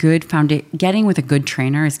having a good foundation, getting with a good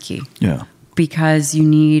trainer is key. Yeah. Because you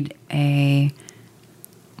need a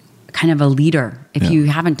kind of a leader. If you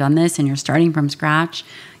haven't done this and you're starting from scratch,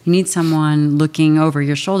 you need someone looking over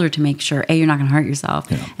your shoulder to make sure, A, you're not going to hurt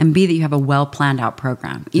yourself, and B, that you have a well planned out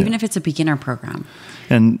program, even if it's a beginner program.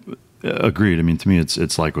 And agreed. I mean, to me,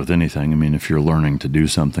 it's like with anything. I mean, if you're learning to do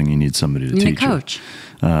something, you need somebody to teach a coach.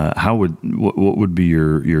 What would be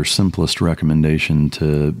your simplest recommendation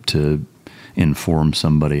to inform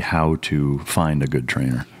somebody how to find a good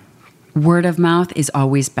trainer? Word of mouth is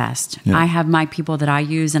always best. Yeah. I have my people that I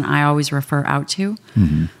use and I always refer out to,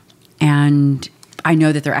 mm-hmm. and I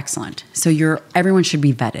know that they're excellent. So everyone should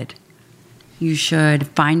be vetted. You should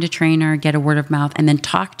find a trainer, get a word of mouth, and then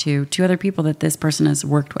talk to two other people that this person has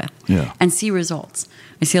worked with and see results.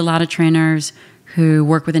 I see a lot of trainers who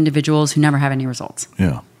work with individuals who never have any results.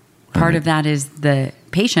 Yeah. Part of that is the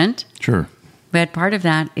patient. Sure. But part of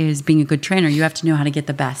that is being a good trainer. You have to know how to get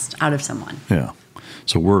the best out of someone. Yeah.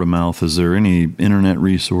 So word of mouth, is there any internet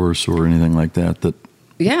resource or anything like that?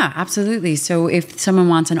 Yeah, absolutely. So if someone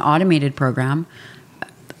wants an automated program,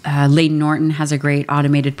 Layden Norton has a great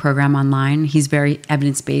automated program online. He's very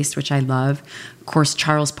evidence-based, which I love. Of course,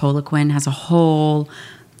 Charles Poliquin has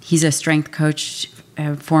he's a strength coach,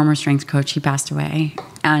 a former strength coach. He passed away.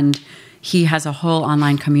 And he has a whole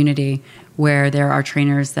online community where there are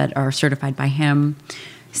trainers that are certified by him,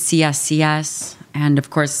 CSCS, and of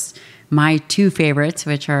course, my two favorites,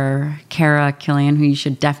 which are Kara Killian, who you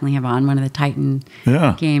should definitely have on one of the Titan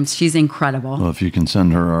games. She's incredible. Well, if you can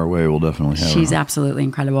send her our way, we'll definitely have her. She's absolutely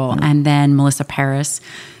incredible. Yeah. And then Melissa Paris.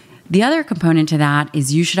 The other component to that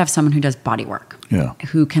is you should have someone who does body work,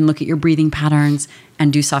 who can look at your breathing patterns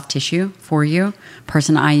and do soft tissue for you.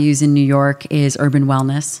 Person I use in New York is Urban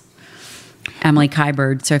Wellness, Emily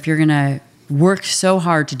Kybird. So if you're going to work so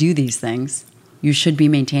hard to do these things, you should be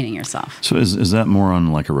maintaining yourself. So is that more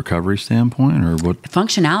on like a recovery standpoint or what?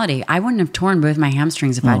 Functionality. I wouldn't have torn both my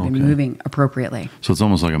hamstrings if I'd been moving appropriately. So it's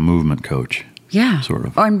almost like a movement coach. Yeah. Sort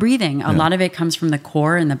of. Or in breathing. A lot of it comes from the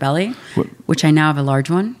core and the belly, which I now have a large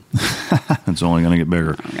one. It's only going to get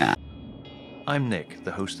bigger. Oh, yeah. I'm Nick,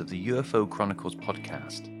 the host of the UFO Chronicles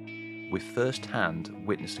podcast, with first-hand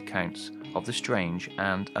witness accounts of the strange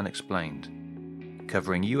and unexplained,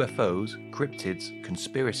 covering UFOs, cryptids,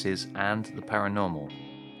 conspiracies, and the paranormal.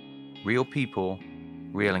 Real people,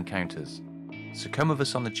 real encounters. So come with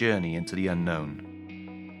us on the journey into the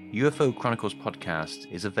unknown. UFO Chronicles podcast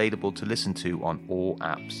is available to listen to on all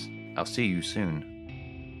apps. I'll see you soon.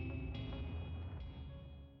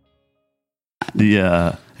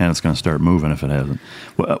 And it's going to start moving if it hasn't.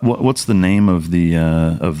 What's the name of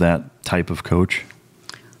of that type of coach?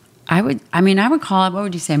 I would call it, what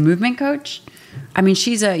would you say, a movement coach? I mean,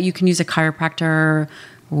 you can use a chiropractor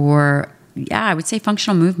or, I would say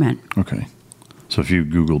functional movement. Okay. So if you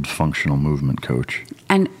Googled functional movement coach.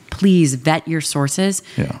 And please vet your sources,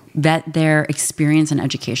 vet their experience and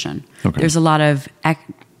education. Okay. There's a lot of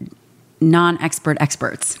non-expert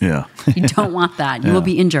experts. Yeah. You don't want that. You will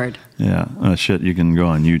be injured. Yeah. Shit, you can go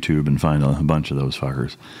on YouTube and find a bunch of those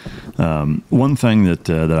fuckers. One thing that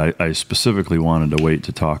I specifically wanted to wait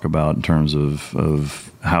to talk about in terms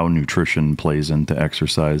of how nutrition plays into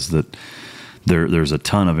exercise, that there's a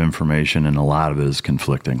ton of information and a lot of it is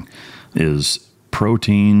conflicting, is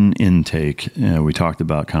protein intake. We talked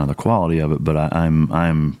about kind of the quality of it, but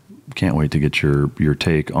I'm can't wait to get your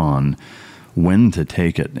take on when to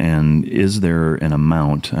take it, and is there an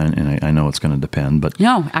amount? And I know it's going to depend, but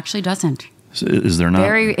no, actually doesn't. Is there not?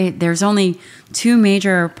 There's only two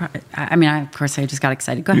major. I mean, of course, I just got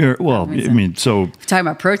excited. Go ahead. So talking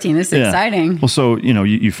about protein, this is exciting. Well, so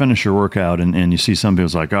you finish your workout, and you see some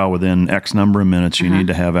people's like, within X number of minutes, you need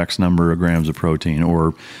to have X number of grams of protein,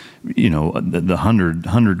 or the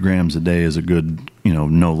 100 grams a day is a good,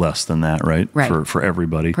 no less than that, right? Right. For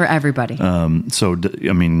everybody. For everybody. Can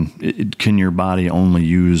your body only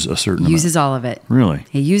use a certain amount? Uses all of it. Really?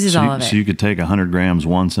 It uses all of it. So you could take 100 grams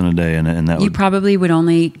once in a day, and that you probably would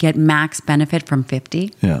only get max benefit from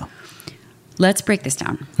 50. Yeah. Let's break this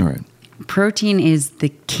down. All right. Protein is the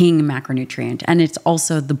king macronutrient, and it's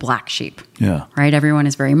also the black sheep. Yeah. Right? Everyone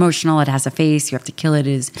is very emotional. It has a face. You have to kill it.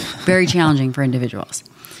 It is very challenging for individuals.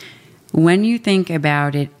 When you think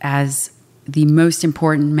about it as the most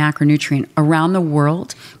important macronutrient around the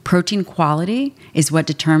world, protein quality is what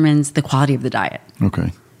determines the quality of the diet.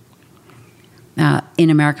 Okay. In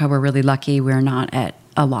America, we're really lucky. We're not at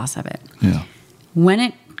a loss of it. Yeah. When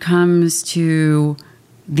it comes to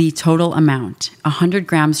the total amount, 100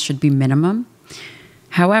 grams should be minimum.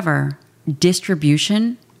 However,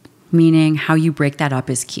 distribution, meaning how you break that up,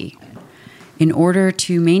 is key. In order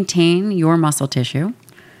to maintain your muscle tissue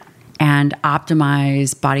and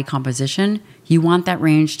optimize body composition, you want that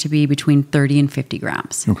range to be between 30 and 50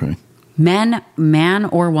 grams. Okay. Man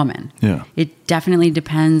or woman. Yeah. It definitely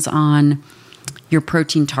depends on your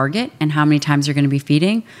protein target and how many times you're going to be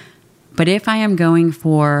feeding. But if I am going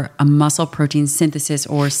for a muscle protein synthesis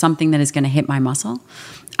or something that is going to hit my muscle,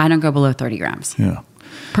 I don't go below 30 grams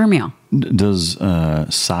per meal. Does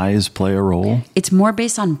size play a role? It's more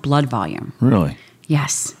based on blood volume. Really?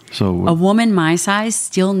 Yes. So a woman my size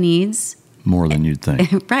still needs more than you'd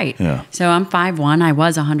think. Right. Yeah. So I'm 5'1". I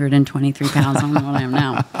was 123 pounds. I don't know what I am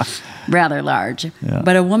now. Rather large. Yeah.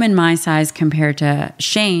 But a woman my size compared to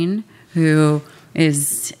Shane, who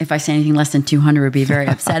is, if I say anything less than 200, would be very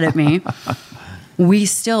upset at me. We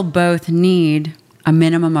still both need a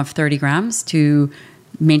minimum of 30 grams to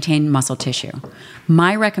maintain muscle tissue.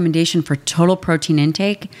 My recommendation for total protein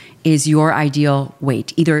intake is your ideal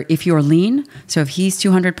weight. Either if you're lean, so if he's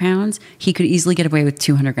 200 pounds, he could easily get away with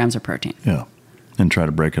 200 grams of protein. Yeah. And try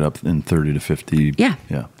to break it up in 30 to 50. Yeah.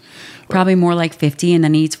 Yeah. Probably more like 50, and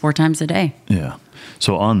then he eats 4 times a day. Yeah.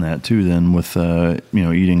 So on that too, then with,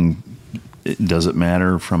 eating, does it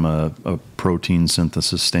matter from a protein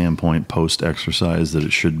synthesis standpoint post-exercise that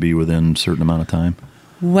it should be within a certain amount of time?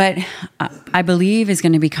 What I believe is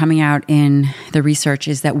going to be coming out in the research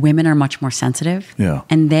is that women are much more sensitive. Yeah.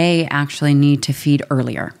 And they actually need to feed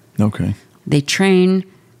earlier. Okay. They train.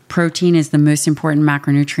 Protein is the most important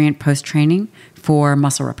macronutrient post-training for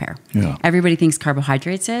muscle repair. Yeah. Everybody thinks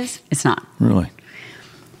carbohydrates is. It's not. Really?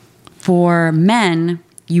 For men,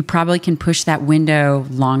 you probably can push that window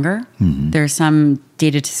longer. Mm-hmm. There's some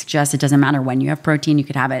data to suggest it doesn't matter when you have protein. You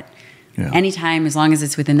could have it anytime as long as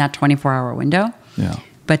it's within that 24-hour window. Yeah.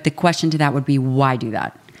 But the question to that would be, why do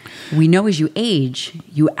that? We know as you age,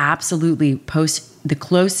 you absolutely the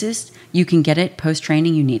closest you can get it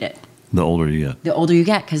post-training, you need it. The older you get. The older you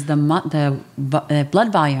get, because the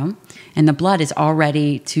blood volume and the blood is all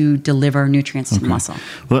ready to deliver nutrients to muscle.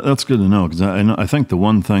 Well, that's good to know, because I think the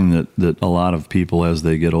one thing that a lot of people as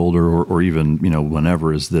they get older or even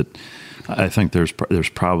whenever is that I think there's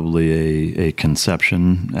probably a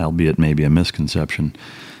conception, albeit maybe a misconception,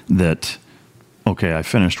 that okay, I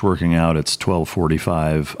finished working out, it's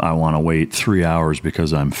 12:45, I want to wait 3 hours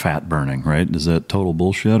because I'm fat burning, right? Is that total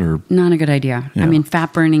bullshit or? Not a good idea. Yeah. I mean,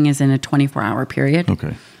 fat burning is in a 24-hour period.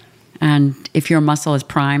 Okay. And if your muscle is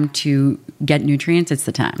primed to get nutrients, it's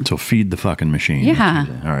the time. So feed the fucking machine. Yeah.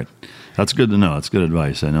 All right. That's good to know. That's good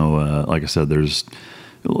advice. I know, like I said, there's,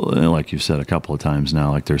 like you've said a couple of times now,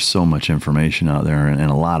 like there's so much information out there and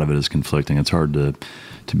a lot of it is conflicting. It's hard to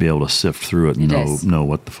be able to sift through it and know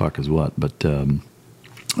what the fuck is what. But,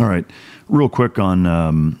 all right, real quick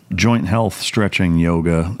on joint health, stretching,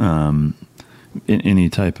 yoga, any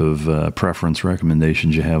type of preference,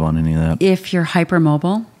 recommendations you have on any of that? If you're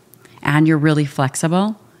hypermobile and you're really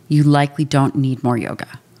flexible, you likely don't need more yoga.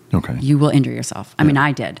 Okay. You will injure yourself. I mean,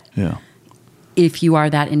 I did. Yeah. If you are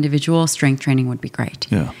that individual, strength training would be great.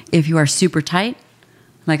 Yeah. If you are super tight,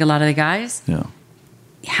 like a lot of the guys,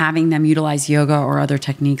 having them utilize yoga or other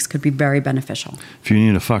techniques could be very beneficial. If you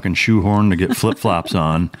need a fucking shoehorn to get flip-flops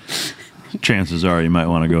on, chances are you might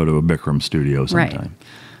want to go to a Bikram studio sometime. Right.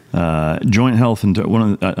 Joint health, and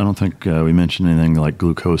I don't think we mentioned anything like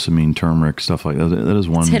glucosamine, turmeric, stuff like that. That is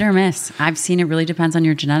one. It's hit or miss. I've seen it really depends on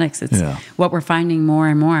your genetics. It's what we're finding more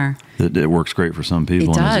and more. It works great for some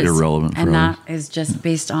people and is irrelevant for others. And that is just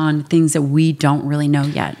based on things that we don't really know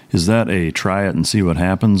yet. Is that a try it and see what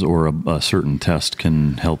happens, or a certain test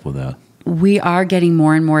can help with that? We are getting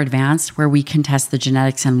more and more advanced where we can test the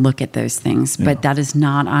genetics and look at those things, but that is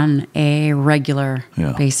not on a regular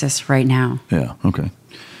basis right now. Yeah, okay.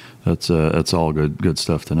 That's all good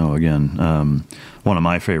stuff to know. Again, one of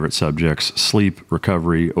my favorite subjects: sleep,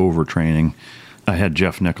 recovery, overtraining. I had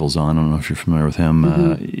Jeff Nichols on. I don't know if you're familiar with him.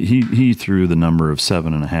 Mm-hmm. He threw the number of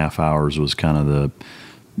 7.5 hours was kind of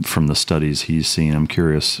from the studies he's seen. I'm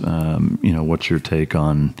curious, what's your take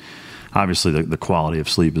on? Obviously, the quality of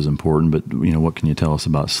sleep is important, but what can you tell us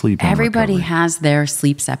about sleep? Everybody has their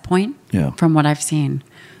sleep set point. Yeah. From what I've seen,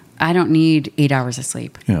 I don't need 8 hours of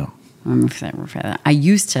sleep. Yeah. I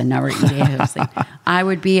used to never eat 8 hours of sleep. I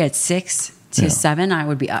would be at 6 to 7. I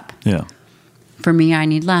would be up. Yeah. For me, I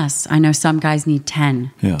need less. I know some guys need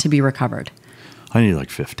 10 Yeah. to be recovered. I need like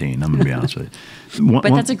 15. I'm going to be honest with you.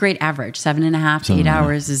 But that's a great average. 7.5 to 8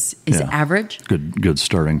 hours is average. Good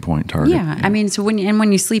starting point target. Yeah. I mean, so when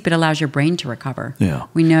you sleep, it allows your brain to recover. Yeah.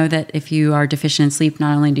 We know that if you are deficient in sleep,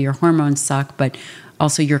 not only do your hormones suck, but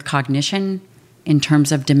also your cognition in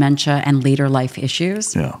terms of dementia and later life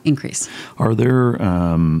issues increase. Are there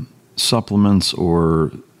supplements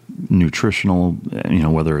or nutritional,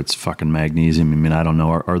 whether it's fucking magnesium, I mean, I don't know.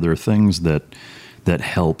 Are there things that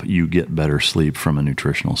help you get better sleep from a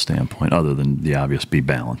nutritional standpoint, other than the obvious be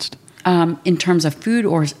balanced? In terms of food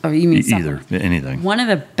or you mean either, anything? One of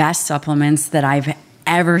the best supplements that I've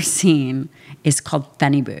ever seen is called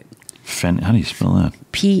Phenibut. How do you spell that?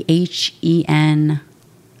 Phenibut.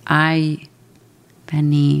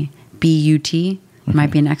 Okay.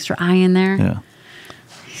 Might be an extra I in there. Yeah.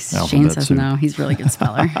 Shane says no. He's a really good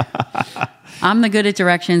speller. I'm the good at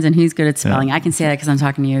directions, and he's good at spelling. I can say that because I'm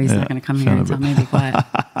talking to you. He's not going to come here and tell me to be quiet.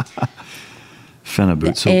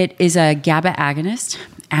 Phenibut. It is a GABA agonist,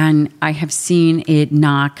 and I have seen it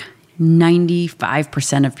knock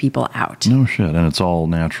 95% of people out. No shit. And it's all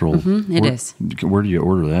natural. It is. Where do you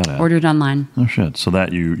order that at? Ordered online. No shit. So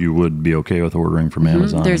that you would be okay with ordering from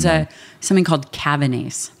Amazon? There's something called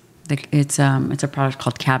Cabanase. It's a product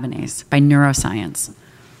called Cabanase by Neuroscience.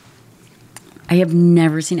 I have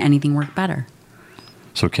never seen anything work better.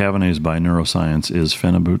 So Cabanase by Neuroscience is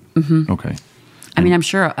Phenibut? Okay. I mean, I'm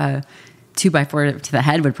sure a 2x4 to the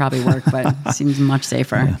head would probably work, but it seems much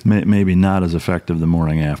safer. Yeah, maybe not as effective the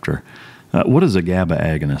morning after. What is a GABA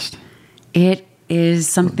agonist? It is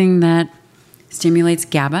something that stimulates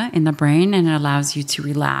GABA in the brain, and it allows you to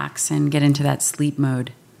relax and get into that sleep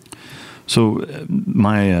mode. So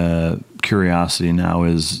my curiosity now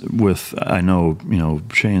is I know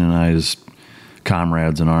Shane and I's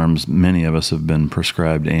comrades in arms, many of us have been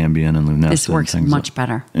prescribed Ambien and Lunesta. This works much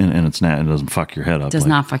better. And it's not, it doesn't fuck your head up. It does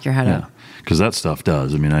not fuck your head up. Because that stuff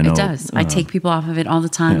does. I mean, I know. It does. I take people off of it all the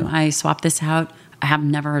time. Yeah. I swap this out. I have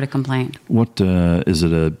never heard a complaint. What, is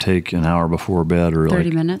it a take an hour before bed or 30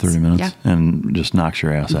 minutes? 30 minutes? Yeah. And just knocks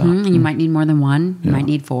your ass out. And you might need more than one. You might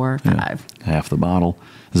need 4 or 5. Yeah. Half the bottle.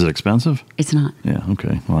 Is it expensive? It's not. Yeah,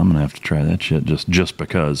 okay. Well, I'm going to have to try that shit just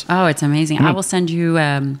because. Oh, it's amazing. I will send you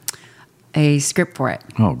a script for it.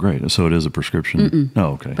 Oh, great. So it is a prescription? Mm-mm.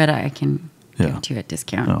 Oh, okay. But I can give it to you at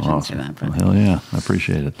discount. Oh, awesome. Well, hell yeah. I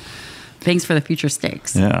appreciate it. Thanks for the future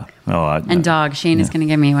steaks. Yeah. And dog. Shane is going to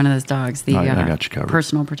give me one of those dogs. The I got you covered.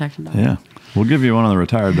 Personal protection dog. Yeah. We'll give you one of the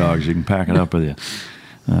retired dogs. You can pack it up with you.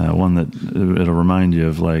 One that it'll remind you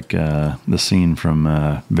of like the scene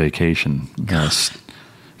from Vacation.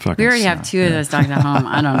 We already have 2 of those dogs at home.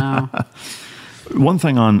 I don't know. One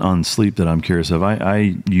thing on sleep that I'm curious of,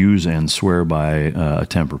 I use and swear by a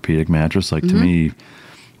Tempur-Pedic mattress. Like to me,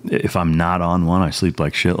 if I'm not on one, I sleep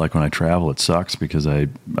like shit. Like when I travel, it sucks because I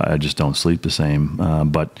just don't sleep the same.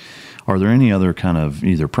 But are there any other kind of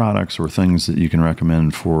either products or things that you can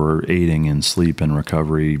recommend for aiding in sleep and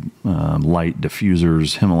recovery? Light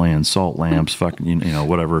diffusers, Himalayan salt lamps,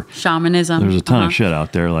 whatever. Shamanism. There's a ton of shit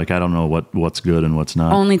out there. Like I don't know what's good and what's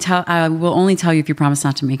not. I will only tell you if you promise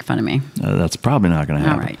not to make fun of me. That's probably not going to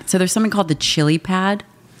happen. All right. So there's something called the Chili Pad.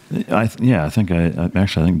 I think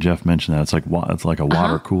Jeff mentioned that. It's like a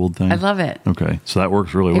water cooled thing. I love it. Okay, so that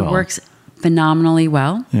works really well. It works phenomenally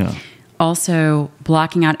well. Yeah. Also,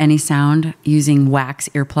 blocking out any sound using wax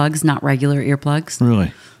earplugs, not regular earplugs.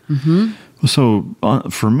 Really? Mm-hmm. So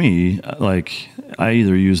for me, like I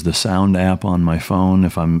either use the sound app on my phone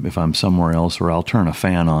if I'm somewhere else, or I'll turn a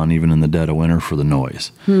fan on even in the dead of winter for the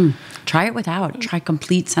noise. Try it without. Try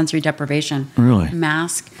complete sensory deprivation. Really?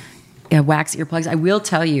 Mask. Wax earplugs. I will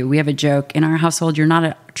tell you, we have a joke in our household. You're not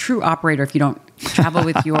a true operator if you don't travel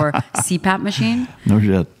with your CPAP machine. No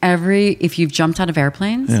shit. If you've jumped out of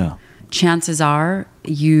airplanes, chances are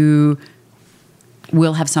you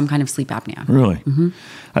will have some kind of sleep apnea. Really?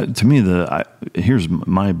 Mm-hmm. To me, here's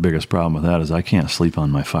my biggest problem with that is I can't sleep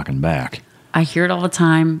on my fucking back. I hear it all the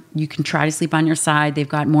time. You can try to sleep on your side. They've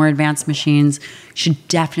got more advanced machines. Should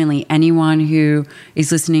definitely, anyone who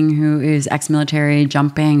is listening who is ex-military,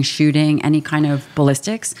 jumping, shooting, any kind of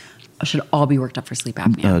ballistics, should all be worked up for sleep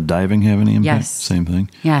apnea. Diving have any impact? Yes. Same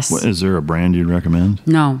thing? Yes. Is there a brand you'd recommend?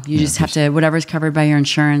 No. You just have to, whatever's covered by your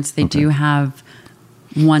insurance. They do have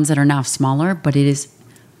ones that are now smaller, but it is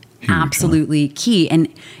absolutely key. And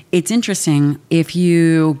it's interesting if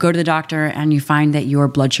you go to the doctor and you find that your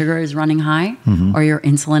blood sugar is running high or your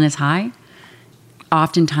insulin is high,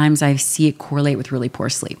 oftentimes I see it correlate with really poor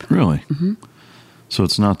sleep. Really? Mm-hmm. So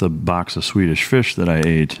it's not the box of Swedish fish that I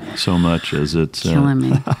ate so much as it's... Killing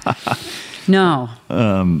me. No.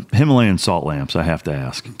 Himalayan salt lamps, I have to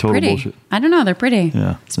ask. Total Pretty. bullshit. I don't know. They're pretty.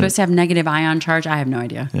 Yeah. Supposed to have negative ion charge. I have no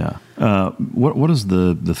idea. Yeah. What is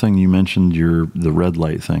the thing you mentioned? The red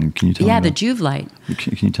light thing. Can you tell me? Yeah, about? the Juve light.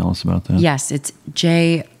 Can you tell us about that? Yes, it's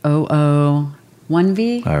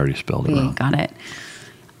JOO1V. I already spelled it wrong. Got it.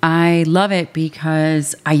 I love it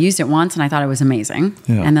because I used it once and I thought it was amazing.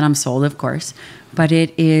 Yeah. And then I'm sold, of course. But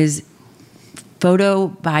it is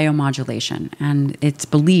photobiomodulation. And it's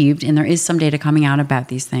believed, and there is some data coming out about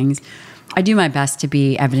these things. I do my best to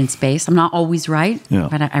be evidence-based. I'm not always right,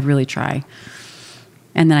 but I really try.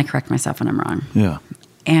 And then I correct myself when I'm wrong. Yeah.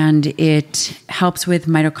 And it helps with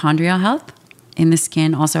mitochondrial health in the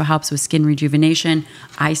skin, also helps with skin rejuvenation,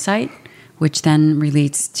 eyesight, which then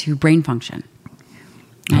relates to brain function.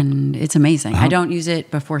 And it's amazing. I don't use it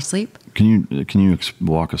before sleep. Can you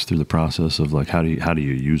walk us through the process of like how do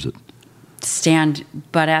you use it? Stand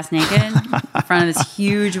butt ass naked in front of this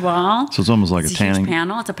huge wall. So it's almost like it's a tanning huge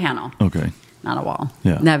panel. It's a panel. Okay. Not a wall.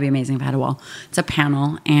 Yeah. That'd be amazing if I had a wall. It's a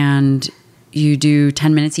panel, and you do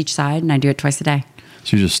 10 minutes each side, and I do it twice a day.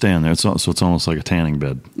 So you just stand there. So it's almost like a tanning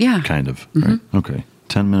bed. Yeah. Kind of. Mm-hmm. Right? Okay.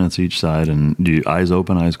 10 minutes each side, and do you eyes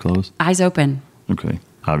open, eyes closed? Eyes open. Okay.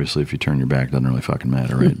 Obviously, if you turn your back, it doesn't really fucking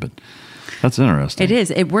matter, right? But that's interesting. It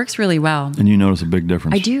is. It works really well. And you notice a big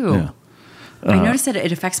difference? I do. Yeah. I notice that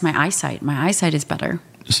it affects my eyesight. My eyesight is better.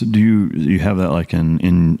 So do you have that like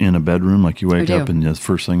in a bedroom? Like you wake up and the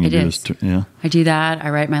first thing you do is yeah? I do that.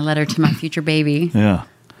 I write my letter to my future baby. Yeah.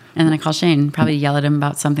 And then I call Shane, probably yell at him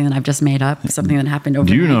about something that I've just made up, something that happened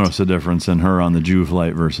overnight. Do you notice a difference in her on the Juve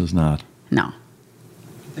light versus not? No. I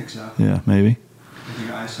think so. Yeah, maybe. I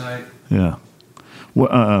think eyesight. Yeah.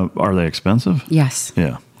 What, are they expensive? Yes.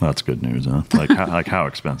 Yeah, that's good news, huh? Like how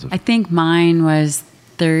expensive? I think mine was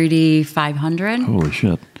 $3,500. Holy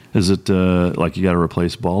shit! Is it like you got to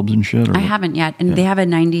replace bulbs and shit? Or I haven't yet, and they have a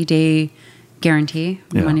 90-day guarantee,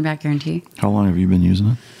 money back guarantee. How long have you been using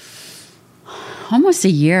it? Almost a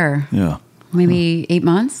year. Yeah. Maybe 8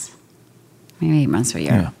 months. Maybe 8 months to a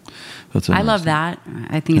year. Yeah. That's I love that.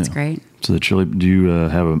 I think it's great. So the chili. Do you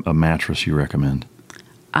have a mattress you recommend?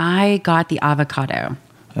 I got the avocado.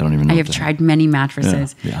 I don't even know. I have tried many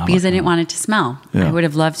mattresses Yeah, because I didn't want it to smell. Yeah. I would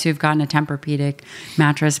have loved to have gotten a Tempur-Pedic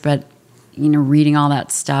mattress, but reading all that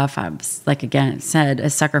stuff, I was like, again, it said a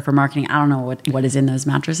sucker for marketing. I don't know what is in those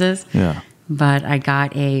mattresses. Yeah. But I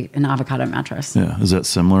got an avocado mattress. Yeah. Is that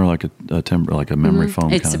similar, like a memory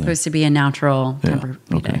foam? It's supposed to be a natural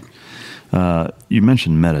Tempur-Pedic. Okay. You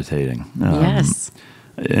mentioned meditating. Yes.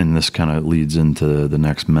 And this kind of leads into the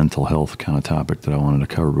next mental health kind of topic that I wanted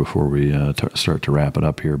to cover before we start to wrap it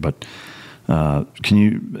up here. But can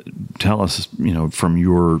you tell us, from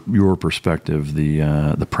your perspective,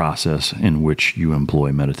 the process in which you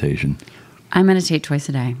employ meditation? I meditate twice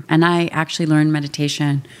a day, and I actually learned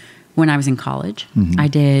meditation when I was in college. Mm-hmm. I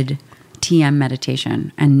did TM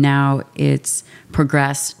meditation, and now it's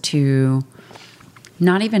progressed to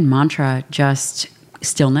not even mantra, just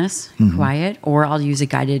stillness, quiet, or I'll use a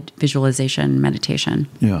guided visualization meditation.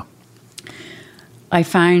 Yeah. I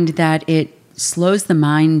find that it slows the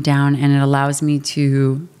mind down and it allows me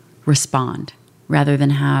to respond rather than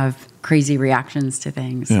have crazy reactions to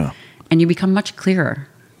things. Yeah. And you become much clearer.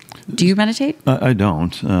 Do you meditate? I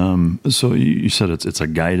don't. So you said it's a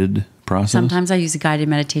guided process? Sometimes I use a guided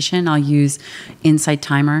meditation. I'll use Insight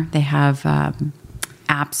Timer. They have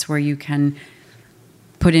apps where you can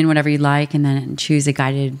put in whatever you like and then choose a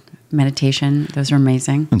guided meditation. Those are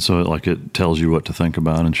amazing. And so it tells you what to think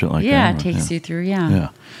about and shit like that? Yeah, it takes you through, Yeah.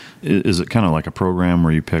 Is it kind of like a program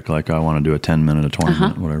where you pick I want to do a 10 minute, a 20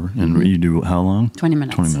 minute, whatever? And you do how long? 20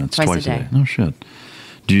 minutes. 20 minutes. Twice a day. No shit.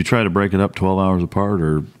 Do you try to break it up 12 hours apart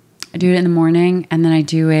or? I do it in the morning and then I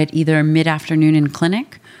do it either mid-afternoon in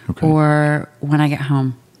clinic or when I get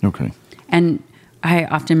home. Okay. And I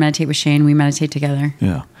often meditate with Shane. We meditate together.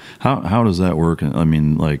 Yeah. How does that work? I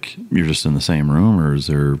mean, you're just in the same room, or is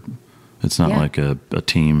there? It's not like a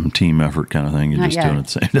team effort kind of thing. You're just doing it at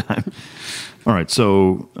the same time. All right.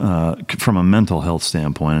 So, from a mental health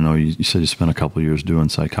standpoint, I know you said you spent a couple of years doing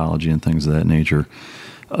psychology and things of that nature.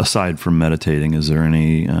 Aside from meditating, is there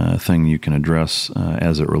any thing you can address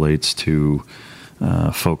as it relates to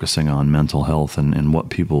focusing on mental health and what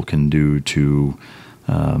people can do to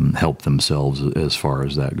help themselves as far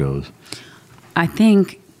as that goes? I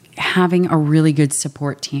think having a really good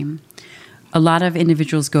support team. A lot of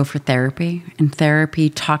individuals go for therapy, and therapy,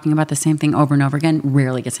 talking about the same thing over and over again,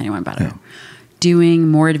 rarely gets anyone better. Yeah. Doing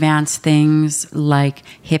more advanced things like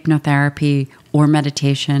hypnotherapy or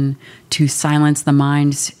meditation to silence the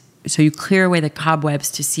mind so you clear away the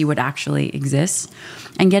cobwebs to see what actually exists,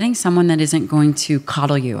 and getting someone that isn't going to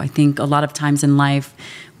coddle you. I think a lot of times in life,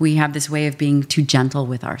 we have this way of being too gentle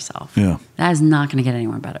with ourselves. Yeah. That is not going to get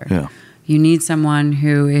anyone better. Yeah. You need someone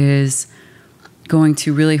who is going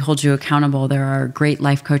to really hold you accountable. There are great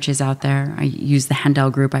life coaches out there. I use the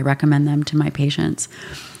Hendel group. I recommend them to my patients,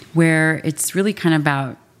 where it's really kind of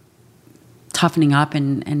about toughening up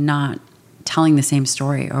and not telling the same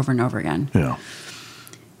story over and over again. Yeah.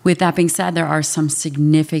 With that being said, there are some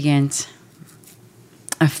significant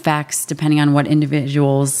effects depending on what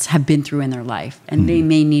individuals have been through in their life, and they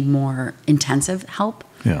may need more intensive help.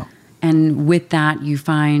 Yeah. And with that, you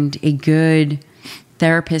find a good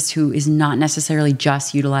therapist who is not necessarily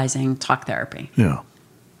just utilizing talk therapy. Yeah.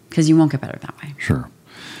 Because you won't get better that way. Sure.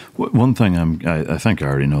 One thing I think I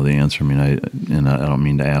already know the answer. I mean, I don't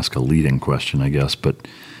mean to ask a leading question, I guess, but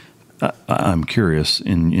I'm curious,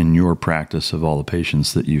 in your practice of all the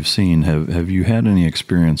patients that you've seen, have you had any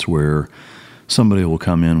experience where somebody will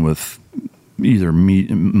come in with either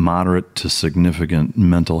moderate to significant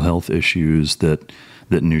mental health issues that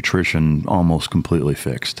nutrition almost completely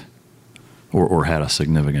fixed or had a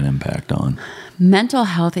significant impact on? Mental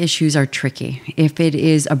health issues are tricky. If it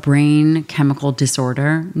is a brain chemical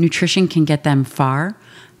disorder, nutrition can get them far,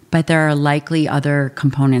 but there are likely other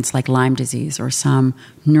components like Lyme disease or some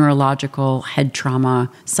neurological head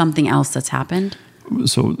trauma, something else that's happened.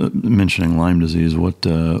 So, mentioning Lyme disease, what's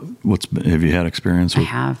have you had experience with? I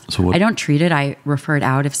have. So I don't treat it. I refer it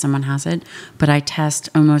out if someone has it, but I test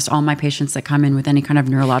almost all my patients that come in with any kind of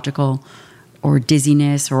neurological or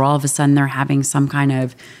dizziness, or all of a sudden they're having some kind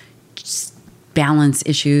of balance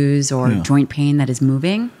issues or joint pain that is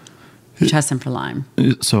moving. You test them for Lyme.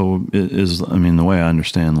 So, the way I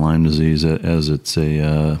understand Lyme disease, as it's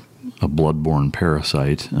a bloodborne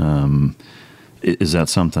parasite, is that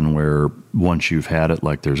something where once you've had it,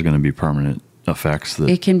 like there's going to be permanent effects? That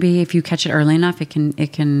it can be, if you catch it early enough, it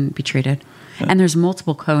can be treated. And there's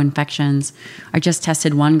multiple co-infections. I just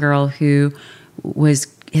tested one girl who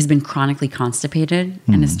has been chronically constipated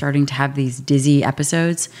and is starting to have these dizzy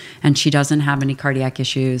episodes, and she doesn't have any cardiac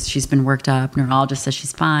issues. She's been worked up. Neurologist says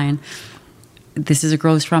she's fine. This is a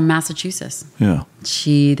girl who's from Massachusetts. Yeah.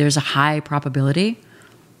 There's a high probability.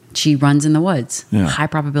 She runs in the woods. Yeah. High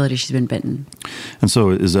probability she's been bitten. And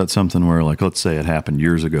so is that something where, like, let's say it happened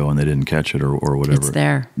years ago and they didn't catch it or whatever. It's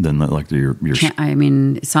there. Then like you're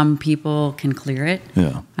some people can clear it.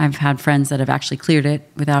 Yeah. I've had friends that have actually cleared it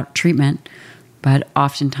without treatment, but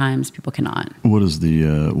oftentimes people cannot. What is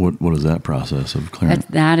the what is that process of clearing?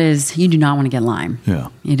 That is, you do not want to get Lyme. Yeah.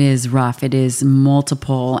 It is rough. It is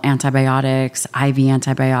multiple antibiotics, IV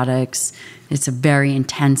antibiotics. It's a very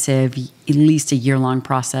intensive, at least a year-long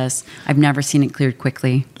process. I've never seen it cleared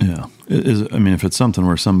quickly. Yeah. If it's something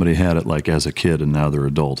where somebody had it like as a kid and now they're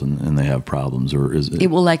adult and they have problems, or is it? It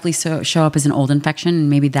will likely show up as an old infection, and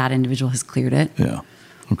maybe that individual has cleared it. Yeah.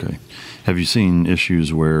 Okay. Have you seen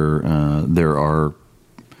issues where there are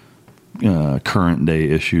current day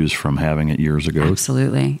issues from having it years ago?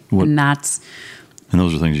 Absolutely. And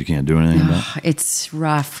those are things you can't do anything about? It's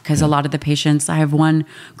rough because a lot of the patients, I have one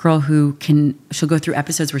girl who she'll go through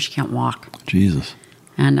episodes where she can't walk. Jesus.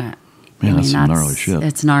 And that's some gnarly shit.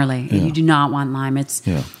 It's gnarly. Yeah. You do not want Lyme.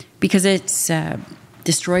 Because it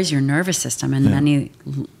destroys your nervous system in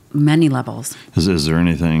many levels. Is there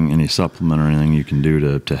any supplement or anything you can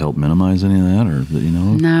do to help minimize any of that, or that you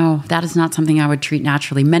know? No, that is not something I would treat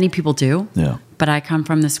naturally. Many people do. Yeah. But I come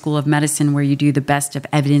from the school of medicine where you do the best of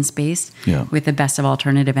evidence-based with the best of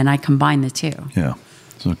alternative, and I combine the two. Yeah.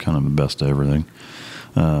 So kind of the best of everything.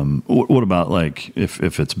 What about, like, if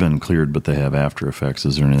it's been cleared but they have after effects?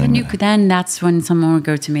 Is there anything? Then that's when someone would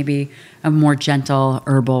go to maybe a more gentle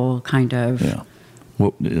herbal kind of. Yeah.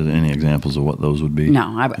 Any examples of what those would be?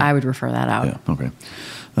 No, I would refer that out. Yeah. Okay.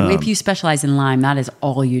 If you specialize in Lyme, that is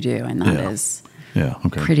all you do, and that is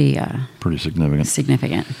pretty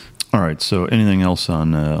significant. All right. So, anything else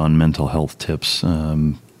on mental health tips,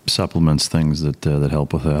 supplements, things that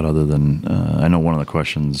help with that? Other than I know one of the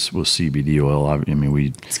questions was CBD oil.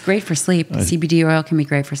 It's great for sleep. CBD oil can be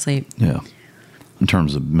great for sleep. Yeah. In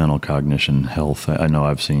terms of mental cognition health, I know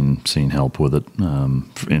I've seen help with it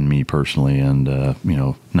in me personally, and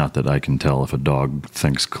not that I can tell if a dog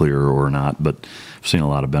thinks clear or not, but I've seen a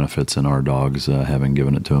lot of benefits in our dogs having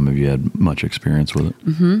given it to them. Have you had much experience with it?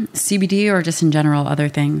 Mm-hmm. CBD or just in general, other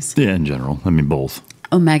things? Yeah, in general. Both.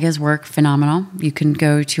 Omegas work phenomenal. You can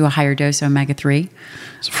go to a higher dose omega-3.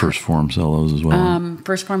 Does First Form sell those as well?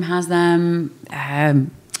 First Form has them.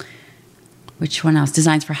 Which one else?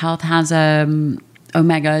 Designs for Health has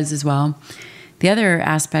omegas as well. The other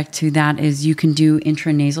aspect to that is you can do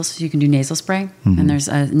intranasal, so you can do nasal spray. Mm-hmm. And there's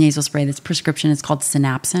a nasal spray that's prescription. It's called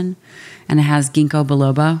Synapsin. And it has ginkgo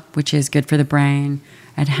biloba, which is good for the brain.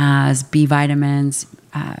 It has B vitamins,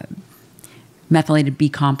 methylated B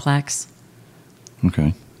complex.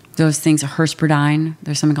 Okay. Those things are Hersperdine.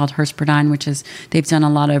 There's something called Hersperdine, which is, they've done a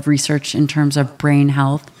lot of research in terms of brain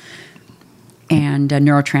health and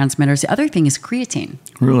neurotransmitters. The other thing is creatine.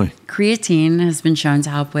 Really? Creatine has been shown to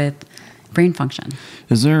help with brain function.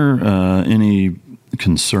 Is there any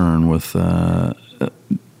concern with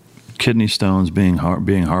kidney stones being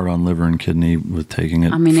hard on liver and kidney with taking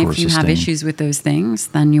it? I mean, for if you have sustained? issues with those things,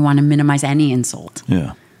 then you want to minimize any insult.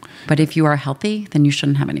 Yeah. But if you are healthy, then you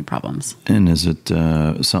shouldn't have any problems. And is it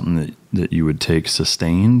something that you would take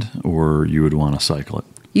sustained, or you would want to cycle it?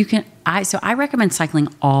 You can. I recommend cycling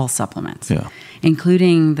all supplements, Yeah.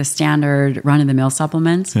 including the standard run-of-the-mill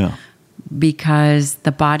supplements. Yeah. Because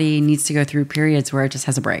the body needs to go through periods where it just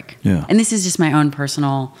has a break. Yeah. And this is just my own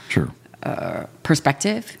personal Sure.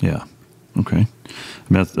 Perspective. Yeah. Okay. I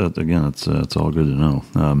mean, again, it's all good to know.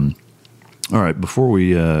 All right. Before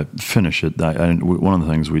we finish it, one of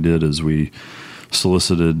the things we did is we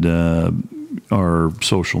solicited our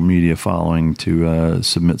social media following to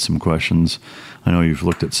submit some questions. I know you've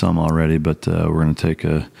looked at some already, but we're going to take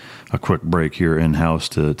a quick break here in-house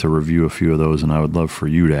to review a few of those, and I would love for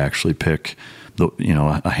you to actually pick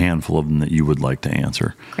a handful of them that you would like to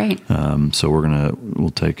answer. Great. So we'll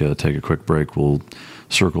take a quick break. We'll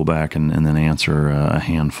circle back and then answer a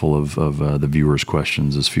handful of the viewers'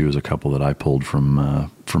 questions, as few as a couple that I pulled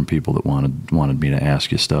from people that wanted me to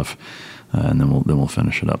ask you stuff, and then we'll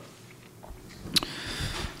finish it up.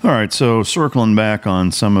 All right, so circling back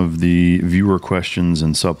on some of the viewer questions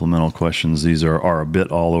and supplemental questions, these are a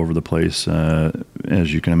bit all over the place,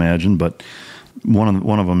 as you can imagine, but one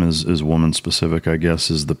of them is woman specific, I guess,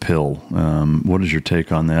 is the pill. What is your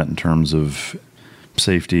take on that in terms of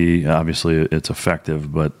safety? Obviously, it's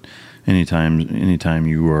effective, but anytime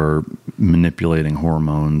you are manipulating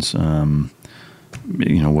hormones,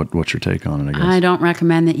 what's your take on it, I guess? I don't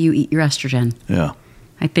recommend that you eat your estrogen. Yeah.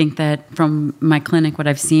 I think that from my clinic, what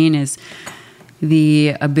I've seen is the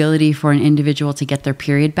ability for an individual to get their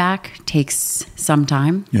period back takes some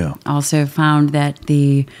time. Yeah. Also found that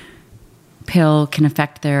the pill can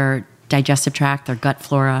affect their digestive tract, their gut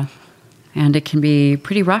flora, and it can be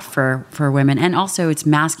pretty rough for women. And also it's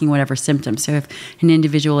masking whatever symptoms. So if an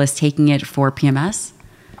individual is taking it for PMS,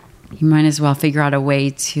 you might as well figure out a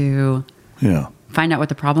way to find out what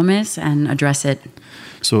the problem is and address it.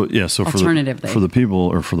 So alternatively, for the people,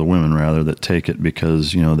 or for the women rather, that take it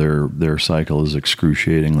because their cycle is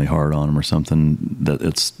excruciatingly hard on them or something, that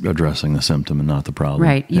it's addressing the symptom and not the problem.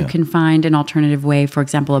 Right. You can find an alternative way, for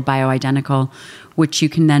example, a bioidentical, which you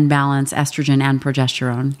can then balance estrogen and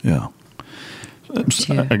progesterone. Yeah.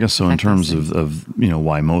 I guess so. In terms of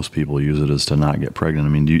why most people use it is to not get pregnant.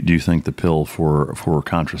 I mean, do you think the pill for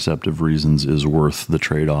contraceptive reasons is worth the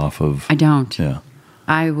trade-off of? I don't. Yeah.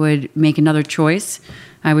 I would make another choice.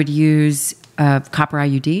 I would use copper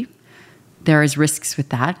IUD. There is risks with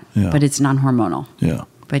that, but it's non-hormonal. Yeah.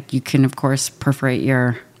 But you can, of course, perforate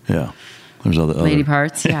your There's other lady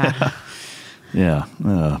parts. Yeah.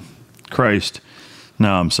 Yeah. Christ.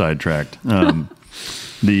 Now I'm sidetracked. All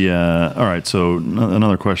right. So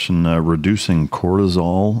another question: reducing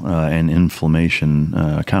cortisol and inflammation,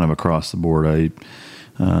 kind of across the board.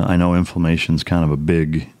 I know inflammation is kind of a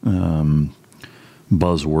big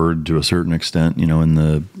buzzword to a certain extent, in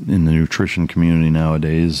the nutrition community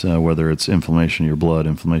nowadays, whether it's inflammation of your blood,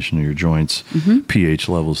 inflammation of your joints, pH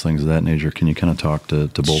levels, things of that nature. Can you kind of talk to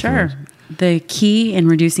both of those? Sure. The key in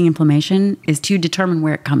reducing inflammation is to determine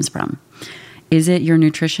where it comes from. Is it your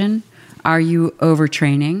nutrition? Are you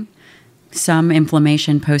overtraining? Some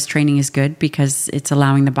inflammation post-training is good because it's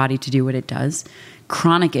allowing the body to do what it does.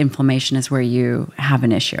 Chronic inflammation is where you have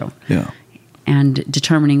an issue. Yeah. And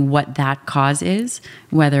determining what that cause is,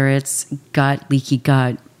 whether it's gut, leaky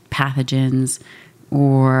gut, pathogens,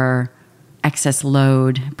 or excess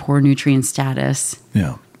load, poor nutrient status.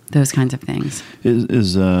 Yeah. Those kinds of things.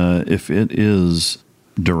 Is if it is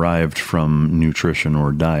derived from nutrition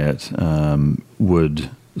or diet,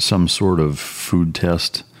 would some sort of food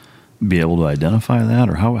test be able to identify that,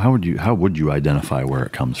 or how would you identify where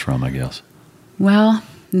it comes from, I guess? Well,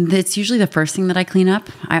 it's usually the first thing that I clean up.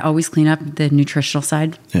 I always clean up the nutritional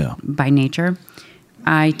side by nature.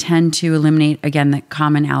 I tend to eliminate, again, the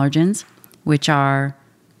common allergens, which are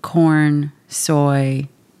corn, soy,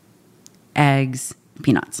 eggs,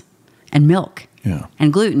 peanuts, and milk,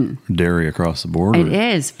 and gluten. Dairy across the board? It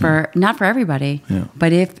is, not for everybody. Yeah.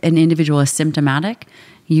 But if an individual is symptomatic,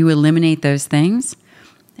 you eliminate those things,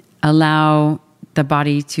 allow the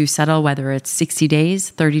body to settle, whether it's 60 days,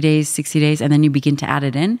 30 days, 60 days, and then you begin to add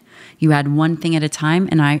it in. You add one thing at a time,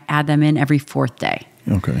 and I add them in every 4th day.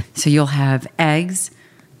 Okay. So you'll have eggs,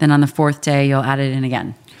 then on the 4th day, you'll add it in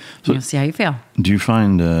again. So you'll see how you feel. Do you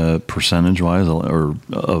find percentage-wise or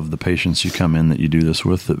of the patients you come in that you do this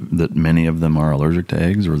with that many of them are allergic to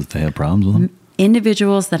eggs or that they have problems with them?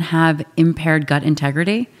 Individuals that have impaired gut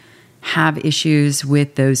integrity have issues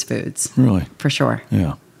with those foods. Really? For sure.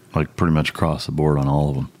 Yeah. Like pretty much across the board on all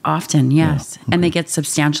of them. Often, yes. Yeah. Okay. And they get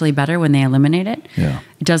substantially better when they eliminate it. Yeah.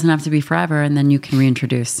 It doesn't have to be forever, and then you can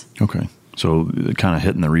reintroduce. Okay. So kind of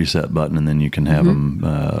hitting the reset button, and then you can have them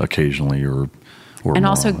occasionally or and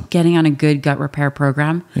also getting on a good gut repair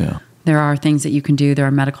program. Yeah. There are things that you can do. There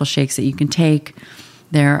are medical shakes that you can take.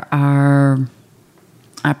 There are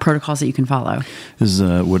protocols that you can follow.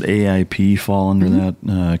 Would AIP fall under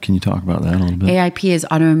that? Can you talk about that a little bit? AIP is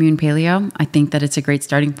autoimmune paleo. I think that it's a great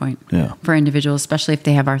starting point for individuals, especially if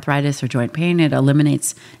they have arthritis or joint pain. It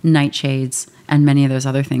eliminates nightshades and many of those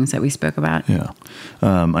other things that we spoke about. Yeah.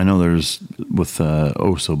 I know there's, with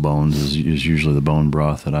Oso Bones is usually the bone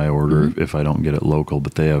broth that I order if I don't get it local,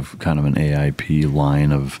 but they have kind of an AIP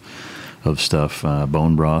line of stuff.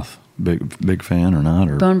 Bone broth, big fan or not?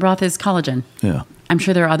 Or bone broth is collagen. Yeah. I'm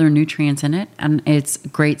sure there are other nutrients in it, and it's a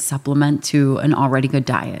great supplement to an already good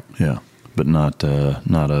diet. Yeah, but not a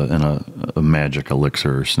magic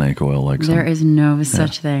elixir or snake oil like there is no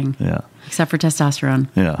such thing. Yeah, except for testosterone.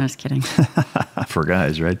 Yeah, I'm just kidding. For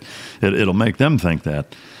guys, right? It'll make them think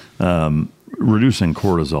that. Reducing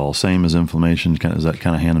cortisol, same as inflammation. Is that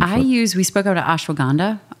kind of hand in foot? We spoke about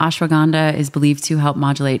ashwagandha. Ashwagandha is believed to help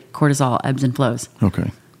modulate cortisol ebbs and flows.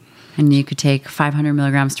 Okay. And you could take 500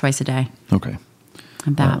 milligrams twice a day. Okay.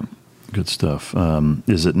 And that. Good stuff.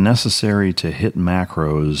 Is it necessary to hit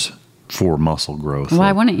macros for muscle growth?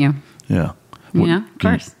 Why wouldn't you? Yeah. Of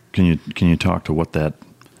course. Can you talk to what that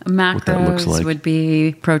looks like? Would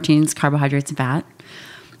be proteins, carbohydrates, and fat.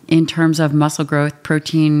 In terms of muscle growth,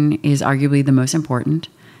 protein is arguably the most important.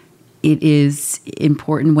 It is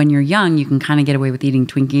important when you're young. You can kind of get away with eating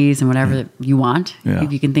Twinkies and whatever you want. Yeah.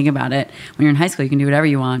 If you can think about it. When you're in high school, you can do whatever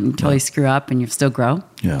you want until you screw up and you still grow.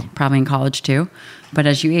 Yeah. Probably in college too. But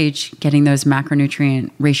as you age, getting those macronutrient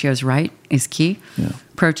ratios right is key. Yeah.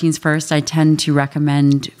 Proteins first. I tend to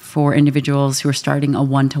recommend for individuals who are starting a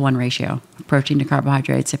 1-to-1 ratio of protein to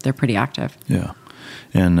carbohydrates if they're pretty active. Yeah.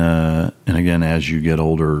 And again, as you get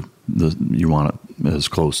older, you want it as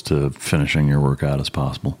close to finishing your workout as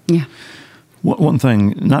possible. Yeah. One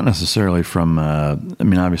thing, not necessarily from,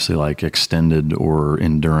 obviously like extended or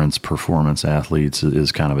endurance performance athletes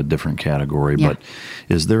is kind of a different category, but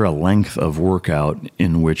is there a length of workout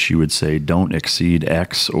in which you would say don't exceed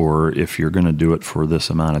X, or if you're going to do it for this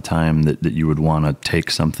amount of time that you would want to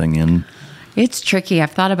take something in? It's tricky.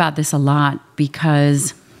 I've thought about this a lot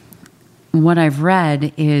because what I've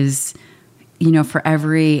read is, for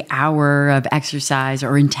every hour of exercise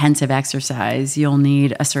or intensive exercise, you'll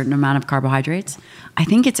need a certain amount of carbohydrates. I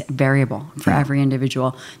think it's variable for every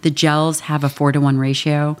individual. The gels have a 4-to-1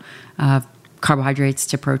 ratio of carbohydrates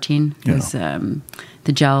to protein. The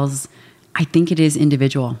gels, I think it is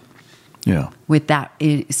individual. Yeah. With that,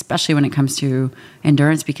 especially when it comes to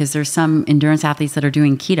endurance, because there's some endurance athletes that are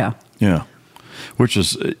doing keto. Yeah. Which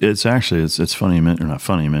is, it's funny, or not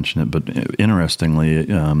funny you mention it, but interestingly,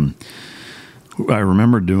 I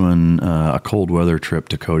remember doing a cold weather trip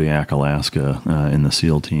to Kodiak, Alaska in the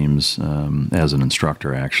SEAL teams as an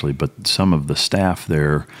instructor, actually. But some of the staff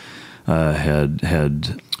there had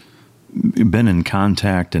been in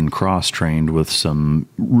contact and cross-trained with some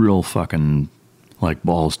real fucking like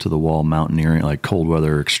balls to the wall mountaineering, like cold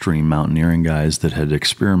weather extreme mountaineering guys that had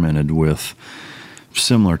experimented with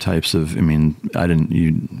similar types of, I hadn't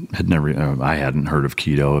heard of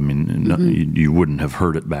keto. You wouldn't have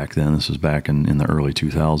heard it back then. This was back in the early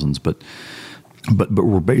 2000s, but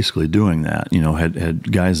we're basically doing that, had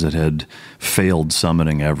guys that had failed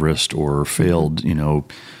summiting Everest or failed,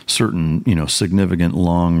 certain, significant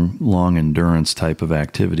long endurance type of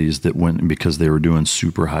activities that went because they were doing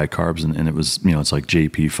super high carbs and it was, it's like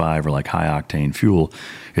JP5 or like high octane fuel.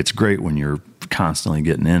 It's great when you're constantly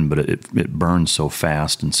getting in, but it burns so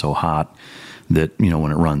fast and so hot that,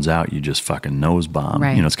 when it runs out, you just fucking nose bomb.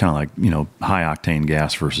 Right. It's kind of like, high octane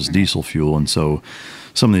gas versus diesel fuel. And so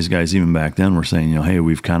some of these guys, even back then, were saying, hey,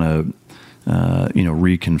 we've kind of,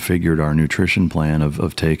 reconfigured our nutrition plan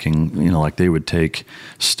of taking, like they would take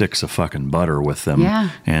sticks of fucking butter with them.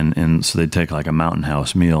 Yeah. And so they'd take like a Mountain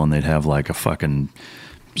House meal and they'd have like a fucking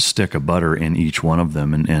stick of butter in each one of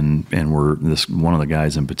them. And we're one of the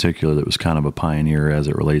guys in particular that was kind of a pioneer as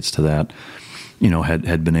it relates to that.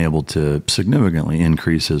 had been able to significantly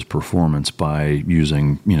increase his performance by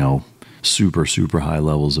using, super, super high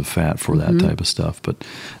levels of fat for that type of stuff. But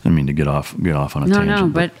I mean to get off on a tangent. No,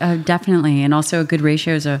 but definitely. And also a good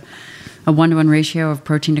ratio is a 1-to-1 ratio of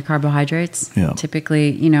protein to carbohydrates. Yeah.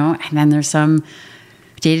 Typically, and then there's some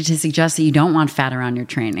data to suggest that you don't want fat around your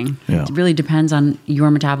training. Yeah. It really depends on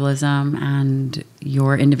your metabolism and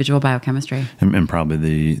your individual biochemistry. And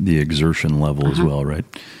probably the exertion level as well, right?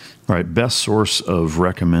 All right, best source of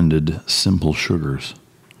recommended simple sugars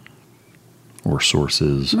or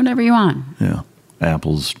sources. Whatever you want. Yeah.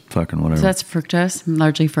 Apples, fucking whatever. So that's fructose,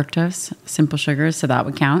 largely fructose, simple sugars, so that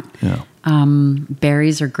would count. Yeah.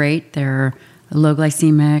 Berries are great. They're low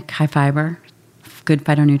glycemic, high fiber, good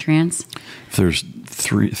phytonutrients. If there's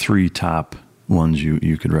three top ones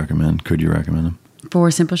you could recommend, could you recommend them?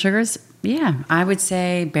 For simple sugars, yeah. I would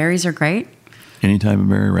say berries are great. Any type of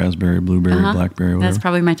berry, raspberry, blueberry, blackberry, whatever? That's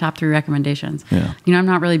probably my top 3 recommendations. Yeah. I'm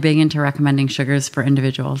not really big into recommending sugars for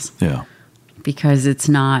individuals. Yeah. Because it's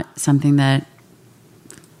not something that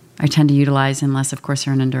I tend to utilize unless, of course,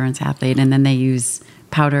 you're an endurance athlete. And then they use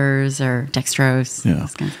powders or dextrose,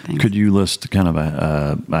 those kinds of things. Could you list kind of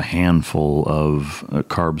a handful of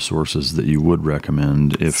carb sources that you would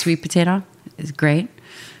recommend? If Sweet potato is great.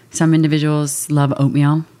 Some individuals love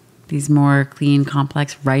oatmeal. These more clean,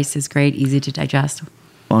 complex. Rice is great, easy to digest.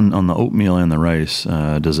 On the oatmeal and the rice,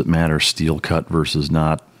 does it matter steel cut versus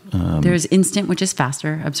not? There's instant, which is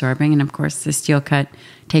faster absorbing, and of course the steel cut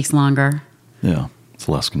takes longer. Yeah, it's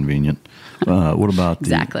less convenient. What about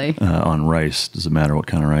exactly on rice? Does it matter what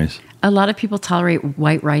kind of rice? A lot of people tolerate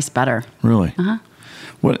white rice better. Really?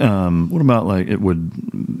 What about like it would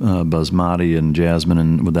basmati and jasmine,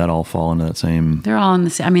 and would that all fall into that same? They're all in the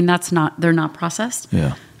same. I mean, they're not processed.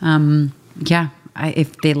 Yeah.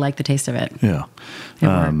 If they like the taste of it. Yeah. It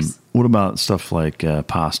works. What about stuff like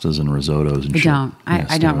pastas and risottos and shit?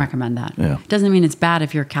 I don't recommend that. Yeah. It doesn't mean it's bad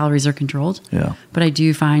if your calories are controlled. Yeah. But I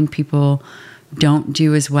do find people don't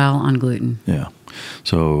do as well on gluten. Yeah.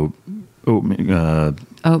 So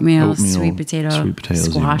oatmeal, sweet potato,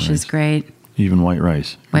 squash is great. Even white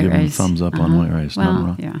rice. White Give rice. Thumbs up on white rice.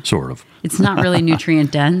 Well, yeah. Sort of. It's not really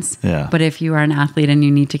nutrient dense. Yeah. But if you are an athlete and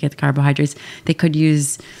you need to get the carbohydrates, they could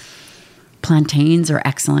use plantains are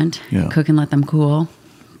excellent. Yeah. Cook and let them cool.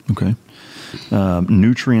 Okay.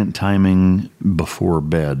 Nutrient timing before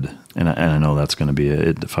bed. And I know that's going to be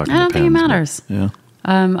it fucking I don't think it depends, matters. Yeah.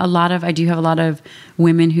 I do have a lot of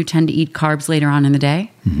women who tend to eat carbs later on in the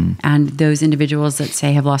day. Mm-hmm. And those individuals that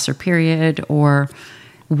say have lost their period or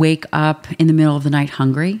wake up in the middle of the night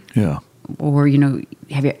hungry. Yeah. Or,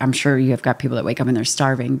 I'm sure you have got people that wake up and they're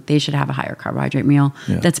starving. They should have a higher carbohydrate meal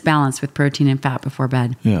that's balanced with protein and fat before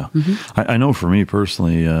bed. Yeah. Mm-hmm. I know for me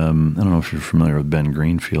personally, I don't know if you're familiar with Ben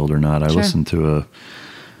Greenfield or not. I listened to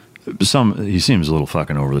he seems a little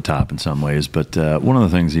fucking over the top in some ways, but one of the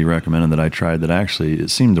things he recommended that I tried that actually it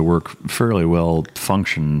seemed to work fairly well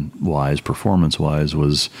function-wise, performance-wise,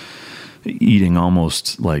 was eating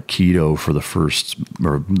almost like keto for the first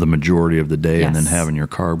or the majority of the day and then having your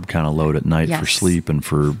carb kind of load at night for sleep and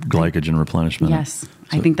for glycogen replenishment. Yes.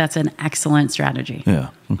 I think that's an excellent strategy. Yeah.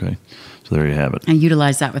 Okay. So there you have it. I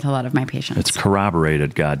utilize that with a lot of my patients. It's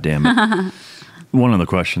corroborated, goddammit. One of the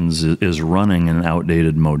questions is running an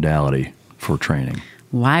outdated modality for training.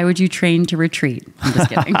 Why would you train to retreat? I'm just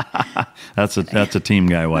kidding. That's a team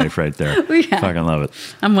guy wife right there. Yeah. Fucking love it.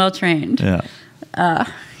 I'm well trained. Yeah.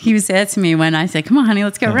 He would say that to me when I say, "Come on, honey,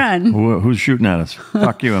 let's go run." Who's shooting at us?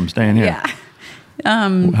 Fuck you! I'm staying here. Yeah.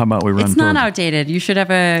 How about we run? It's not outdated. You should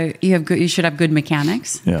have good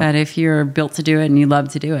mechanics. Yeah. But if you're built to do it and you love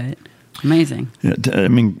to do it, amazing. Yeah, I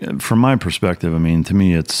mean, from my perspective, to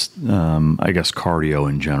me, it's I guess cardio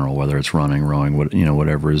in general, whether it's running, rowing,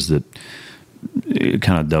 whatever is that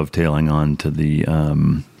kind of dovetailing on to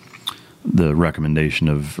the recommendation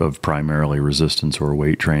of primarily resistance or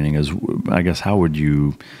weight training is, I guess, how would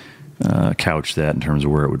you couch that in terms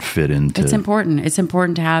of where it would fit into? It's important. It's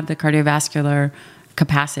important to have the cardiovascular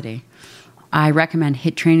capacity. I recommend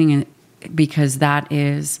HIIT training because that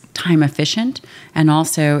is time efficient and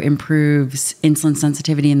also improves insulin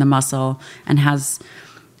sensitivity in the muscle and has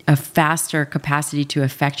a faster capacity to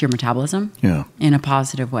affect your metabolism in a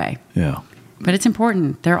positive way. Yeah. But it's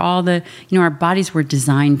important. They're all our bodies were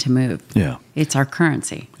designed to move. Yeah. It's our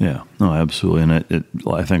currency. Yeah. No, absolutely. And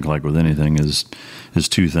I think like with anything is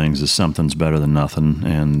two things: is something's better than nothing,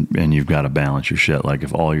 and you've got to balance your shit. Like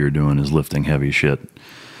if all you're doing is lifting heavy shit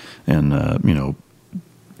and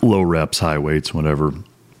low reps, high weights, whatever,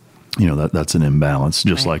 that's an imbalance.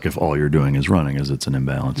 Just like if all you're doing is running, it's an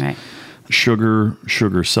imbalance. Right.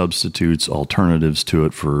 sugar substitutes, alternatives to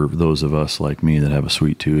it for those of us like me that have a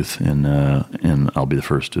sweet tooth, and I'll be the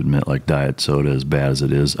first to admit, like diet soda, as bad as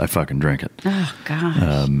it is, I fucking drink it. Oh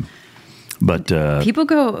gosh. But people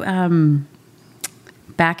go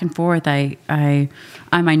back and forth. I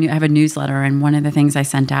have a newsletter, and one of the things I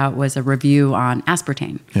sent out was a review on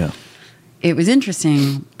aspartame. Yeah. It was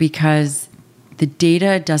interesting because the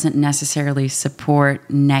data doesn't necessarily support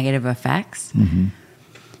negative effects. Mm-hmm.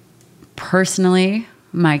 Personally,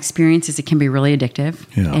 my experience is it can be really addictive.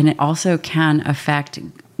 Yeah. And it also can affect,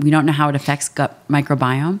 we don't know how it affects gut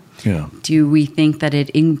microbiome. Yeah. Do we think that it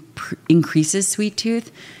increases sweet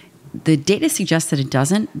tooth? The data suggests that it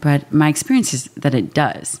doesn't, but my experience is that it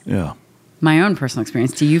does. Yeah. My own personal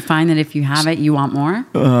experience. Do you find that if you have it, you want more?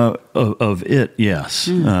 Of it, yes.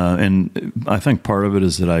 And I think part of it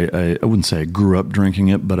is that I wouldn't say I grew up drinking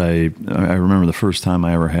it, but I remember the first time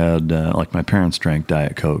I ever had, like my parents drank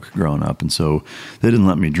Diet Coke growing up. And so they didn't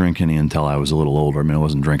let me drink any until I was a little older. I mean, I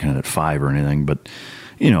wasn't drinking it at 5 or anything, but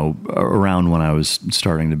around when I was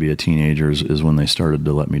starting to be a teenager is when they started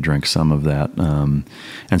to let me drink some of that.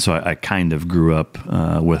 And so I kind of grew up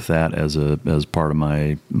with that as part of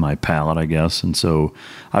my palate, I guess. And so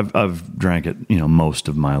I've drank it, most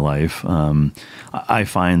of my life. I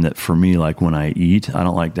find that for me, like when I eat, I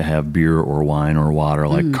don't like to have beer or wine or water.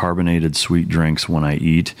 Like carbonated sweet drinks when I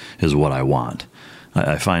eat is what I want.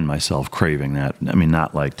 I find myself craving that. I mean,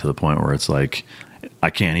 not like to the point where it's like, I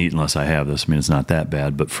can't eat unless I have this. I mean, it's not that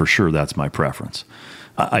bad, but for sure that's my preference.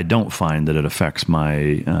 I don't find that it affects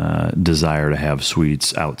my desire to have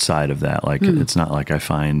sweets outside of that. Like, it's not like I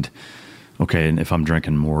find, okay, and if I'm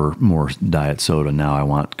drinking more diet soda, now I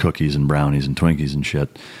want cookies and brownies and Twinkies and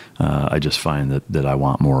shit. I just find that I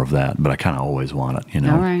want more of that, but I kind of always want it,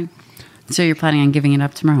 All right. So you're planning on giving it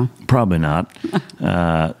up tomorrow? Probably not.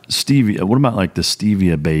 Stevia. What about like the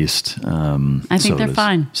stevia-based I think sodas? they're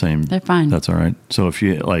fine. Same. They're fine. That's all right. So if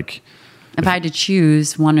you like, if I had to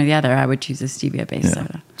choose one or the other, I would choose a stevia-based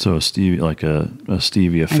soda. So a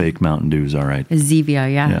stevia fake Mountain Dew is all right. A Zevia,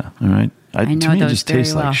 yeah. Yeah. All right. I know to me, those it just very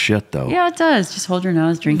tastes well. like shit, though. Yeah, it does. Just hold your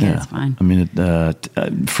nose, drink it. It's fine. I mean,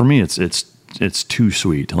 for me, it's too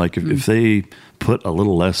sweet. Like if they put a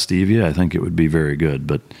little less stevia, I think it would be very good.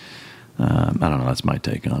 But I don't know. That's my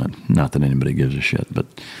take on it. Not that anybody gives a shit. But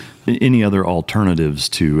any other alternatives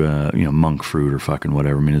to monk fruit or fucking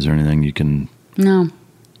whatever? I mean, is there anything you can? No.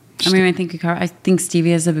 I mean, I think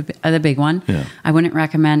stevia is the big one. Yeah. I wouldn't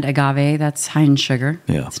recommend agave. That's high in sugar.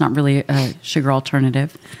 Yeah. It's not really a sugar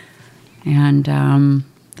alternative. And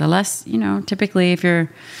the less, typically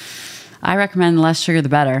I recommend the less sugar, the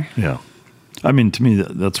better. Yeah. I mean, to me,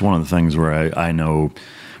 that's one of the things where I know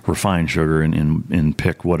refined sugar and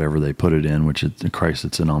pick whatever they put it in, which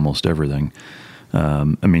it's in almost everything.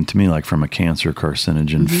 I mean, to me, like from a cancer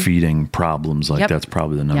carcinogen feeding problems, like that's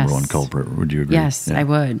probably the number one culprit. Would you agree? Yes, I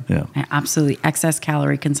would. Yeah. Absolutely. Excess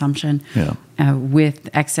calorie consumption with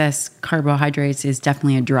excess carbohydrates is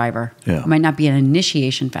definitely a driver. Yeah. It might not be an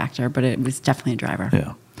initiation factor, but it was definitely a driver.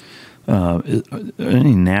 Yeah.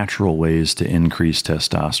 Any natural ways to increase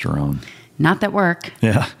testosterone? Not that work.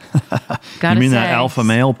 Yeah. Gotta you mean say, that alpha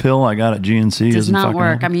male pill I got at GNC does not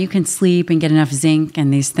work. Helping? I mean, you can sleep and get enough zinc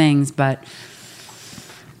and these things, but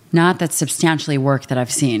not that substantially work that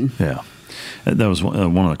I've seen. Yeah. That was one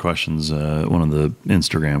of the questions. One of the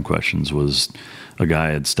Instagram questions was a guy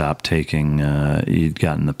had stopped taking, he'd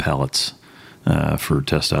gotten the pellets for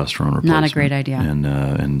testosterone replacement. Not a great idea.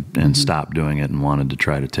 And stopped doing it and wanted to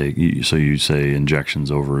try to take, so you say injections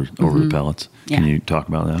over the pellets. Yeah. Can you talk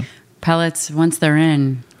about that? Pellets, once they're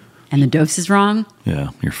in and the dose is wrong,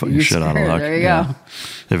 you're shit out of luck. There you go.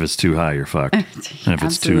 If it's too high, you're fucked. and if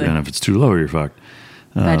it's too low, you're fucked.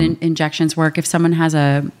 But injections work. If someone has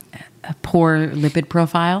a poor lipid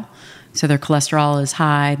profile, so their cholesterol is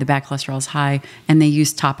high, the bad cholesterol is high, and they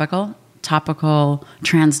use topical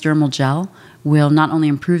transdermal gel will not only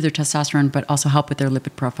improve their testosterone but also help with their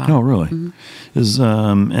lipid profile. Oh, really?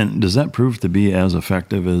 And does that prove to be as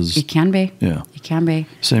effective as? It can be. Yeah, it can be.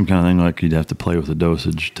 Same kind of thing. Like you'd have to play with the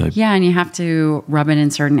dosage type. Yeah, and you have to rub it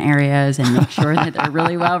in certain areas and make sure that they're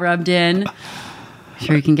really well rubbed in.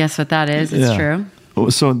 Sure, you can guess what that is. It's true.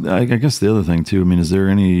 So I guess the other thing too, I mean, is there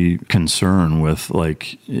any concern with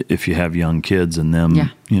like if you have young kids and them,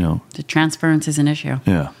 the transference is an issue.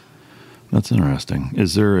 Yeah. That's interesting.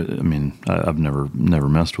 Is there, I mean, I've never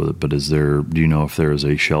messed with it, but do you know if there is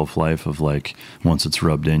a shelf life of like, once it's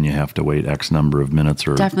rubbed in, you have to wait X number of minutes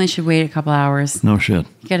or? Definitely should wait a couple hours. No shit.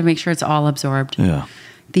 You got to make sure it's all absorbed. Yeah.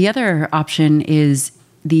 The other option is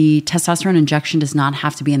the testosterone injection does not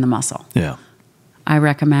have to be in the muscle. Yeah. I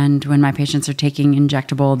recommend when my patients are taking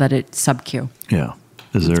injectable that it's sub-Q. Yeah.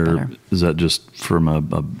 Is that just from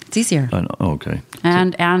It's easier. Okay.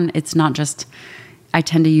 And it's not just, I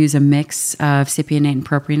tend to use a mix of cypionate and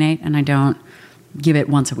propionate, and I don't give it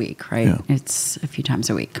once a week, right? Yeah. It's a few times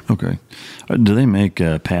a week. Okay. Do they make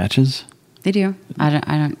patches? They do. I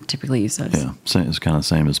don't typically use those. Yeah. It's kind of the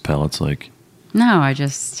same as pellets, like. No,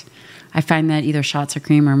 I find that either shots or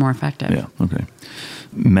cream are more effective. Yeah. Okay.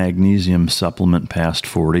 Magnesium supplement past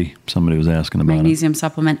 40. Somebody was asking about magnesium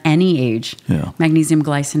supplement, any age. Yeah. Magnesium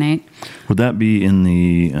glycinate. Would that be in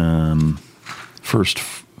the first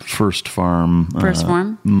farm? First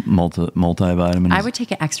form? Multivitamins? I would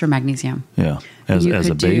take an extra magnesium. Yeah. As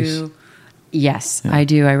a base? Yes, Yeah. I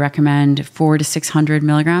do. I recommend 400 to 600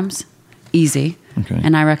 milligrams. Easy. Okay.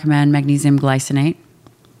 And I recommend magnesium glycinate.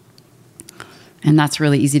 And that's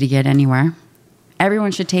really easy to get anywhere.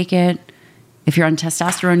 Everyone should take it. If you're on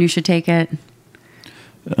testosterone, you should take it.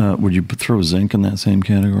 Would you throw zinc in that same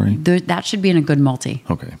category? That should be in a good multi.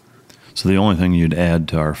 Okay. So the only thing you'd add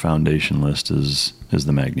to our foundation list is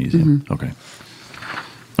the magnesium. Mm-hmm. Okay.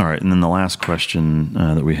 All right. And then the last question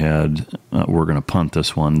that we had, we're going to punt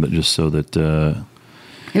this one, but just so that...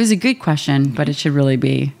 it was a good question, but it should really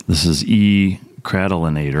be... This is E.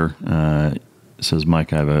 Cradleinator. Says,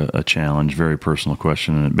 Mike, I have a challenge, very personal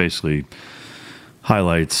question, and it basically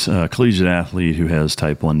highlights a collegiate athlete who has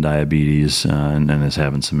type 1 diabetes and is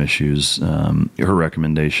having some issues. Her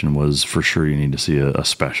recommendation was, for sure, you need to see a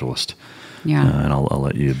specialist. Yeah. And I'll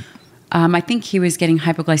let you... I think he was getting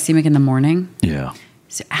hypoglycemic in the morning. Yeah.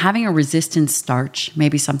 So having a resistant starch may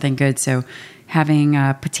be something good. So having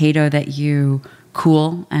a potato that you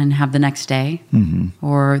cool and have the next day. Mm-hmm.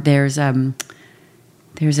 Or there's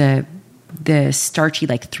the starchy,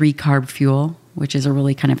 like 3-carb fuel, which is a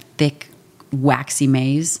really kind of thick, waxy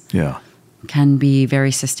maize. Yeah. Can be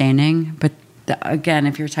very sustaining. But again,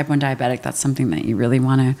 if you're type 1 diabetic, that's something that you really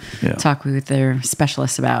want to talk with their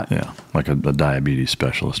specialists about. Yeah, like a diabetes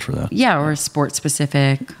specialist for that. Yeah, or sport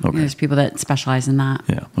specific. Okay. There's people that specialize in that.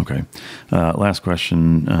 Yeah, okay. Last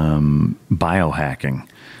question, biohacking.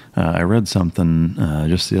 I read something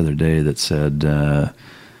just the other day that said the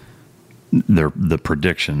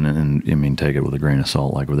prediction, and I mean, take it with a grain of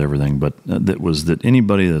salt, like with everything, but that was that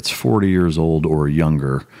anybody that's 40 years old or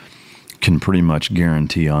younger can pretty much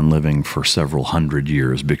guarantee on living for several hundred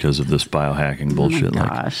years because of this biohacking bullshit. Oh my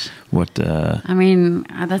gosh. Like, what? I mean,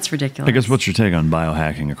 that's ridiculous. I guess what's your take on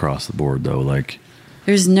biohacking across the board, though? Like,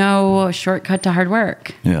 there's no shortcut to hard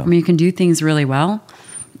work. Yeah. I mean, you can do things really well,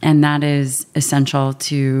 and that is essential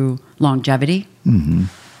to longevity. Mm-hmm.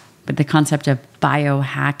 But the concept of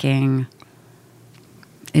biohacking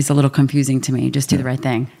is a little confusing to me. Just do the right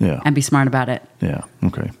thing and be smart about it. Yeah.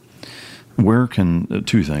 Okay. Where can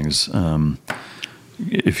two things?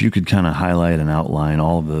 If you could kind of highlight and outline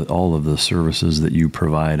all of the services that you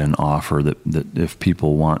provide and offer, that if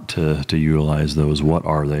people want to utilize those, what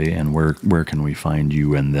are they, and where can we find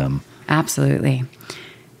you and them? Absolutely.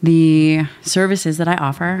 The services that I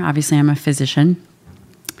offer, obviously, I'm a physician.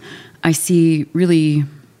 I see really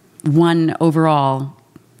one overall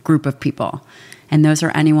group of people, and those are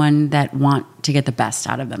anyone that want to get the best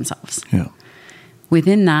out of themselves. Yeah.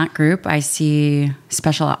 Within that group, I see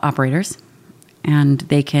special operators, and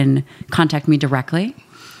they can contact me directly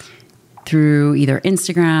through either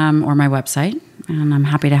Instagram or my website, and I'm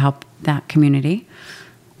happy to help that community.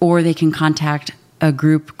 Or they can contact a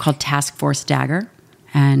group called Task Force Dagger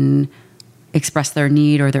and express their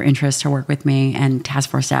need or their interest to work with me, and Task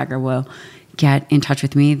Force Dagger will get in touch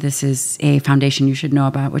with me. This is a foundation you should know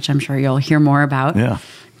about, which I'm sure you'll hear more about. Yeah.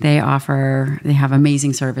 They have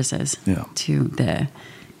amazing services to the...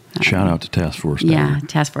 Shout out to Task Force Dagger. Yeah,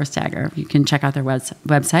 Task Force Dagger. You can check out their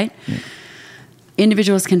website. Yeah.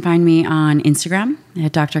 Individuals can find me on Instagram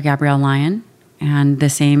at Dr. Gabrielle Lyon, and the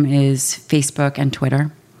same is Facebook and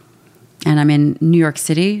Twitter. And I'm in New York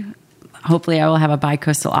City. Hopefully I will have a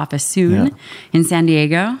bi-coastal office soon in San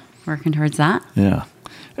Diego, working towards that. Yeah.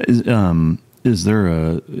 Is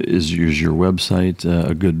your website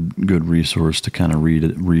a good resource to kind of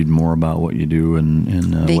read more about what you do and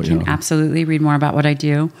they what you can absolutely read more about what I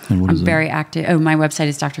do. I'm very active. Oh, my website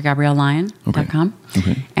is drgabriellelyon.com.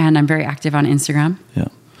 Okay. And I'm very active on Instagram. Yeah.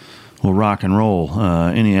 Well, rock and roll.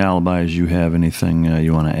 Any alibis you have? Anything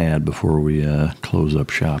you want to add before we close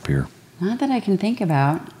up shop here? Not that I can think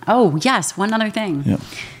about. Oh, yes. One other thing. Yeah.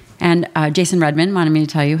 And Jason Redman wanted me to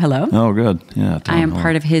tell you hello. Oh, good. Yeah. I am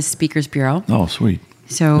part of his Speakers Bureau. Oh, sweet.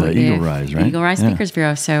 So the Eagle Rise, right? Eagle Rise Speakers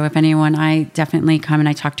Bureau. So if anyone, I definitely come and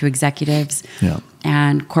I talk to executives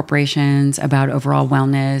and corporations about overall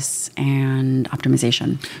wellness and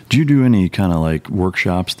optimization. Do you do any kind of like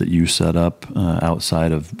workshops that you set up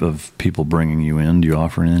outside of people bringing you in? Do you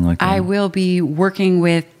offer anything like that? I will be working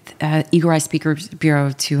with Eagle Rise Speakers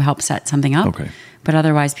Bureau to help set something up. Okay. But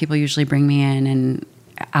otherwise, people usually bring me in and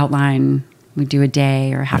outline. We do a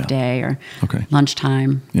day or a half day or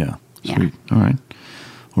lunchtime. Yeah. Sweet. All right.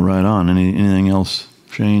 Well, right on. Anything else,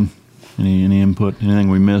 Shane? Any input? Anything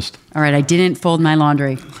we missed? All right. I didn't fold my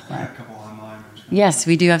laundry. Yes,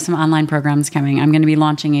 we do have some online programs coming. I'm going to be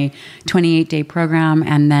launching a 28-day program,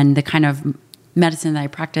 and then the kind of medicine that I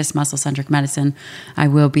practice, muscle-centric medicine, I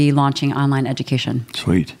will be launching online education.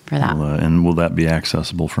 Sweet. For that. And will that be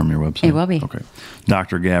accessible from your website? It will be. Okay.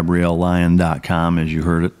 drgabriellelyon.com, as you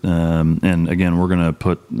heard it. And again, we're going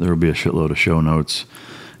to there will be a shitload of show notes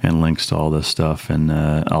and links to all this stuff, and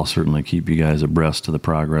I'll certainly keep you guys abreast of the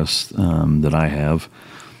progress that I have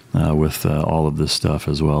with all of this stuff,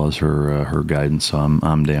 as well as her guidance. So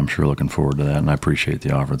I'm damn sure looking forward to that, and I appreciate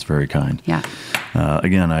the offer. It's very kind. Yeah.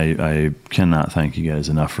 Again, I cannot thank you guys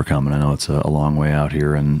enough for coming. I know it's a long way out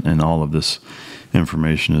here, and all of this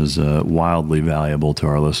information is wildly valuable to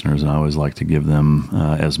our listeners, and I always like to give them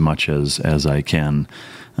as much as I can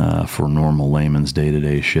for normal layman's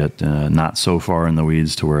day-to-day shit. Not so far in the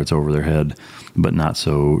weeds to where it's over their head, but not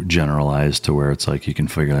so generalized to where it's like you can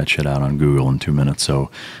figure that shit out on Google in 2 minutes. So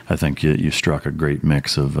I think you struck a great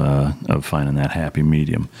mix of finding that happy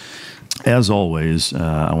medium. As always,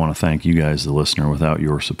 I want to thank you guys, the listener. Without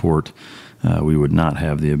your support, we would not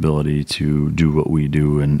have the ability to do what we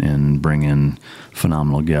do and bring in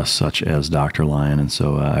phenomenal guests such as Dr. Lyon. And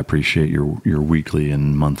so I appreciate your weekly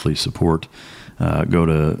and monthly support.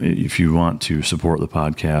 If you want to support the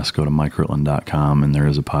podcast, go to MikeRitland.com, and there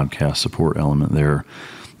is a podcast support element there,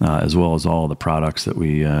 as well as all the products that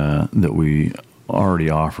we already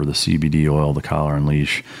offer: the CBD oil, the collar and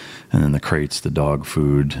leash, and then the crates, the dog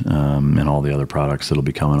food, and all the other products that'll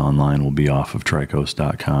be coming online will be off of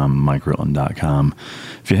Tricos.com, MikeRitland.com.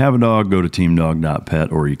 If you have a dog, go to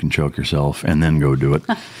TeamDog.pet, or you can choke yourself and then go do it.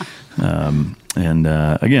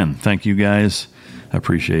 Again, thank you guys. I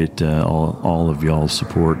appreciate all of y'all's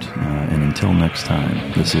support. And until next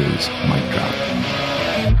time, this is Mike Drop.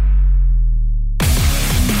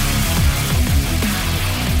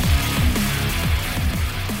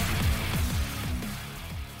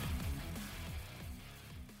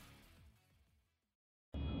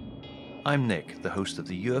 I'm Nick, the host of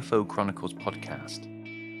the UFO Chronicles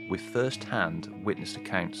podcast, with first-hand witness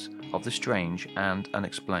accounts of the strange and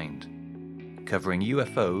unexplained, covering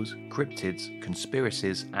UFOs, cryptids,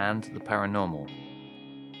 conspiracies, and the paranormal.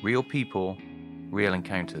 Real people, real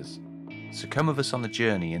encounters. So come with us on the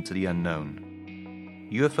journey into the unknown.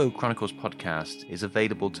 UFO Chronicles podcast is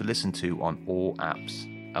available to listen to on all apps.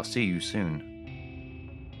 I'll see you soon.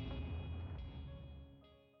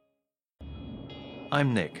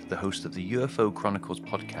 I'm Nick, the host of the UFO Chronicles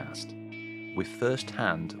podcast, with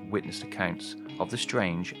first-hand witness accounts of the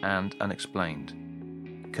strange and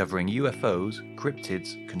unexplained, covering UFOs,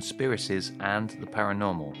 cryptids, conspiracies, and the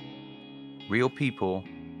paranormal. Real people,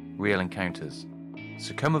 real encounters.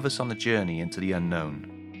 So come with us on the journey into the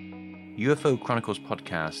unknown. UFO Chronicles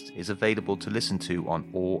podcast is available to listen to on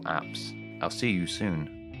all apps. I'll see you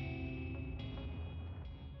soon.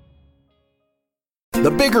 The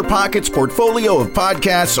Bigger Pockets portfolio of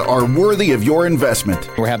podcasts are worthy of your investment.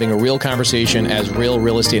 We're having a real conversation as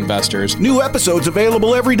real estate investors. New episodes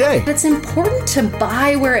available every day. It's important to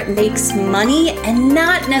buy where it makes money and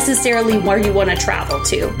not necessarily where you want to travel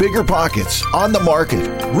to. Bigger Pockets, On the Market,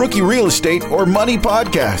 Rookie Real Estate, or Money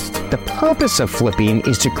Podcast. The purpose of flipping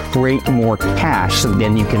is to create more cash so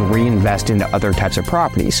then you can reinvest into other types of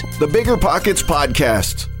properties. The Bigger Pockets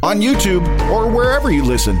Podcast, on YouTube or wherever you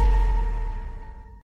listen.